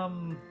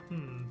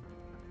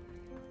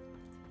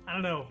 I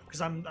don't know,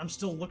 because I'm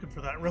still looking for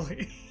that,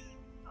 really.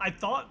 I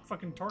thought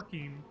fucking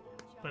Tarkeen,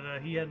 but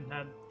he hadn't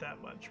had that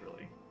much,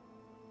 really.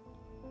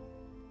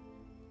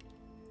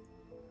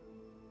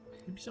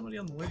 Maybe somebody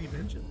on the Lady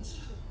Vengeance.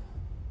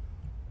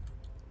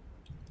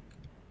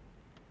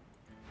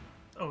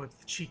 Oh, it's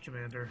the Cheat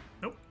Commander.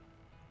 Nope.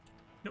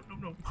 Nope, nope,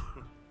 nope.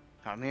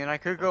 I mean, I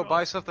could go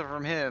buy something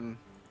from him.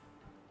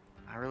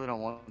 I really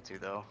don't want to,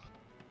 though.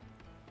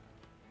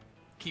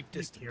 Keep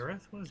distant.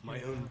 Gareth? What is My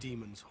Gareth? own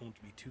demons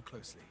haunt me too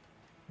closely.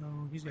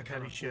 No, he's I got heavy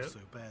cannot shit. also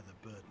bear the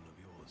burden of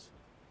yours.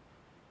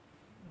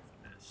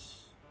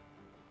 Yes.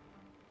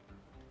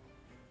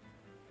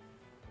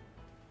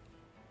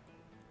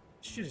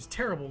 Shit is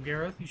terrible,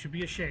 Gareth. You should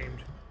be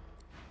ashamed.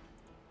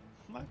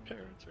 My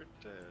parents are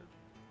dead.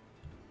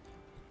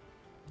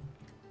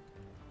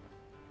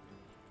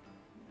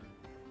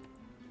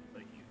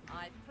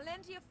 I've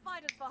plenty of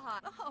fighters for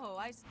hire. Oh,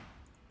 I.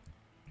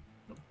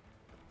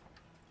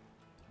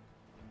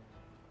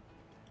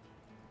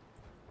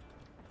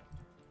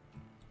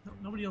 No,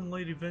 nobody on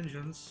Lady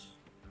Vengeance.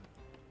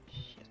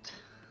 Shit.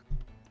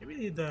 Maybe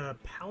need the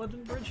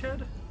Paladin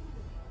Bridgehead?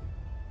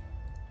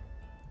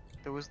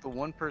 There was the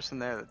one person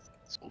there that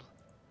sold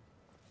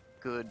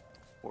good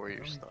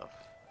warrior stuff.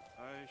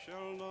 I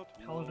shall not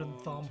Paladin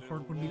Thumb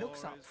Hardwood. He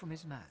looks up from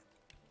his mat.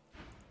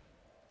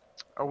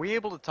 Are we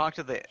able to talk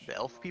to the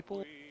elf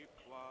people?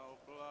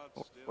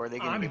 Or are they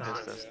gonna I'm be not.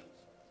 pissed at us?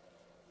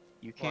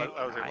 You Well, can't.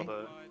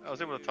 I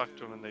was able to talk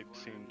to him, and they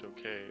seemed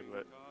okay,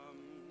 but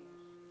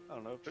I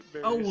don't know. If it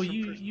Oh, varies well, from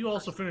you person you to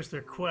also finished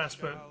their quest,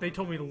 but they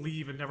told me to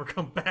leave and never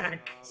come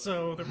back,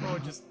 so they're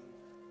probably just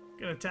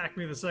gonna attack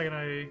me the second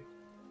I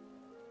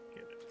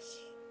get it.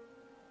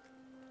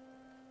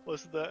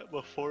 Wasn't that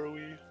before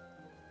we?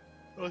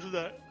 Wasn't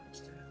that?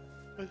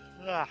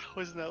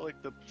 Wasn't that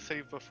like the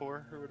save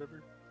before or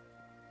whatever?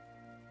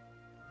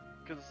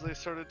 Because they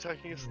started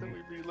attacking us, and then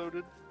we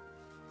reloaded.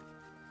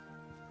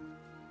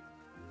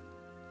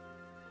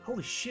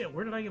 Holy shit,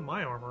 where did I get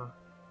my armor?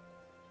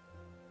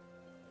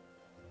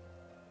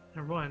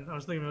 Never mind, I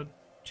was thinking about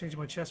changing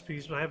my chest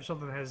piece, but I have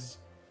something that has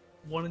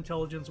 1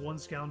 intelligence, 1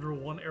 scoundrel,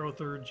 1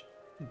 aerothurge,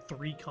 and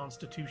 3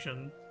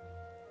 constitution.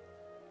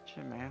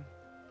 Shit, man.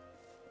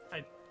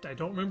 I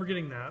don't remember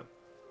getting that.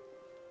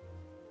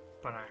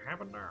 But I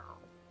have it now.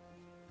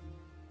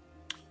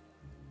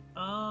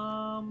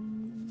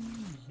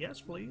 Yes,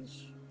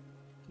 please.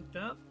 Take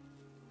that.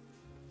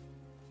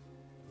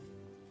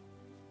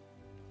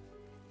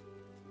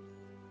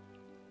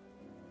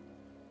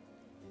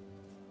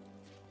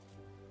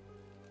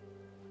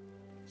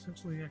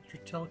 Essentially extra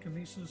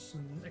telekinesis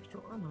and extra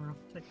armor.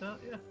 I'll take that,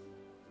 yeah.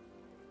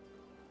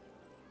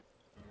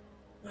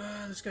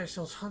 This guy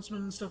sells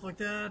huntsmen and stuff like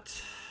that.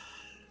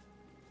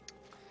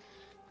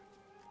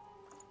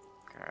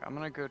 Okay, I'm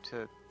gonna go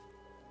to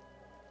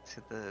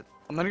the.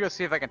 I'm gonna go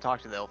see if I can talk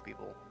to the elf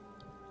people.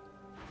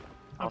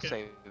 I'll Okay.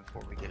 save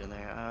before we get in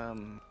there.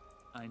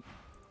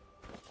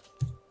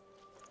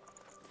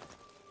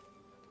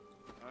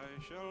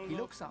 He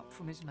looks up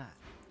from his mat.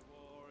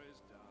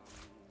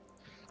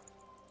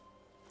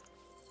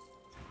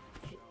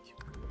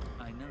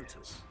 I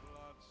notice.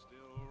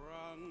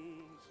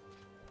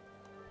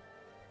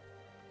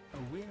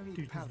 A weary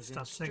Dude, paladin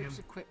stop singing. strips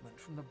equipment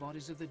from the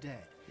bodies of the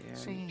dead, Yeah,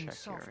 singing check here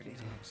softly already.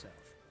 to himself.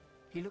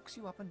 He looks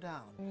you up and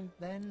down,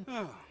 then...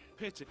 Oh,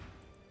 pity.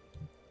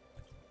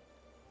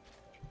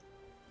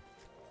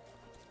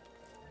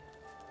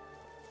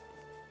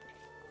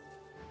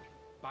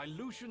 By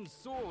Lucian's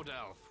sword,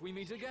 Elf, we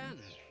meet again.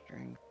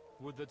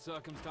 Would that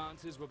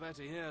circumstances were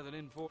better here than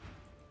in Fort...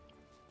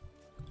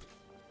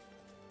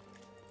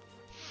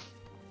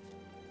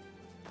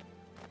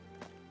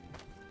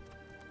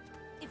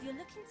 If you're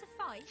looking to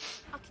fight,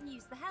 I can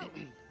use the help.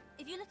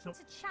 If you're looking to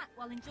chat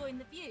while enjoying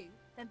the view,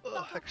 then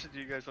Actually, do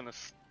you guys want to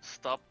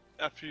stop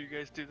after you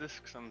guys do this?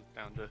 Because I'm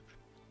down to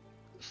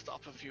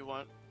stop if you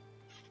want.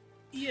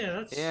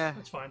 Yeah,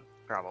 that's fine.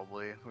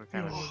 Probably. We're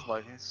kind of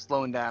like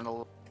slowing down a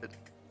little bit.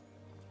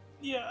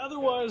 Yeah,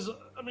 otherwise,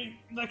 I mean,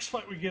 next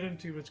fight we get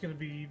into, it's going to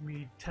be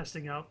me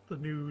testing out the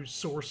new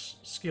source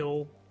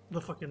skill, the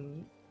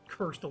fucking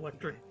cursed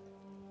electric.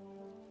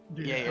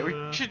 Dude, yeah,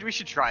 we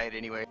should try it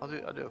anyway. I'll do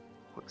a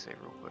quick save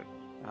real quick.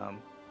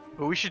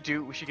 But we should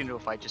get into a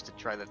fight just to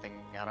try that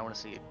thing out. I want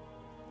to see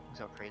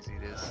how crazy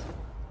it is.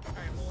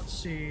 Alright, well, let's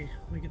see.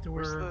 Let me get to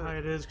where high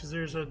it is, because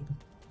there's a...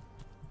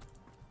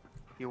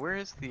 Yeah, where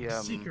is the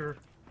Seeker.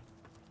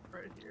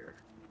 Right here.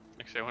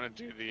 Actually, I want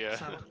to do the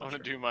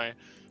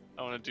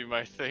I want to do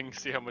my thing,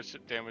 see how much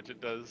damage it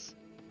does.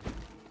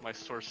 My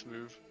source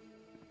move.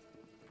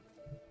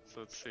 So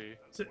let's see.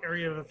 It's an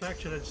area of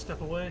effect. Should I just step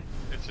away?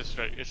 It's just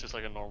right. It's just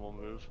like a normal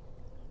move.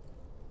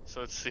 So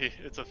let's see.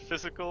 It's a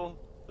physical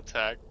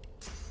attack.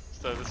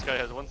 So this guy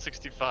has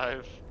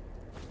 165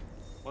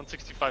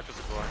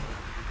 physical armor.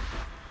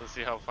 Let's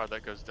see how far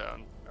that goes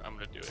down. I'm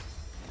gonna do it.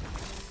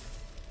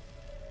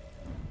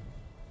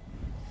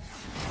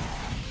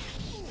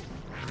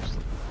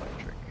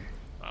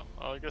 Wow.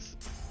 Well, I guess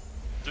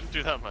it didn't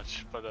do that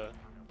much, but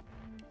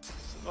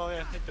oh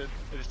yeah, it did.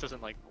 It just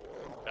doesn't like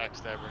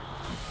backstab or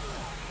anything.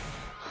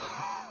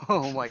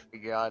 Oh my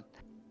god.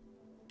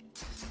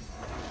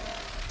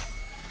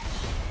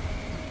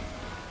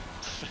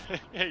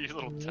 Yeah, you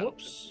little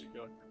whoops.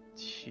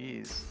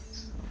 Jeez.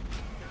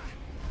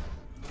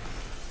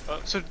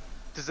 So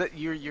does that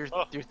your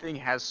thing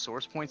has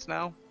source points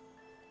now?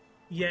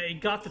 Yeah, it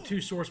got the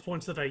 2 source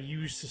points that I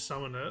used to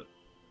summon it.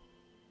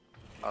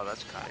 Oh,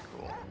 that's kind of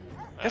cool.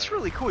 That's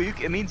really cool.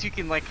 It means you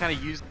can like kind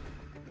of use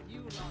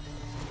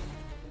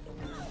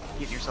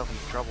get yourself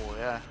into trouble.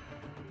 Yeah.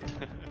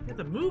 Yeah,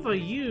 the move I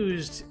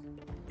used,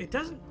 it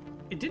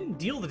didn't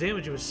deal the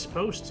damage it was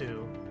supposed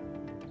to,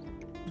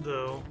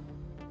 though.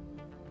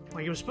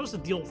 Like, it was supposed to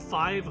deal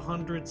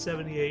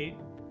 578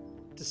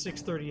 to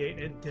 638,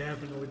 and it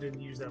definitely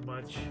didn't use that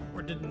much,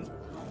 or didn't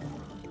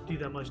do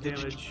that much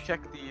damage. Did you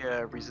check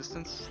the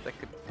resistance? That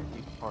could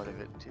be part of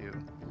it too.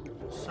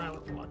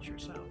 Silent Watcher,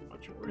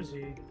 where is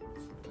he?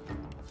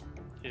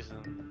 He's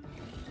in...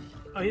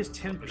 Oh, he has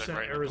 10%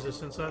 right air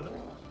resistance, so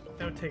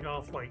that would take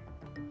off like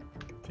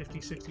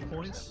 50, 60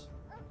 points.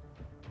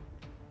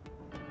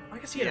 I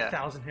guess he had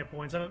 1,000 hit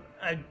points.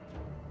 I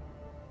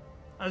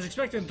was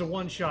expecting to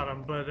one-shot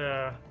him, but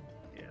yeah.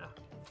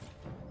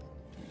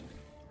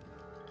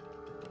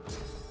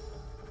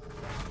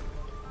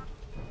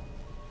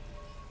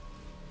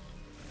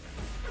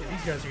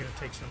 These guys are gonna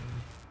take some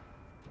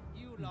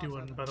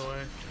doing, by the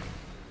way.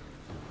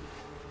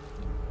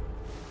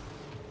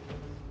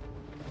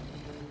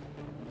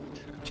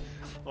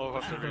 Well,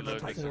 we'll have to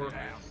reload this anyway,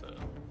 so...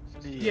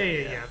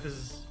 Yeah. This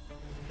is...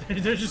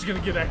 They're just gonna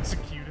get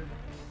executed.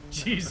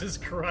 Jesus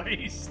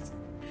Christ.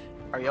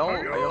 Are y'all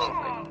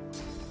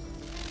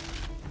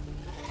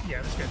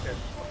Yeah, this guy's dead.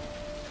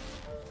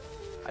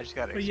 I just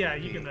got it. But yeah,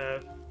 you can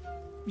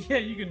yeah,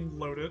 you can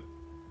load it.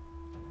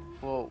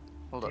 Well,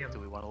 hold up. Do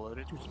we want to load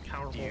it?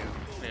 Powerful. Yeah,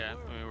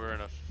 I mean we're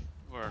in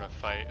a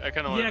fight. I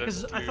kind of wanted Yeah,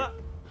 because I thought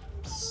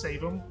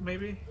save him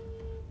maybe.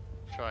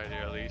 Try to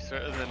at least,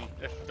 and then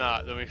if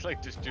not, then we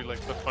like just do like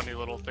the funny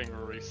little thing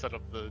where we set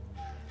up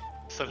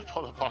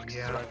all the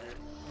boxes right here.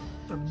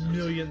 The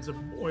millions of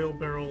oil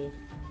barrel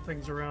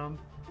things around.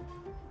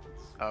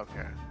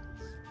 Okay.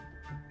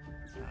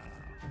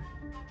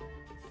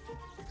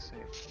 Save.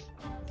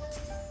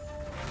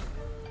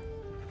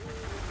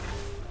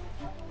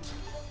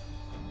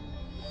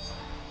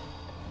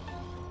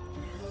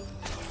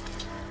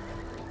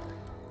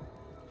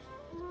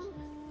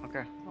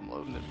 Okay, I'm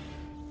loading it.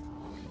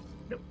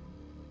 Yep.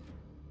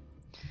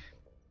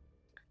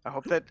 I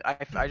hope that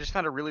I just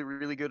found a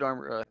really good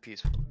armor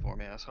piece for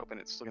me. I was hoping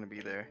it's still gonna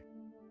be there.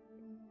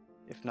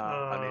 If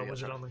not, maybe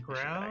was it on the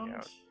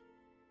ground?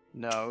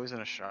 No, it was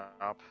in a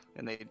shop,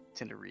 and they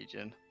tend to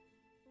regen.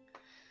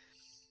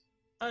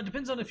 It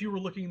depends on if you were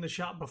looking in the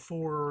shop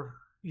before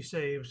you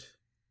saved.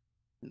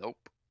 Nope.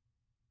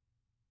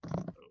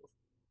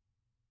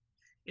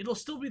 It'll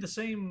still be the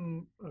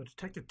same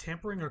detected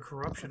tampering or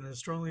corruption, and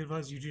strongly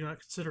advise you do not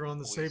consider on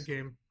the save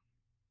game.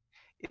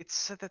 It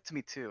said that to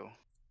me too,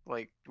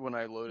 like when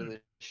I loaded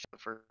the shop the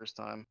first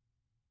time.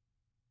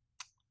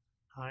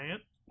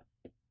 Hyatt.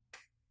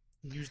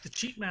 Use the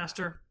cheat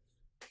master.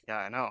 Yeah,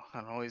 I know.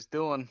 I'm always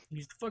doing.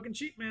 Use the fucking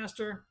cheat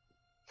master.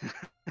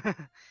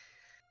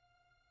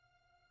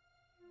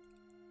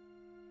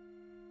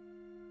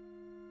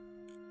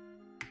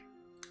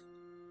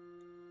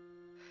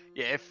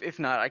 Yeah, if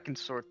not, I can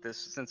sort this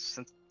since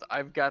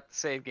I've got the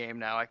save game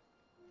now. I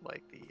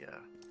like the.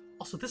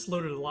 Also, this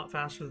loaded a lot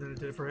faster than it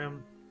did for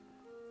him.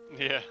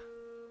 Yeah.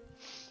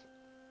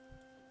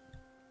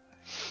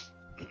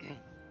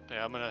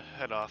 Yeah, I'm gonna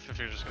head off if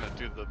you're just gonna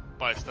do the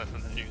buy stuff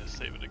and then you're gonna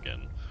save it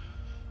again.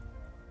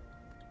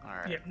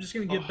 Alright. Yeah, I'm just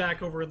gonna get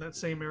back over in that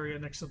same area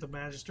next to the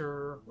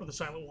Magister or the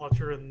Silent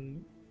Watcher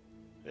and...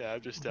 Yeah,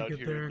 I'm just out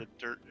here in the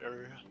dirt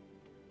area.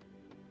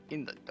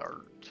 In the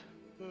dirt.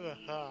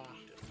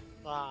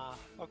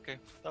 Okay,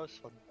 that was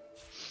fun.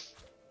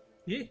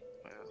 Yeah.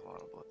 There's a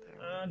lot of blood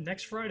there.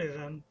 Next Friday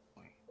then.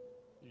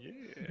 Yeah.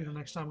 Maybe the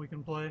next time we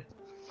can play.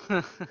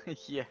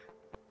 Yeah.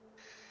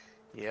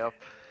 Yep.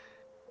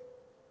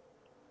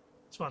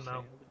 It's fun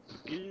though.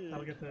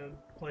 I'll get to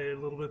play a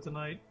little bit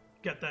tonight.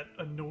 Get that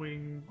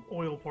annoying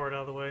oil part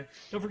out of the way.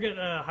 Don't forget,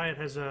 Hyatt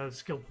has a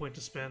skill point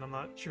to spend. I'm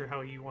not sure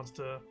how he wants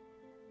to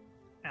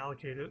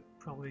allocate it.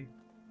 Probably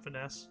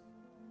finesse.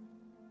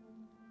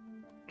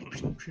 Or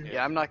some shit.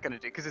 Yeah, I'm not gonna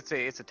do because it's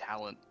a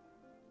talent.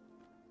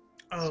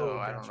 Oh, so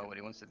gotcha. I don't know what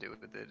he wants to do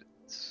with it.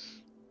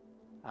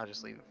 I'll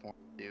just leave it for him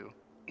to do.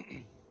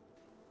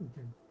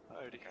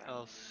 Alrighty,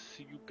 I'll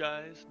see you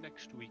guys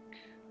next week.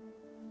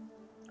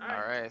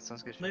 Alright,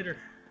 sounds good. Later.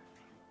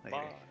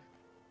 Bye.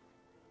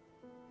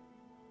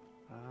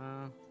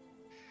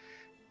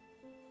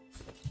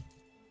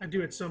 I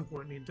do at some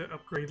point need to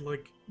upgrade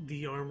like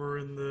the armor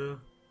and the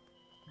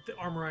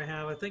armor I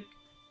have. I think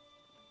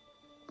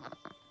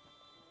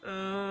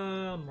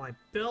my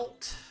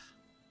belt,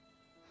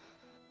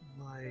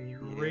 my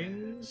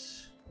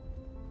rings,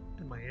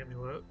 and my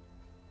amulet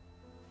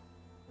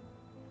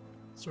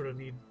sort of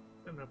need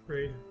an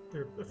upgrade.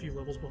 They're a few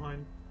levels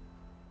behind.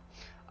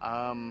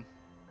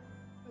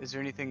 Is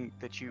there anything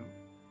that you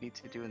need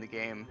to do in the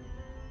game?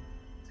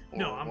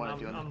 No,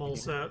 I'm all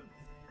set.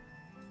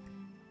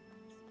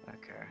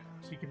 Okay.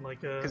 So you can like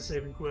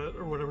save and quit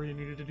or whatever you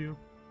needed to do.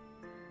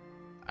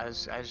 I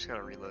just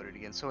gotta reload it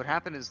again. So what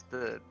happened is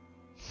the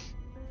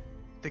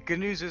good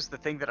news is the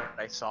thing that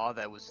I saw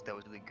that was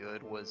really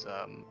good was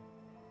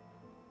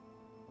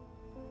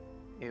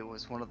it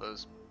was one of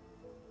those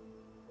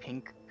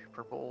pink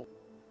purple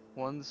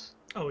ones.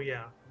 Oh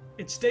yeah,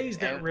 it stays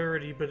that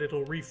rarity, but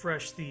it'll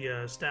refresh the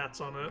stats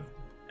on it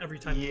every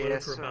time you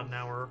load for about an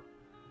hour.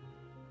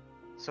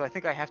 So I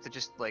think I have to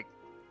just like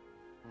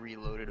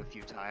reload it a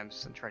few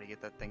times and try to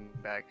get that thing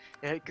back.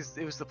 Yeah, because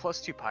it was the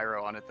 +2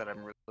 pyro on it that I'm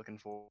really looking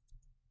for.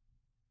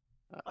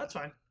 That's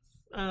fine.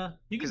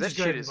 You can that just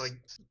go shit ahead and is like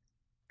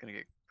gonna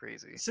get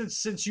crazy.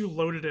 Since you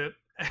loaded it,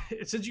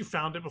 since you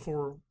found it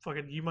before,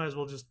 fucking, you might as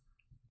well just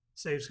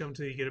save scum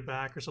until you get it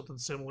back or something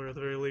similar at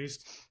the very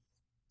least.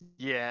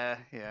 Yeah.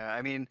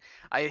 I mean,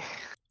 I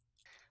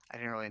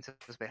didn't really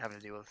anticipate having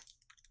to deal with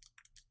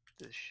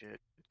this shit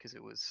because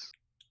it was.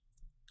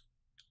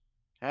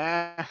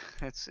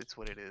 It's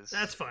what it is.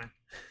 That's fine.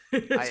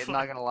 I'm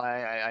not gonna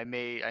lie. I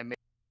may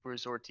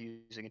resort to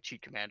using a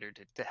cheat commander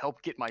to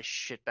help get my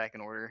shit back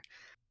in order.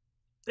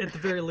 At the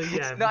very least,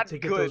 yeah, It's not to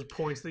get good. those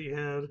points that you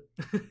had.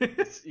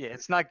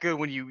 It's not good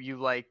when you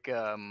like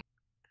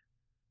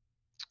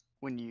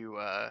when you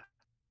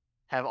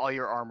have all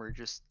your armor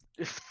just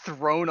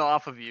thrown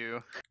off of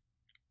you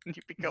and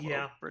you become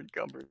over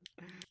encumbered.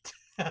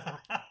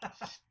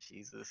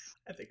 Jesus.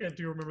 I think I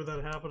do remember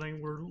that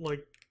happening where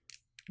like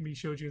me,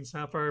 Shoji, and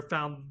Sapphire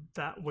found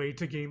that way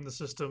to game the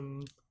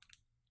system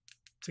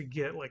to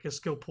get like a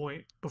skill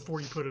point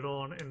before you put it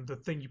on, and the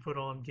thing you put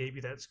on gave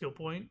you that skill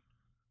point.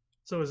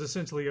 So it was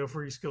essentially a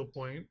free skill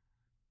point.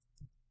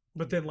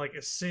 But then like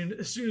as soon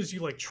as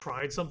you like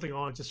tried something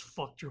on, it just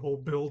fucked your whole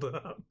build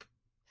up.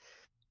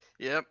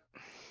 Yep.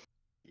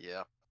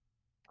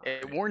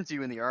 It warns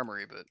you in the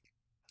armory, but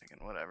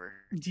fucking whatever.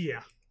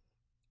 Yeah.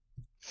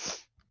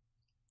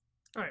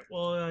 Alright,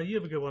 well, you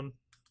have a good one.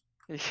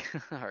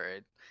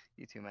 Alright.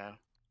 You too, man.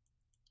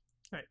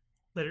 Alright.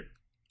 Later.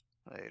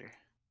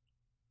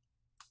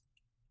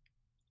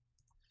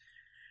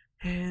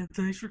 And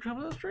thanks for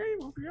coming to the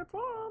stream. Hope you had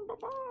fun.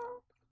 Bye-bye.